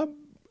 I'm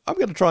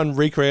going to try and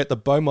recreate the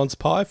Beaumont's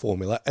pie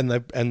formula.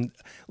 And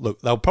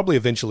look, they'll probably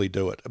eventually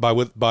do it. By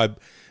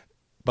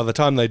the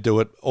time they do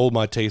it, all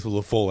my teeth will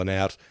have fallen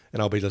out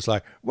and I'll be just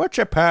like, what's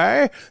your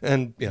pie?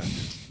 And,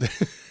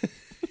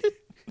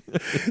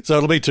 so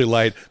it'll be too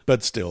late,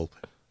 but still,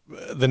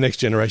 the next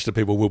generation of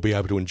people will be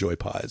able to enjoy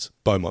pies,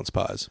 Beaumont's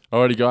pies.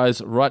 Alrighty,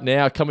 guys. Right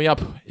now, coming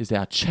up is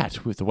our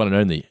chat with the one and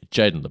only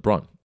Jaden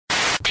LeBron.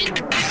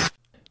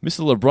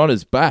 Mr. LeBron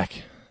is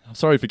back.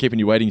 Sorry for keeping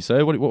you waiting,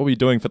 sir. What were you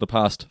doing for the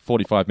past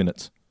 45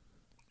 minutes?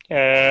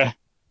 I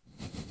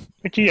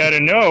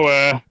don't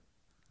know.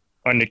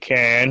 On the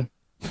can,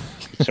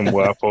 some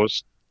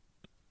waffles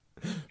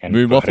and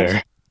Moon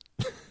butter.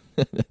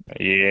 waffles?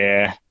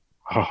 Yeah.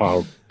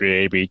 Oh,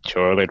 baby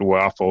toilet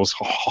waffles.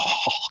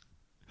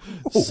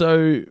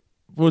 So,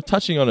 we were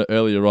touching on it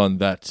earlier on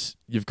that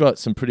you've got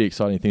some pretty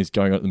exciting things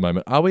going on at the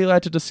moment. Are we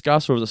allowed to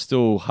discuss, or is it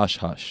still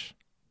hush-hush?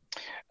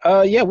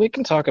 Yeah, we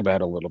can talk about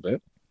it a little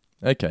bit.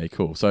 Okay,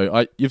 cool.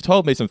 So you've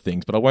told me some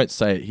things, but I won't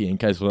say it here in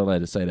case we're not allowed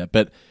to say that.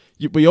 But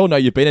we all know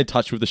you've been in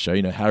touch with the show.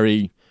 You know,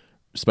 Harry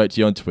spoke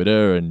to you on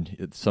Twitter,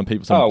 and some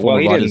people.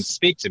 He didn't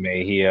speak to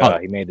me.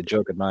 He made the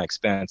joke at my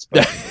expense,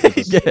 but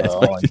it was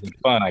all in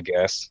fun, I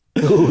guess.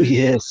 Oh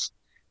yes.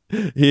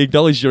 He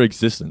acknowledged your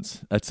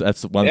existence. That's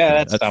one thing.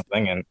 Yeah, that's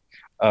something. And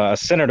a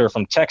senator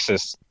from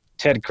Texas,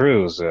 Ted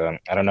Cruz. I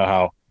don't know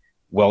how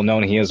well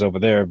known he is over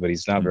there, but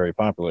he's not very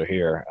popular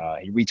here.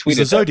 He retweeted. He's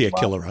a Zodiac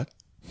killer, right?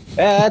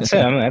 Yeah, that's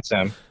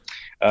him.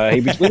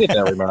 He retweeted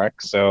that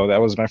remark, so that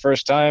was my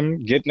first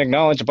time getting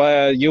acknowledged by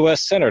a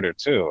U.S. senator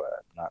too.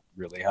 Not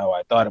really how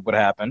I thought it would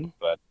happen,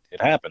 but it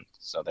happened.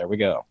 So there we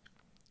go.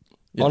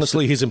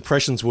 Honestly, his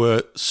impressions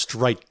were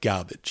straight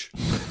garbage.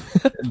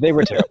 They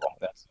were terrible.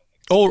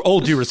 All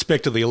due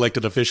respect to the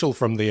elected official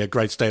from the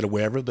great state of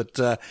wherever,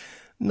 but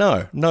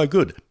no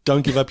good.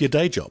 Don't give up your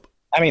day job.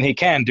 I mean, he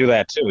can do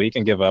that too. He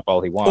can give up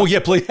all he wants. Oh yeah,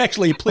 please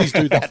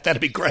do that.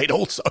 That'd be great.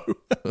 Also.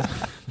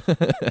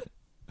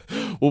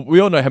 Well, we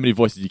all know how many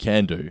voices you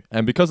can do,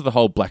 and because of the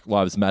whole Black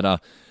Lives Matter,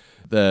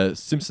 the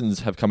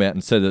Simpsons have come out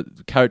and said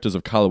that characters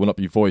of color will not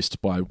be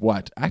voiced by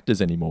white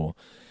actors anymore,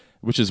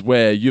 which is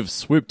where you've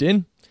swooped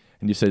in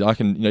and you said, I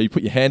can, you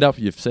put your hand up,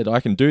 you've said, I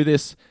can do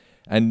this.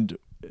 And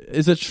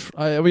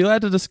are we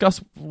allowed to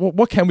discuss,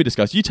 what can we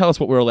discuss? You tell us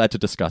what we're allowed to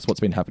discuss, what's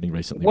been happening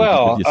recently.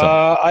 Well, with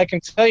yourself. I can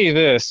tell you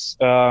this.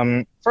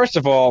 First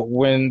of all,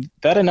 when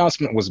that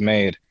announcement was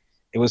made,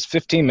 it was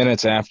 15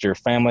 minutes after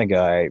Family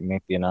Guy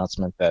made the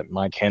announcement that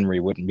Mike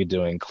Henry wouldn't be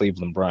doing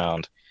Cleveland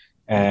Brown.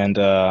 And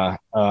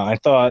I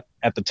thought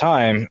at the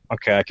time,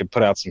 okay, I could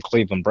put out some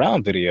Cleveland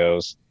Brown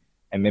videos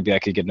and maybe I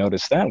could get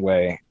noticed that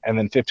way. And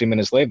then 15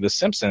 minutes later, The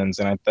Simpsons,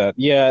 and I thought,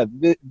 yeah,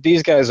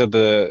 these guys are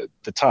the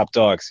top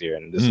dogs here,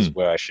 and this is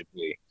where I should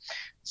be.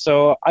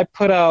 So I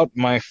put out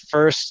my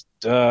first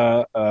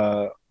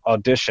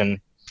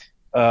audition,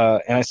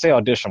 and I say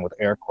audition with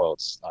air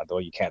quotes, although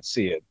you can't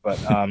see it, but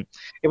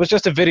it was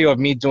just a video of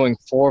me doing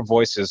 4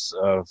 voices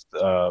of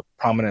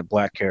prominent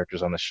black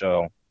characters on the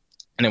show.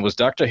 And it was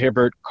Dr.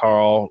 Hibbert,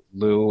 Carl,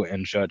 Lou,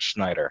 and Judge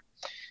Schneider.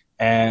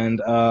 And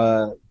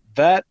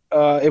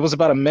it was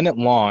about a minute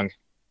long,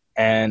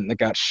 and it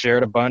got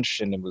shared a bunch,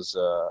 and it was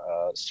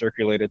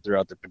circulated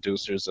throughout the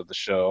producers of the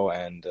show,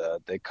 and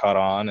they caught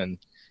on and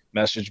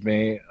messaged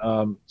me.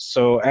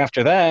 So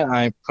after that,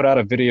 I put out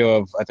a video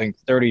of, I think,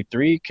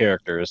 33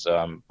 characters,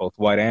 both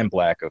white and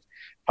black, of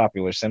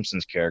popular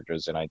Simpsons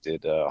characters, and I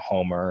did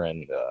Homer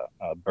and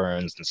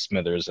Burns and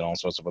Smithers and all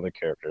sorts of other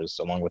characters,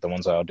 along with the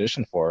ones I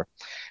auditioned for.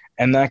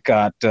 And that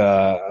got,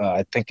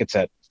 I think it's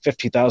at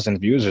 50,000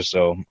 views or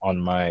so on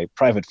my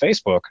private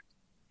Facebook,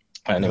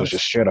 and it was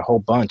just shared a whole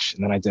bunch.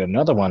 And then I did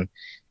another one.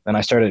 Then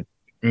I started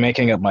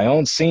making up my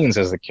own scenes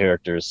as the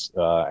characters,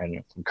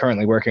 and I'm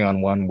currently working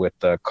on one with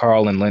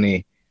Carl and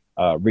Lenny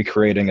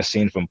recreating a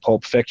scene from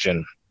Pulp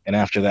Fiction. And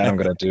after that, I'm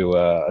going to do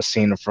a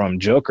scene from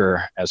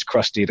Joker as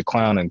Krusty the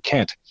Clown and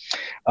Kent.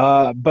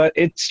 But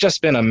it's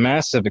just been a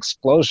massive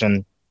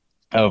explosion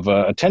of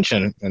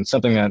attention, and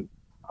something that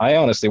I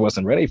honestly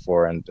wasn't ready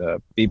for. And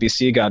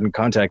BBC got in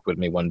contact with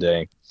me one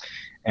day,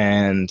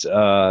 and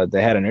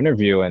they had an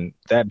interview, and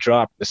that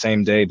dropped the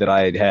same day that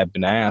I had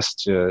been asked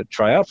to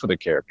try out for the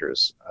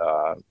characters.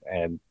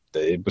 And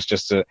it was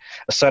just a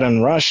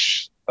sudden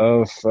rush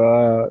of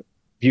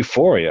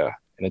euphoria,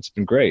 and it's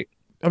been great.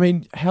 I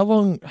mean, how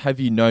long have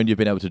you known you've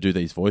been able to do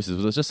these voices?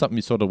 Was it just something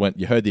you sort of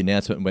you heard the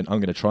announcement and went, I'm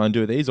going to try and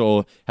do these?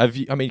 Or have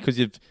you, because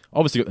you've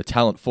obviously got the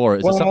talent for it.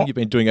 Is it something you've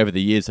been doing over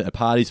the years at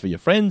parties for your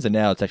friends, and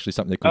now it's actually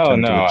something that could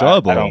turn into a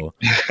job?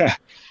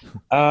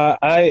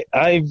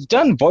 I've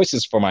done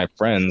voices for my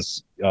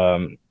friends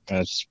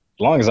as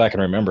long as I can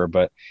remember,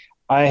 but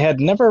I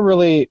had never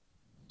really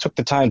took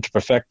the time to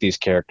perfect these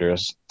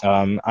characters.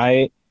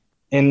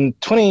 In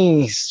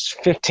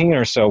 2015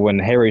 or so, when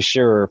Harry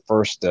Shearer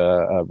first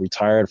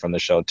retired from the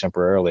show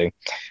temporarily,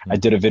 I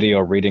did a video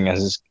reading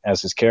as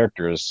his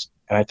characters.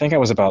 And I think I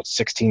was about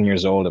 16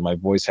 years old and my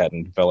voice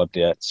hadn't developed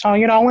yet. So,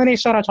 when he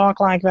sort of talked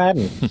like that,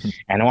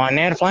 and when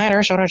Ned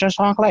Flanders sort of just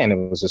talked like, and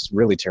it was just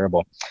really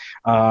terrible.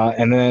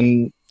 And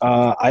then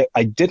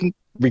I didn't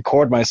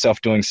record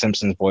myself doing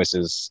Simpsons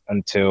voices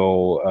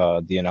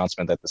until the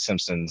announcement that The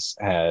Simpsons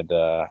had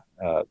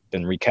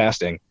been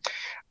recasting.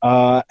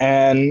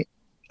 And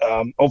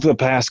over the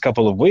past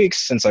couple of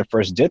weeks, since I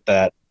first did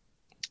that,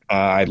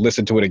 I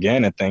listened to it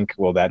again and think,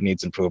 well, that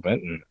needs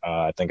improvement. And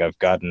I think I've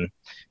gotten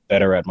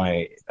better at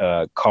my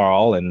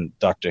Carl and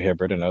Dr.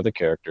 Hibbert and other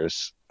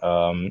characters.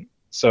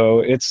 So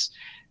it's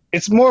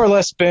more or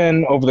less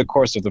been over the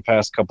course of the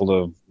past couple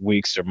of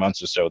weeks or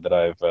months or so that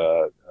I've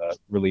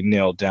really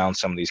nailed down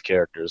some of these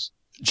characters.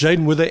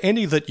 Jaden, were there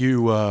any that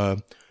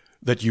you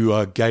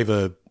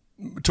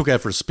took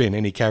out for a spin?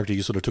 Any character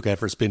you sort of took out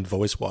for a spin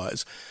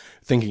voice-wise,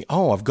 thinking,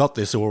 "Oh, I've got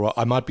this," or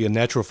 "I might be a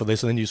natural for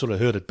this," and then you sort of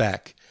heard it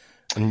back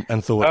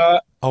and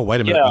thought, "Oh,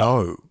 wait a minute,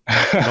 no,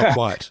 not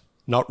quite,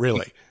 not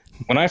really."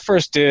 When I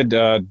first did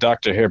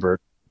Dr.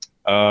 Hibbert,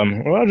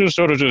 I just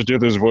sort of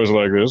did this voice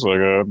like this, like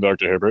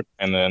Dr. Hibbert,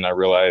 and then I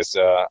realized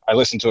I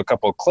listened to a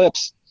couple of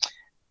clips,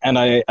 and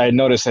I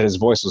noticed that his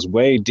voice was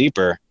way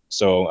deeper.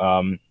 So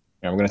I'm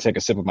going to take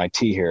a sip of my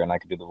tea here, and I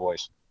can do the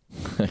voice.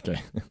 Okay.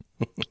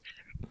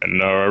 And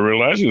now I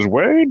realize he's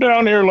way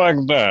down here like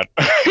that.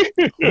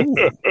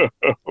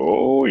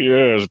 Oh,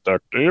 yes,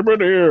 Dr.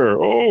 Hibbert here.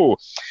 Oh.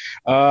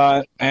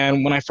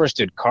 And when I first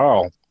did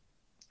Carl,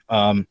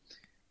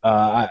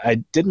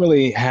 I didn't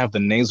really have the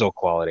nasal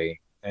quality.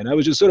 And I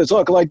was just sort of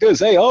talking like this,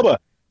 "Hey, Alba."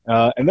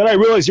 And then I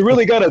realized you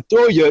really got to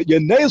throw your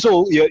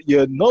nasal,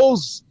 your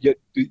nose,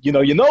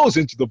 your nose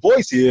into the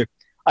voice here.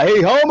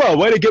 "Hey, Homer,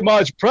 way to get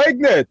Marge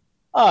pregnant."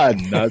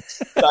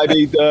 Nuts. I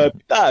mean,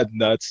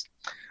 nuts.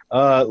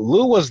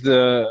 Lou was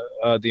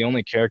the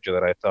only character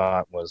that I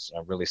thought was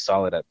really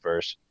solid at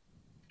first,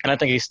 and I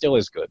think he still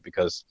is good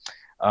because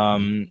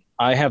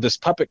I have this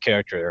puppet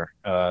character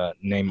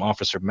named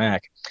Officer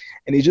Mac,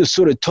 and he just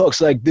sort of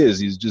talks like this.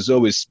 He's just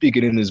always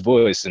speaking in his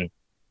voice, and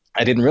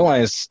I didn't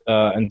realize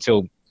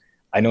until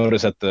I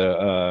noticed that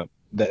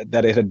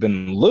that it had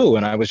been Lou,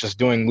 and I was just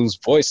doing Lou's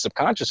voice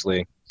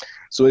subconsciously.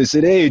 So I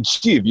said, "Hey,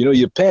 Chief,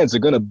 your pants are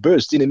gonna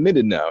burst in a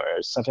minute now,"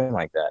 or something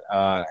like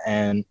that.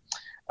 And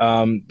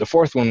the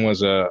fourth one was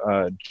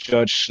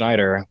Judge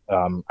Schneider.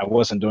 I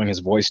wasn't doing his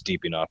voice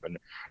deep enough, and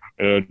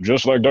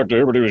just like Dr.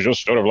 Hibbert, he was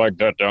just sort of like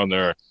that down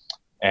there.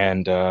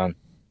 And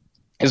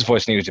his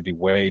voice needed to be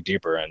way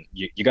deeper, and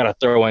you got to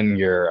throw in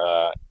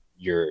your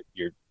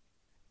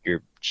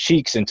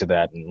cheeks into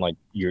that, and like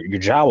your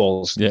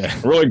jowls. Yeah.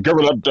 Really give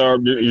it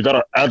that. You got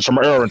to add some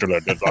air into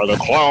that. The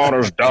clown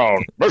is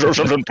down. Mr.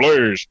 Simpson,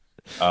 please.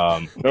 Oh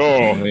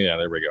yeah,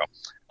 there we go.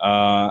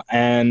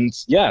 And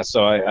yeah,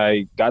 so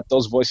I got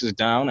those voices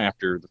down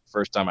after the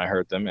first time I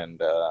heard them, and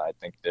I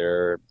think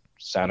they're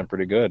sounding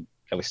pretty good.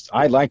 At least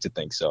I like to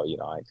think so.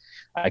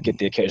 I get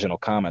the occasional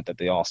comment that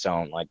they all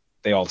sound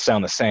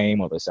the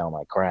same, or they sound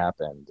like crap,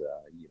 and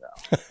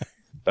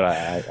but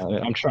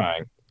I'm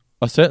trying.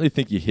 I certainly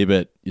think your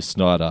Hibbert, your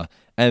Snyder,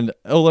 and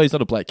although he's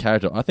not a black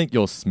character, I think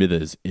your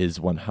Smithers is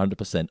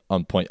 100%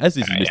 on point, as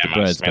is Mr.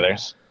 Burns.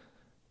 Smithers.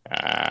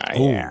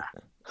 Yeah.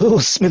 Oh,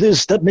 Smithers,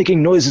 stop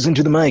making noises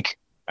into the mic.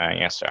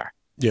 Yes, sir.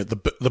 Yeah,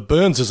 the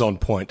Burns is on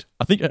point.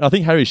 I think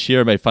Harry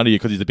Shearer made fun of you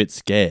because he's a bit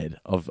scared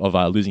of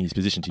losing his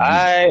position to you.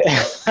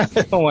 I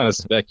don't want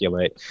to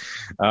speculate,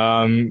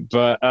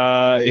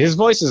 but his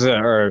voices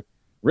are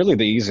really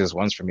the easiest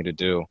ones for me to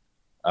do.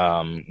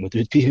 Would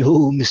it be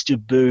Mr.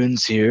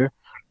 Burns here?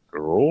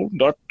 Oh,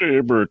 Dr.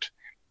 Hibbert.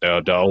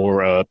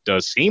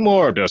 The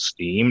Seymour, the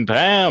steamed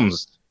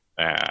hams.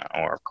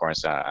 Or, of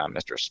course,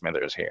 Mr.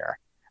 Smithers here.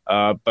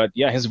 But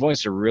yeah, his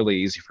voice are really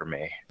easy for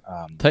me.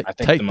 Take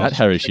that,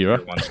 Harry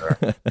Shearer.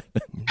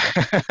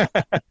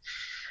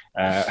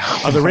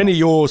 Are there any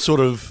your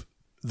sort of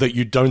that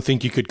you don't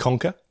think you could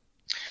conquer?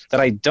 That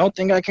I don't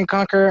think I can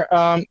conquer?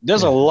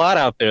 There's a lot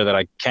out there that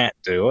I can't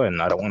do,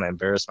 and I don't want to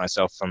embarrass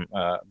myself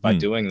by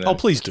doing them. Oh,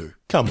 please do.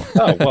 Come on.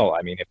 Oh, well,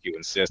 I mean, if you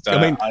insist.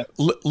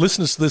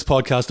 Listeners to this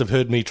podcast have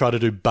heard me try to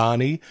do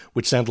Barney,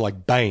 which sounded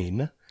like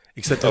Bane,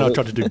 except then I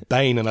tried to do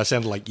Bane and I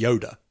sounded like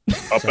Yoda.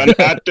 Up and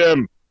at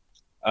them.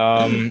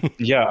 Let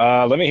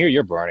me hear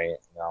your Barney,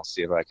 and I'll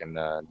see if I can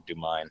do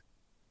mine.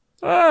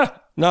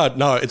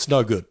 No, it's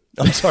no good.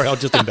 I'm sorry, I'll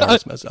just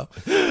embarrass myself.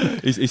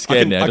 He's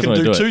scared now. I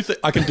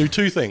can do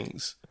two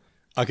things.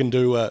 I can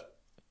do an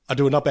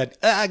up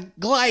at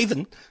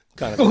Glavin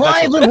kind of thing.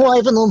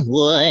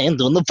 Glavin,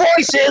 doing the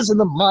voices in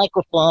the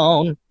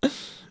microphone.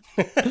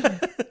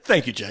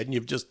 Thank you, Jaden.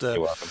 You've just You're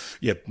welcome.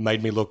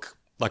 Made me look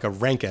like a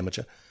rank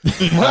amateur.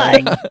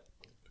 Right.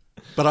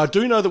 But I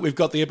do know that we've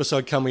got the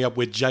episode coming up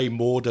where Jay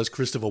Moore does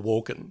Christopher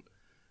Walken.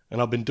 And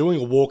I've been doing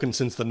a Walken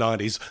since the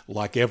 90s,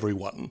 like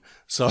everyone.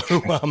 So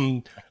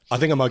I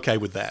think I'm okay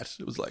with that.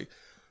 It was like,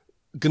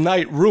 good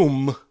night,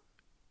 room.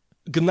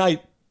 Good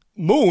night,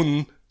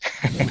 moon.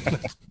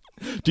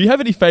 Do you have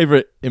any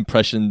favourite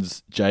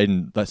impressions,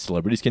 Jaden, that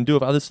celebrities can do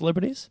of other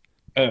celebrities?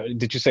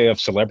 Did you say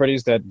of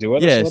celebrities that do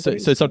other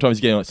celebrities? So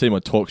sometimes you see them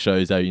on talk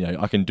shows,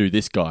 I can do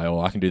this guy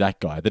or I can do that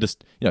guy. They're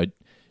just,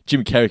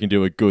 Jim Carrey can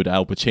do a good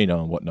Al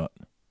Pacino and whatnot.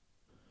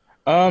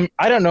 I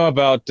don't know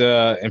about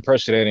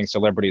impersonating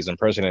celebrities,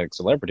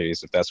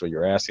 if that's what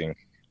you're asking.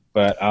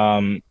 But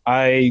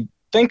I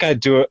think I'd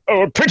do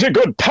a pretty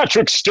good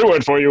Patrick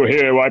Stewart for you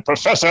here, why,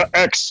 Professor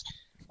X.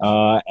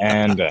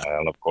 And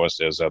of course,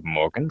 there's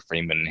Morgan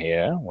Freeman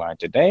here. Why,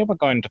 today we're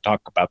going to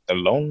talk about the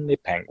Lonely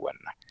Penguin.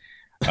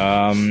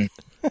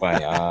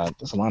 But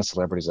there's a lot of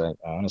celebrities I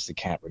honestly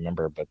can't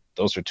remember, but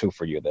those are 2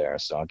 for you there,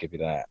 so I'll give you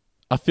that.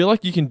 I feel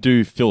like you can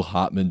do Phil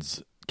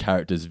Hartman's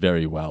characters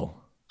very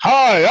well.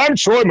 Hi, I'm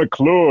Troy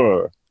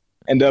McClure,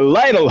 and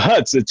Lionel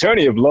Hutz,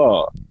 attorney of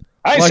law.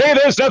 I say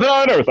there's nothing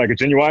on earth like a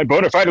genuine,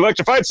 bona fide,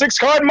 electrified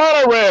 6-card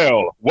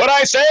monorail. What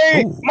I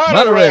say? Ooh,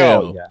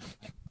 monorail. Yeah,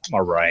 I'm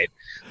all right.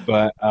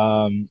 But,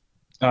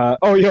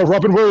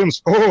 Robin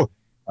Williams. Oh,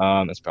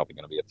 that's probably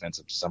going to be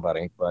offensive to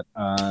somebody, but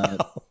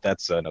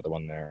that's another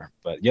one there.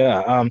 But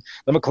yeah,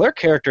 the McClure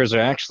characters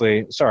are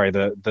actually,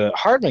 the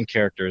Hardman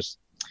characters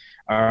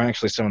are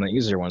actually some of the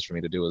easier ones for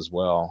me to do as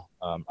well.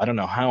 I don't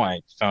know how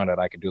I found out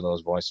I could do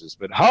those voices,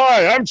 but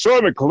hi, I'm Troy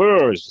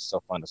McClure. It's just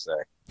so fun to say.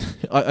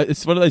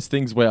 It's one of those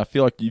things where I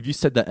feel like if you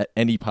said that at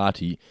any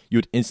party, you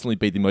would instantly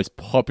be the most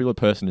popular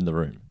person in the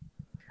room.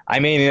 I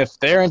mean, if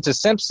they're into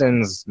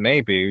Simpsons,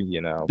 maybe,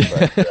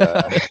 but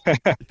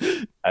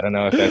I don't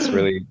know if that's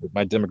really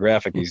my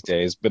demographic these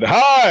days. But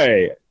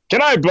hi,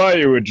 can I buy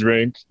you a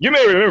drink? You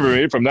may remember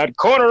me from that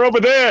corner over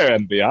there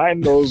and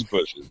behind those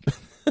bushes.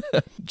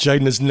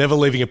 Jaden is never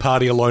leaving a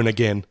party alone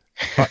again.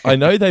 I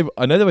know they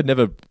would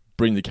never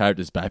bring the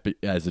characters back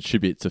as a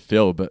tribute to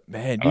Phil, but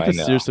man, you could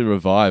seriously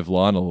revive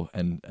Lionel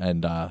and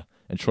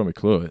Troy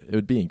McClure. It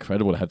would be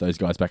incredible to have those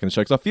guys back in the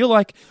show, because I feel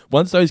like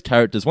once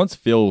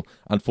Phil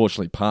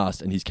unfortunately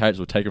passed and his characters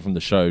were taken from the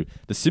show,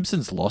 The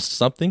Simpsons lost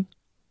something.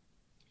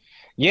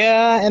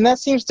 Yeah, and that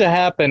seems to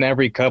happen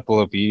every couple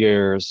of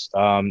years.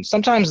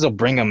 Sometimes they'll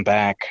bring them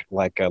back,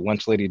 like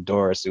Lunch Lady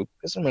Doris, who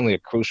isn't really a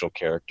crucial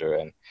character,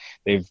 and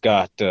they've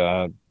got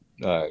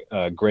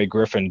Grey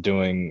Griffin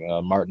doing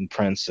Martin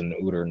Prince and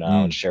Uter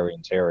now, and Sherry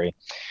and Terry.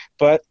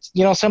 But,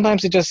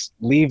 sometimes they just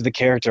leave the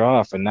character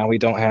off, and now we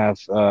don't have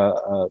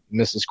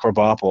Mrs.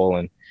 Krabappel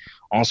and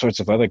all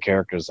sorts of other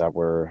characters that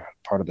were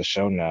part of the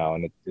show now,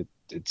 and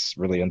it's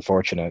really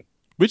unfortunate.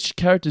 Which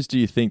characters do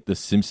you think the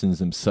Simpsons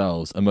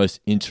themselves are most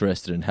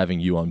interested in having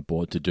you on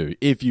board to do,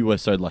 if you were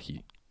so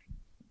lucky?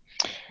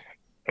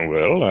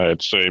 Well,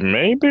 I'd say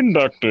maybe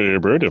Dr.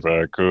 Ebert, if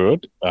I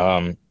could.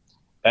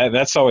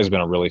 That's always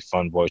been a really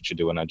fun voice to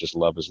do, and I just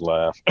love his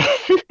laugh.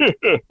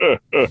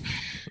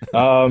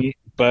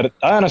 But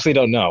I honestly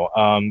don't know,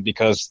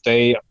 because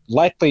they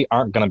likely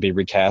aren't going to be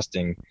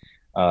recasting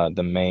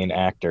the main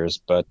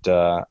actors. But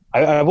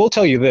I will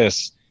tell you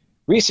this.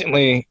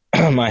 Recently,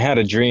 I had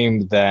a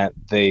dream that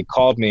they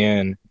called me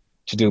in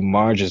to do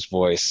Marge's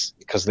voice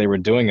because they were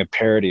doing a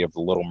parody of The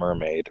Little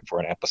Mermaid for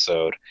an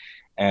episode,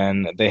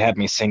 and they had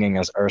me singing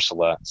as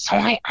Ursula. So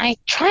I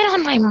tried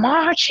on my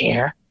Marge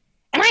here,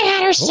 and I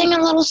had her sing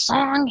a little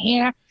song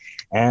here.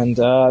 And,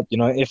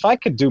 if I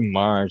could do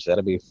Marge,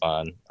 that'd be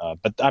fun.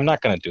 But I'm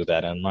not going to do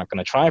that, and I'm not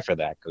going to try for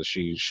that because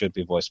she should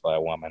be voiced by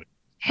a woman.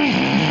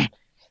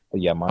 But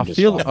yeah, Marge is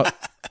fun.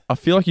 I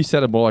feel like you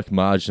sounded more like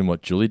Marge than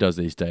what Julie does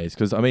these days.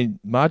 Because,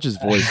 Marge's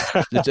voice,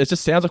 it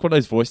just sounds like one of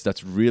those voices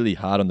that's really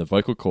hard on the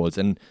vocal cords.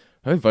 And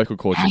her vocal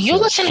cords... you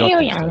listen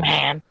here, young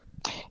man.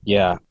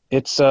 Yeah,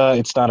 it's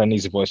not an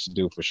easy voice to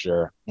do for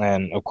sure.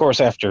 And, of course,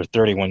 after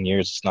 31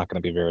 years, it's not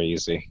going to be very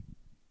easy.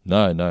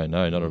 No, not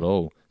at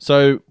all.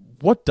 So,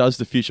 what does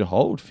the future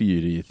hold for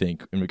you, do you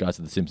think, in regards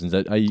to The Simpsons?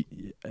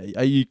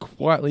 Are you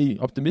quietly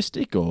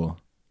optimistic, or...?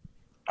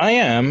 I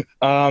am.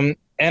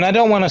 And I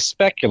don't want to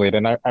speculate,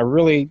 and I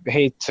really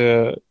hate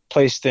to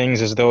place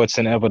things as though it's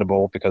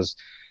inevitable, because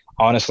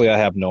honestly, I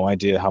have no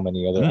idea how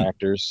many other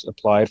actors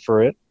applied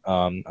for it.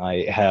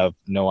 I have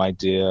no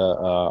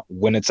idea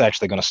when it's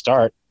actually going to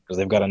start, because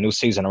they've got a new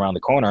season around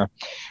the corner.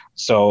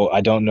 So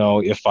I don't know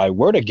if I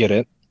were to get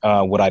it,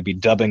 would I be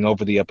dubbing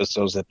over the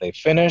episodes that they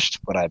finished?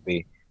 Would I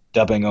be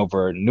dubbing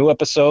over new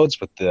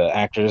episodes with the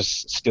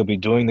actors still be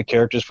doing the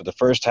characters for the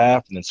first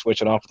half and then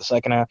switch it on for the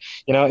second half?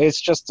 It's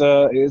just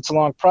it's a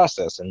long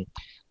process, and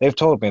they've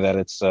told me that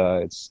it's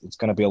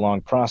going to be a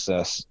long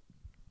process.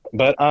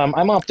 But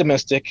I'm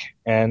optimistic,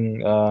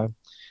 and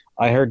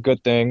I heard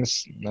good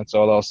things. That's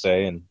all I'll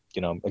say. And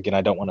again,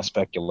 I don't want to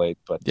speculate,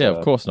 but yeah,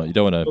 of course not. You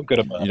don't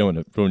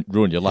want to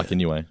ruin your luck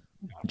anyway.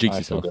 Jinx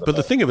yourself. But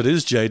the thing of it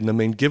is,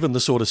 Jaden, given the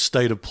sort of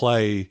state of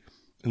play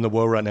in the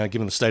world right now,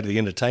 given the state of the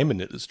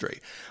entertainment industry,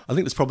 I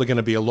think there's probably going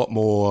to be a lot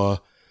more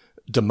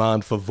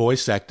demand for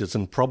voice actors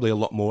and probably a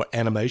lot more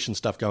animation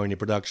stuff going into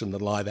production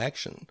than live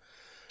action.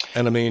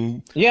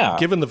 And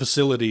given the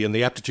facility and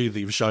the aptitude that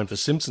you've shown for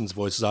Simpsons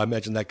voices, I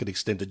imagine that could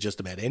extend to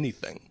just about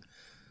anything.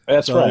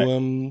 That's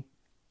right.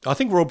 I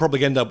think we're all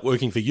probably going to end up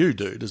working for you,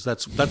 dude.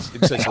 That's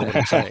essentially what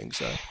I'm saying.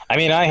 So,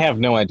 I have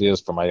no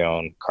ideas for my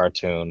own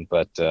cartoon,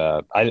 but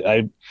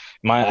I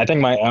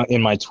think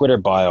in my Twitter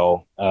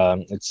bio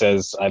it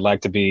says I'd like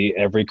to be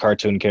every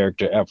cartoon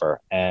character ever,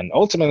 and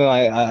ultimately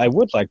I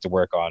would like to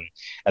work on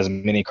as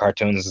many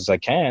cartoons as I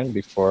can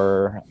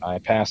before I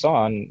pass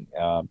on.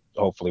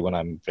 Hopefully, when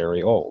I'm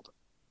very old.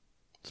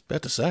 It's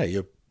bad to say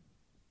you're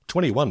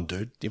 21,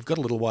 dude. You've got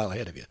a little while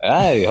ahead of you.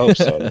 I hope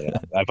so. Yeah.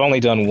 I've only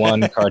done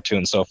one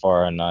cartoon so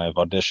far, and I've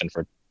auditioned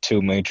for two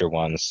major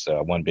ones,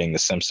 one being The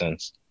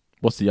Simpsons.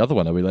 What's the other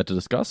one? Are we allowed to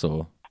discuss,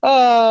 or?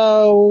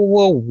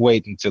 We'll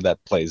wait until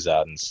that plays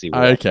out and see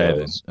where it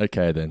goes.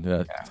 Okay, then.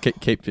 Yeah.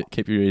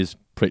 Keep your ears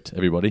pricked,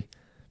 everybody.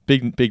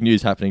 big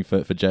news happening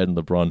for Jade and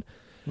LeBron.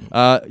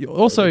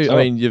 Also, I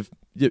mean,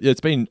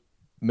 it's been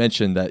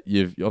mentioned that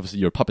you're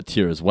a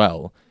puppeteer as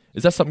well.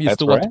 Is that something you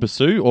still like to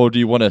pursue, or do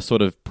you want to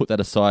sort of put that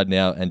aside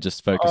now and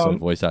just focus on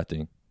voice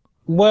acting?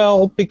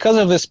 Well, because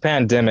of this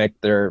pandemic,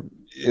 there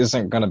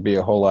isn't going to be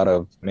a whole lot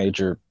of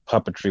major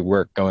puppetry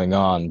work going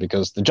on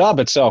because the job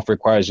itself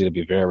requires you to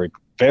be very,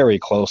 very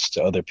close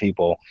to other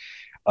people.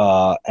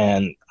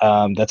 And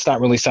that's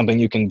not really something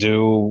you can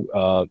do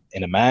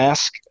in a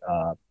mask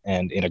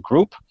and in a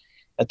group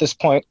at this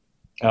point.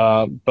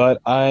 But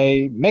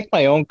I make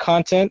my own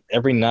content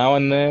every now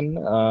and then.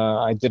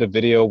 I did a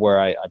video where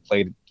I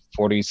played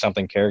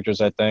 40-something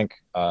characters, I think.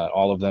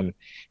 All of them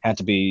had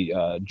to be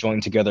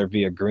joined together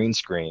via green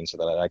screen so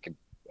that I could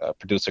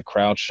produce a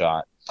crowd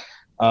shot.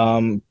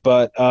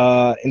 But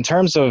in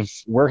terms of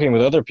working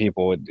with other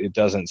people, it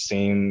doesn't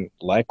seem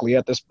likely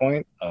at this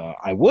point.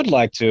 I would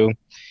like to,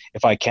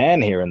 if I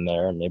can here and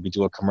there, maybe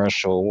do a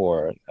commercial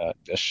or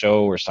a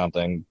show or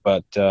something.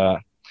 But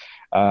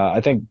I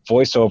think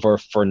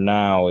voiceover for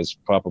now is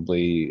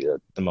probably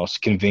the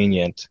most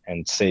convenient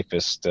and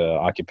safest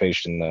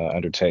occupation to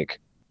undertake.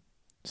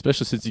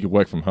 Especially since you can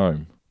work from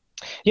home.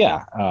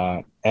 Yeah.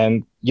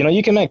 And,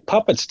 you can make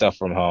puppet stuff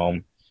from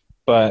home,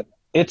 but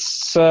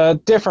it's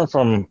different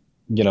from,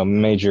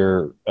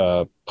 major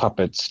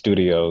puppet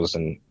studios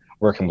and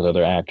working with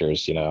other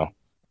actors,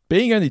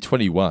 Being only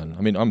 21,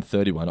 I mean, I'm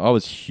 31. I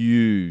was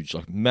huge,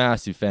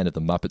 massive fan of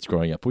the Muppets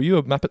growing up. Were you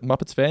a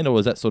Muppets fan, or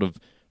was that sort of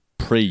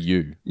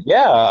pre-you?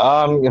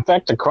 Yeah. In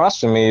fact, across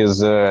from me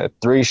is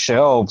 3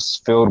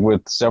 shelves filled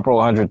with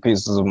several hundred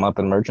pieces of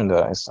Muppet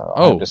merchandise.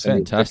 Oh,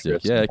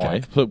 fantastic! Yeah,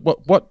 okay. But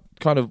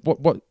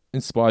what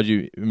inspired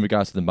you in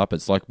regards to the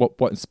Muppets? Like,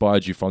 what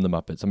inspired you from the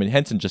Muppets? I mean,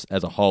 Henson just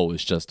as a whole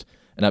is just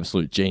an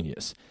absolute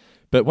genius.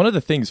 But one of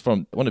the things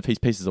from one of his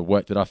pieces of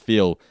work that I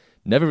feel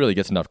never really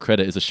gets enough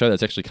credit is a show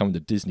that's actually coming to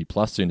Disney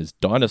Plus soon is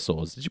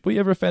Dinosaurs. Were you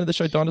ever a fan of the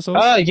show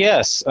Dinosaurs?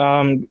 Yes.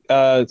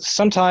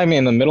 Sometime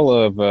in the middle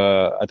of,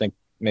 I think,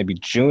 maybe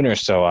June or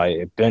so,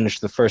 I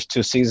binged the first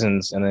 2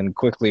 seasons and then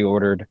quickly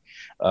ordered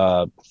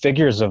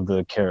figures of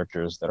the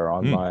characters that are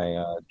on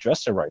my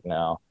dresser right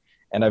now.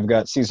 And I've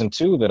got season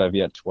 2 that I've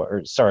yet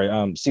to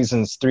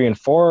seasons 3 and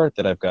 4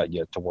 that I've got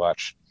yet to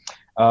watch.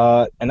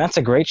 And that's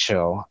a great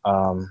show,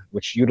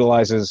 which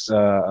utilizes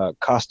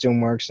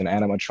costume works and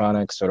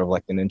animatronics, sort of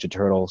like the Ninja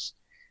Turtles,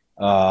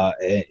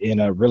 in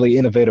a really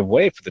innovative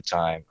way for the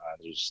time.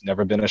 There's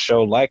never been a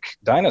show like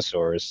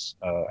Dinosaurs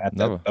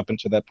up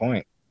until that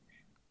point.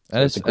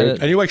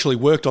 And you actually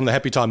worked on the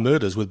Happy Time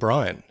Murders with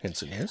Brian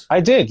Henson, yes?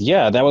 I did,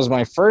 yeah. That was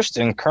my first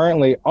and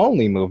currently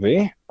only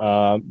movie.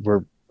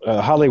 Where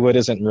Hollywood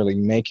isn't really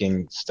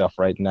making stuff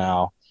right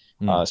now,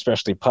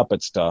 especially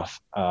puppet stuff.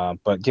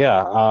 But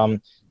yeah,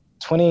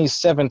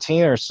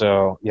 2017 or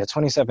so. Yeah,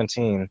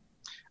 2017.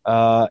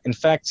 In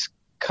fact,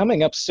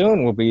 coming up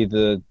soon will be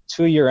the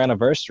 2-year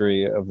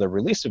anniversary of the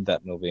release of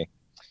that movie.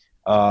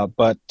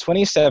 But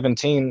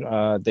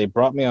 2017, they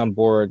brought me on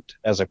board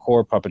as a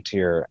core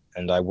puppeteer,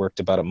 and I worked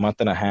about a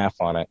month and a half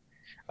on it,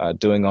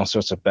 doing all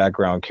sorts of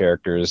background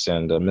characters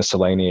and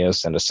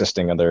miscellaneous and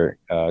assisting other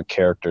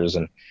characters,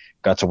 and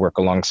got to work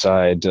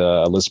alongside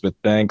Elizabeth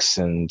Banks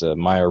and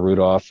Maya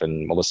Rudolph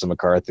and Melissa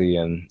McCarthy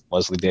and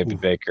Leslie David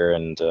Baker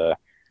and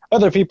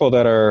other people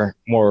that are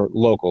more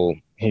local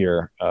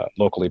here,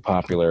 locally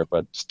popular,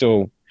 but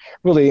still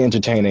really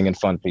entertaining and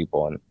fun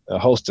people, and a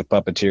host of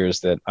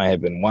puppeteers that I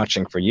have been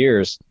watching for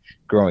years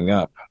growing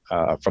up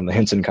from the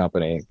Henson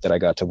Company that I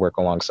got to work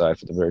alongside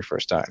for the very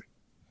first time.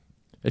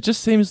 It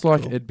just seems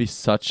like it'd be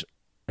such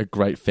a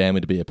great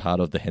family to be a part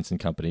of, the Henson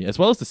Company, as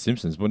well as The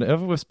Simpsons.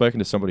 Whenever we've spoken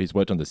to somebody who's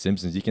worked on The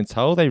Simpsons, you can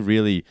tell they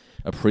really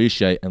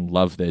appreciate and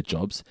love their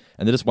jobs,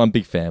 and they're just one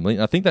big family.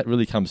 And I think that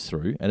really comes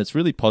through, and it's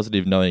really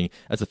positive knowing,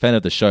 as a fan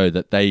of the show,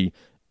 that they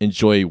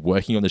enjoy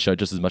working on the show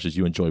just as much as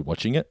you enjoy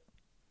watching it.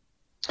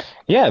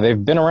 Yeah,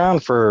 they've been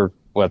around for,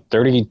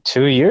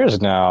 32 years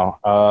now,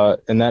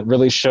 and that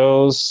really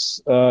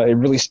shows, it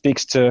really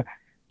speaks to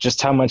just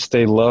how much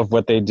they love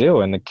what they do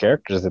and the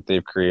characters that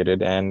they've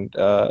created, and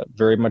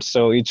very much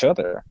so each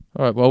other.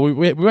 All right, well, we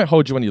won't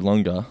hold you any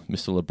longer,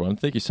 Mr. LeBron.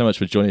 Thank you so much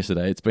for joining us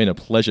today. It's been a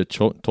pleasure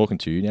talking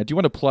to you. Now, do you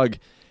want to plug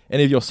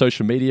any of your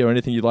social media or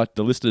anything you'd like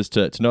the listeners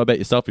to know about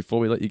yourself before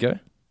we let you go?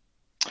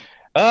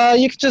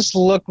 You can just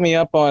look me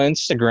up on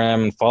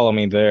Instagram and follow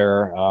me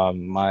there.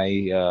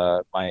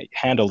 My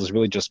handle is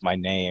really just my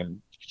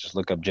name. You can just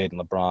look up Jaden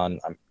LeBron.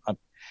 I'm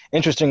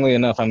interestingly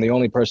enough, I'm the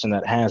only person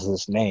that has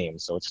this name,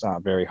 so it's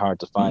not very hard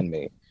to find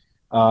me.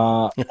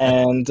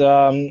 And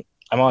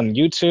I'm on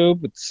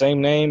YouTube with the same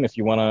name if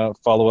you want to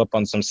follow up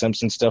on some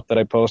Simpsons stuff that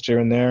I post here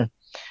and there.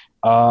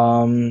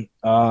 And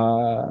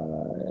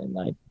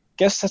I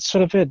guess that's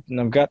sort of it. And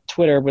I've got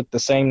Twitter with the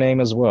same name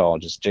as well,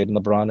 just Jaden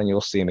LeBron, and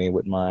you'll see me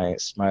with my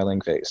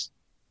smiling face.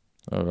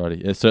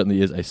 Alrighty, it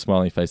certainly is a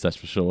smiling face, that's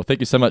for sure. Well, thank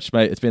you so much,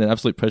 mate. It's been an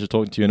absolute pleasure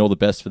talking to you, and all the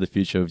best for the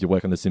future of your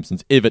work on The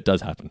Simpsons, if it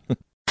does happen.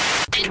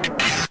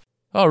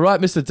 All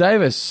right, Mr.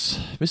 Davis.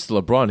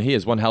 Mr. LeBron, he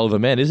is one hell of a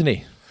man, isn't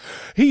he?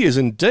 He is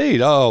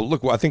indeed. Oh,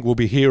 look, I think we'll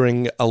be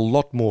hearing a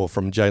lot more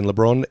from Jane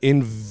LeBron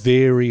in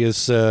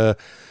various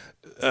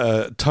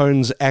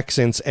tones,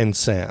 accents, and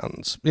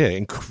sounds. Yeah,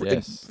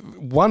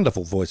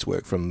 wonderful voice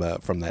work from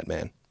that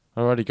man.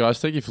 Alrighty, guys,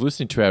 thank you for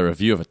listening to our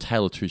review of A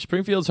Tale of Two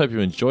Springfields. Hope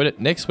you enjoyed it.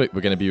 Next week, we're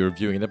going to be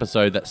reviewing an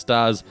episode that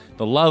stars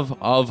the love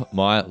of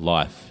my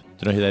life.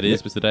 Do you know who that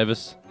is, Mr.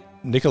 Davis?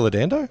 Nicola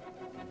Dando?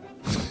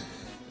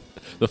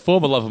 The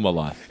former love of my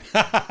life.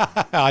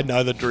 I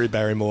know that Drew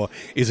Barrymore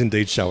is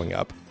indeed showing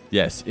up.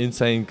 Yes,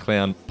 Insane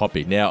Clown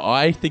Poppy. Now,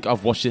 I think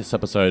I've watched this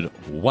episode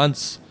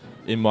once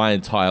in my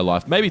entire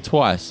life, maybe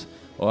twice.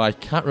 Well, I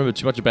can't remember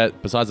too much about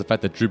it besides the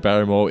fact that Drew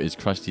Barrymore is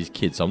Krusty's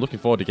kid. So I'm looking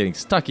forward to getting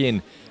stuck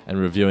in and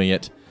reviewing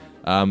it.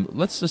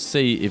 Let's just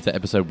see if the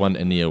episode won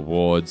any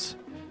awards.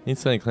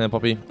 Insane Clown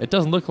Poppy. It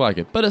doesn't look like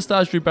it, but it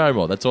stars Drew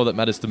Barrymore. That's all that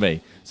matters to me.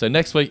 So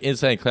next week,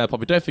 Insane Clown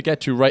Poppy. Don't forget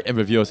to rate and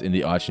review us in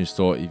the iTunes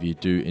store if you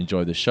do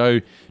enjoy the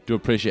show. Do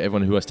appreciate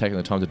everyone who has taken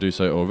the time to do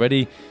so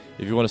already.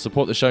 If you want to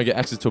support the show and get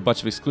access to a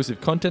bunch of exclusive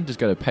content, just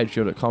go to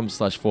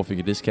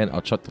patreon.com/4fingerdiscount.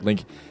 I'll chuck the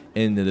link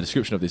in the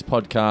description of this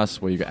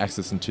podcast where you get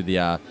access into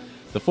the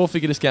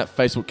 4-Figure Discount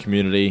Facebook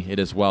community. It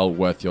is well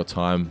worth your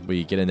time.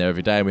 We get in there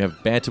every day and we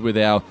have banter with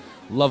our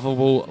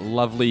lovable,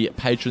 lovely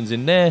patrons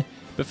in there.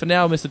 But for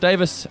now, Mr.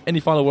 Davis, any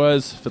final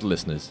words for the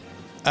listeners?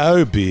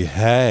 Oh,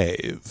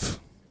 behave.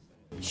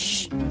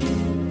 Shh.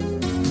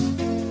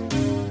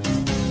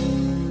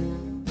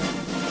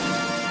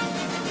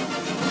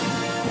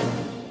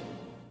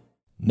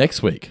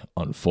 Next week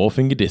on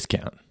 4-Finger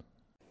Discount.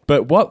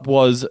 But what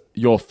was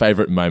your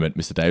favourite moment,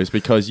 Mr. Davis?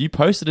 Because you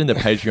posted in the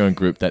Patreon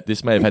group that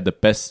this may have had the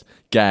best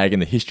gag in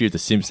the history of The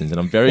Simpsons, and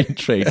I'm very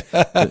intrigued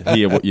to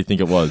hear what you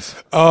think it was.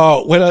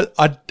 Oh, when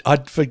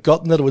I'd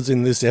forgotten that it was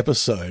in this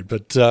episode,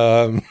 but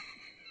the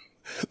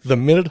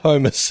minute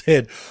Homer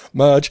said,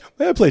 "Marge,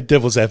 may I play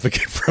devil's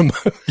advocate for a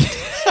moment?"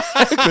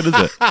 How good is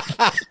it?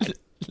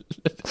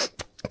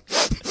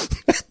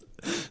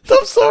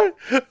 I'm sorry.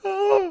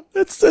 Oh,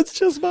 that's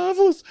just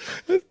marvelous.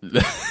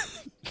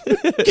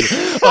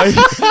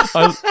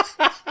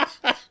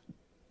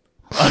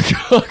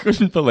 I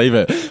couldn't believe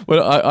it.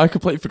 Well, I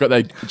completely forgot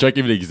that joke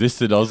even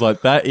existed. I was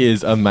like, that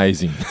is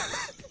amazing.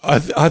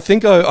 I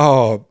think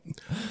I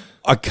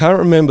can't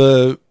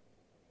remember.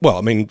 Well,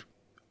 I mean,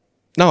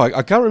 no,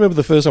 I can't remember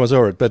the first time I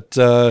saw it, but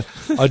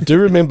I do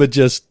remember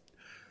just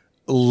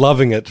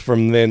loving it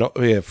from then.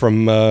 Yeah,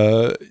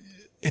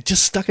 it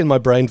just stuck in my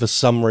brain for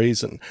some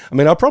reason. I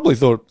mean, I probably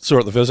saw it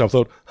the first time. I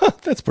thought,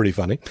 that's pretty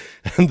funny.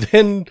 And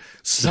then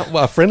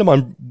a friend of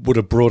mine would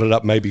have brought it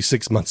up maybe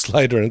 6 months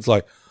later, and it's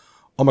like,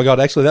 oh my God,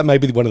 actually, that may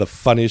be one of the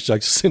funniest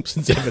jokes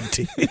Simpsons ever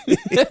did.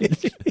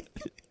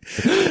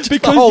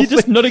 Because you're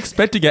just not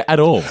expecting it at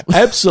all.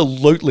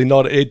 Absolutely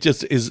not. It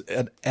just is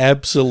an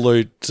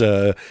absolute,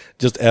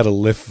 just out of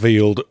left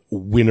field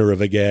winner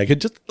of a gag.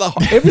 And just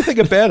everything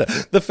about it.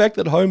 The fact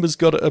that Homer's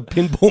got a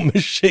pinball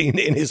machine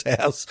in his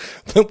house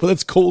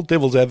that's called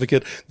Devil's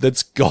Advocate,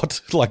 that's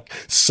got like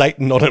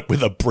Satan on it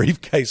with a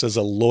briefcase as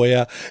a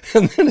lawyer.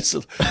 And then it's,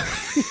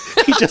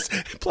 he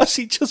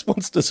just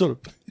wants to sort of...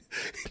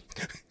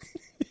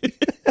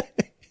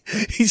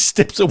 He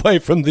steps away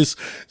from this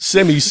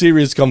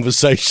semi-serious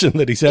conversation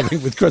that he's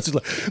having with Krusty.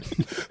 Like,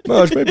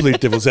 Marge, may I play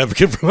devil's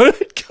advocate for a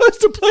moment? It goes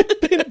to play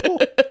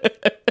pinball.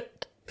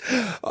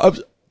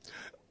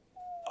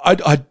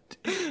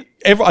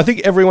 I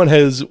think everyone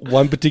has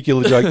one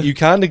particular joke. You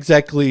can't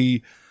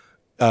exactly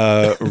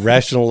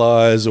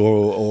rationalize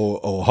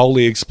or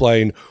wholly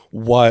explain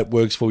why it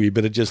works for you,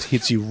 but it just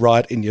hits you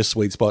right in your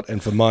sweet spot.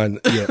 And for mine,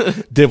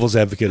 yeah, devil's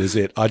advocate is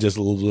it. I just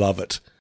love it.